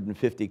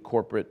 250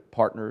 corporate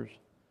partners,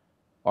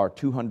 our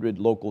 200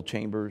 local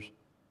chambers,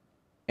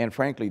 and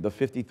frankly, the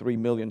 53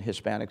 million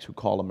Hispanics who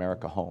call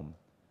America home,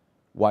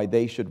 why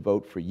they should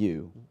vote for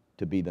you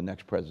to be the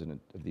next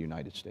President of the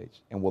United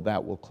States. And with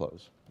that, we'll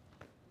close.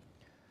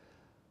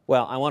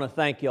 Well, I want to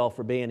thank you all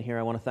for being here.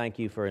 I want to thank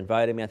you for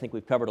inviting me. I think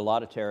we've covered a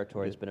lot of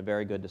territory. It's been a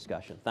very good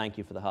discussion. Thank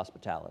you for the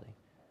hospitality.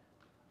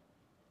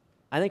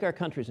 I think our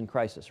country's in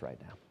crisis right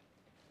now.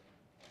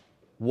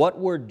 What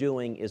we're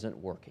doing isn't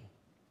working.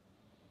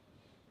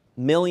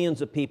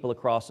 Millions of people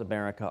across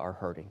America are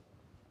hurting.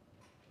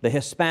 The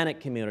Hispanic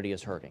community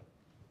is hurting.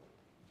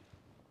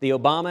 The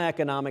Obama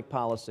economic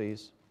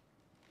policies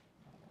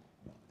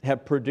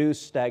have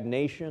produced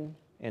stagnation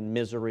and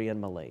misery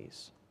and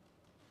malaise.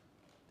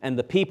 And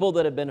the people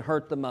that have been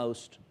hurt the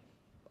most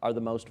are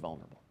the most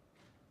vulnerable.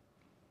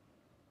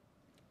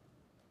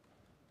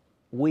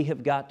 We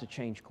have got to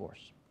change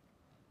course.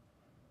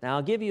 Now,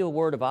 I'll give you a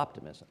word of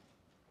optimism.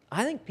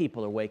 I think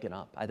people are waking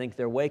up. I think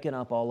they're waking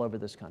up all over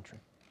this country.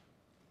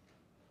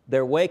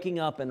 They're waking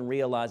up and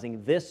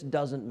realizing this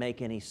doesn't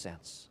make any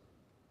sense.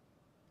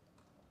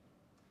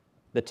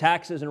 The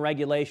taxes and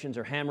regulations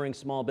are hammering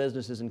small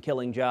businesses and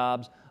killing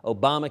jobs.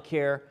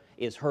 Obamacare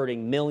is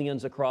hurting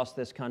millions across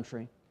this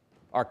country.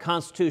 Our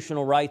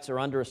constitutional rights are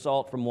under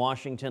assault from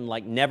Washington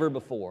like never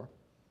before.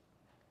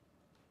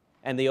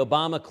 And the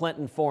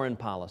Obama-Clinton foreign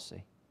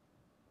policy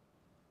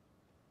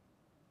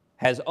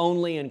has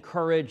only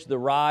encouraged the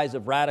rise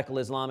of radical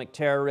Islamic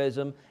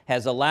terrorism,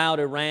 has allowed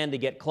Iran to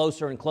get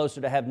closer and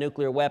closer to have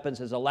nuclear weapons,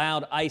 has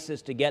allowed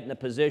ISIS to get in a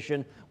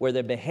position where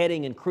they're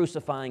beheading and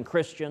crucifying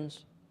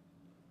Christians,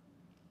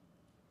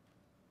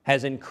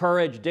 has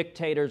encouraged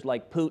dictators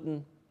like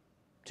Putin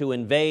to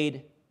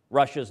invade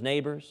Russia's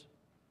neighbors.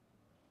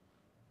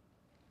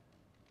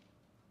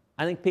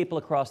 I think people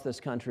across this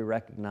country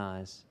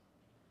recognize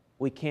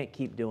we can't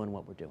keep doing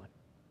what we're doing.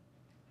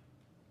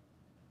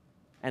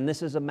 And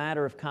this is a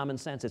matter of common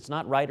sense. It's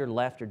not right or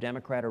left or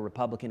Democrat or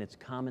Republican, it's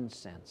common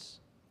sense.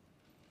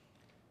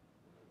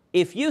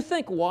 If you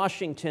think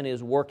Washington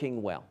is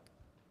working well,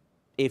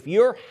 if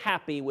you're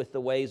happy with the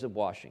ways of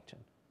Washington,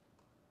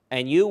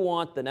 and you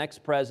want the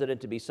next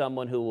president to be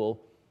someone who will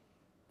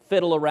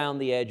fiddle around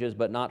the edges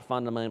but not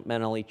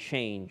fundamentally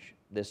change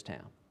this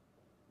town,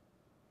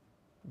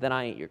 then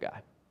I ain't your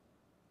guy.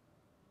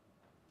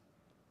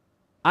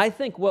 I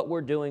think what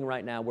we're doing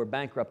right now, we're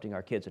bankrupting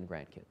our kids and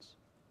grandkids.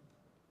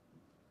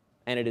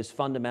 And it is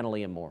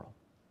fundamentally immoral.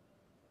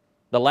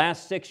 The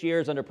last 6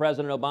 years under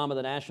President Obama,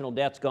 the national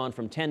debt's gone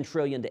from 10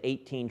 trillion to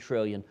 18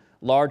 trillion,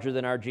 larger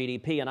than our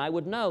GDP. And I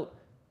would note,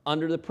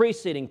 under the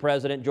preceding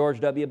president,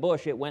 George W.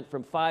 Bush, it went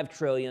from 5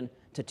 trillion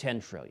to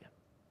 10 trillion.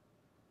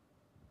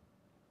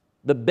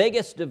 The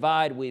biggest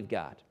divide we've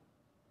got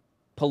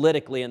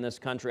politically in this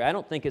country, I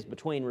don't think is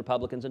between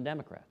Republicans and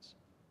Democrats.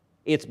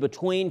 It's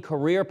between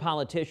career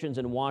politicians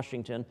in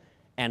Washington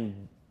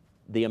and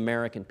the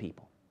American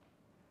people.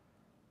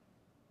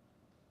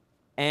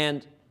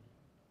 And,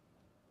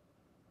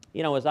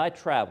 you know, as I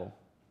travel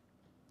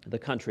the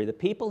country, the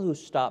people who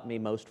stop me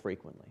most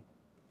frequently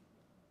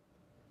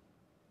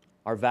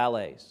are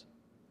valets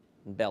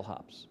and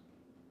bellhops,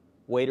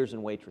 waiters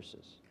and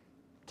waitresses,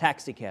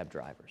 taxi cab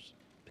drivers,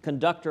 the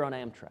conductor on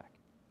Amtrak.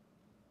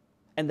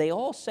 And they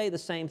all say the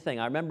same thing.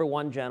 I remember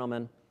one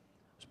gentleman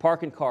was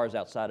parking cars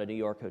outside a New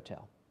York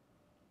hotel.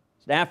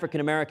 He's an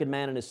African-American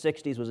man in his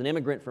 60s, was an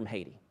immigrant from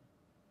Haiti,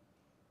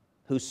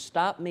 who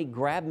stopped me,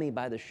 grabbed me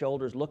by the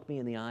shoulders, looked me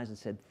in the eyes and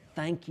said,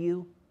 "Thank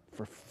you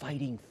for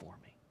fighting for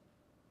me.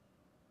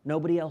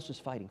 Nobody else is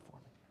fighting for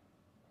me."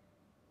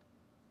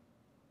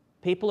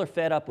 People are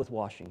fed up with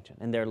Washington,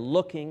 and they're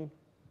looking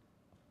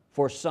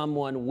for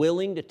someone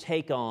willing to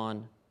take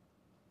on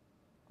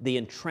the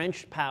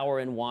entrenched power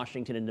in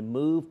Washington and to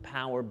move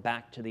power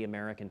back to the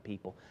American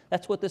people.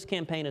 That's what this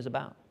campaign is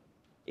about.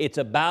 It's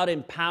about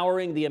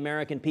empowering the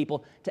American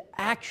people to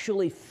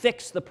actually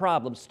fix the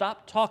problems,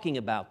 stop talking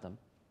about them,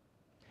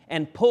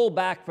 and pull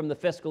back from the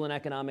fiscal and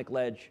economic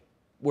ledge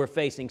we're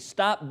facing.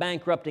 Stop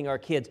bankrupting our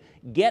kids.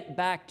 Get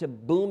back to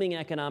booming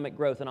economic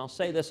growth. And I'll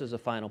say this as a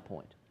final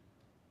point.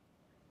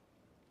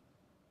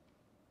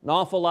 An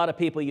awful lot of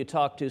people you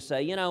talk to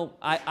say, you know,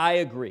 I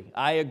agree.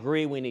 I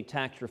agree we need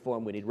tax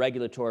reform, we need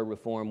regulatory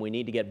reform, we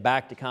need to get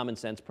back to common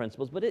sense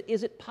principles, but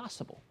is it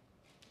possible?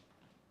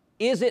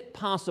 Is it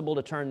possible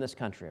to turn this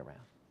country around?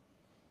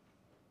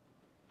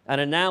 An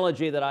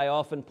analogy that I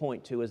often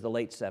point to is the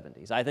late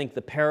 70s. I think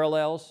the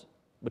parallels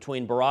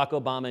between Barack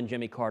Obama and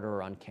Jimmy Carter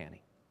are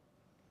uncanny.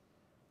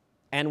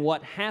 And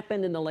what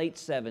happened in the late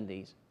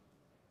 70s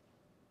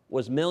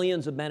was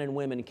millions of men and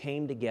women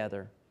came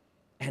together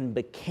and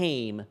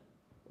became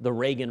the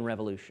Reagan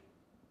Revolution.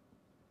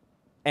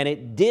 And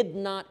it did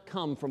not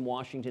come from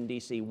Washington,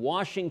 D.C.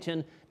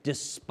 Washington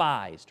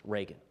despised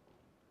Reagan.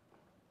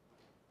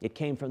 It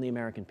came from the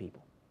American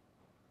people.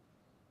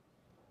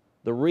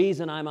 The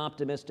reason I'm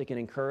optimistic and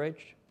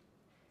encouraged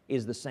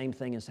is the same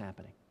thing is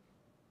happening.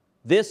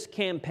 This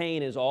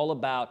campaign is all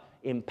about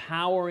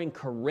empowering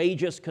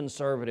courageous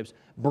conservatives,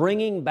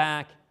 bringing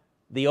back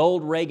the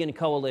old Reagan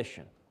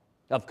coalition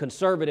of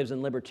conservatives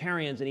and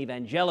libertarians and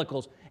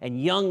evangelicals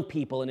and young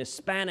people and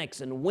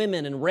Hispanics and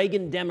women and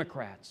Reagan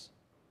Democrats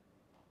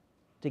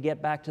to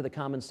get back to the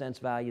common sense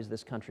values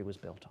this country was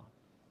built on.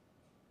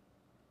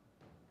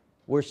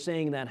 We're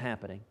seeing that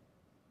happening.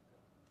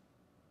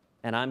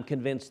 And I'm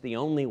convinced the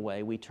only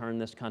way we turn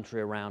this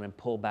country around and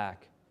pull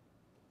back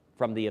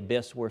from the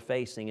abyss we're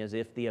facing is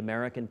if the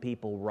American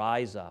people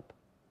rise up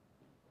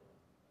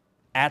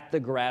at the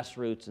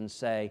grassroots and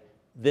say,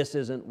 this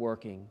isn't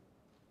working,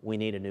 we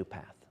need a new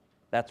path.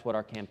 That's what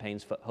our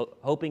campaign's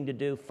hoping to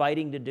do,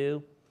 fighting to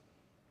do,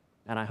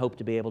 and I hope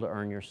to be able to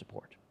earn your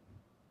support.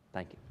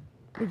 Thank you.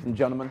 Ladies and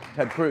gentlemen,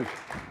 Ted Cruz.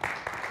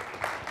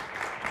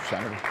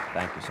 Senator.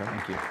 Thank you, sir.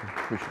 Thank you.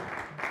 Appreciate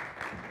it.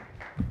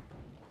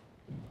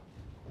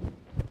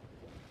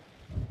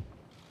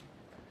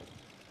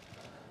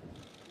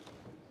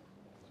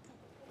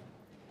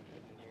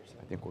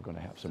 I think we're going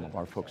to have some of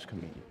our folks come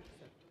in.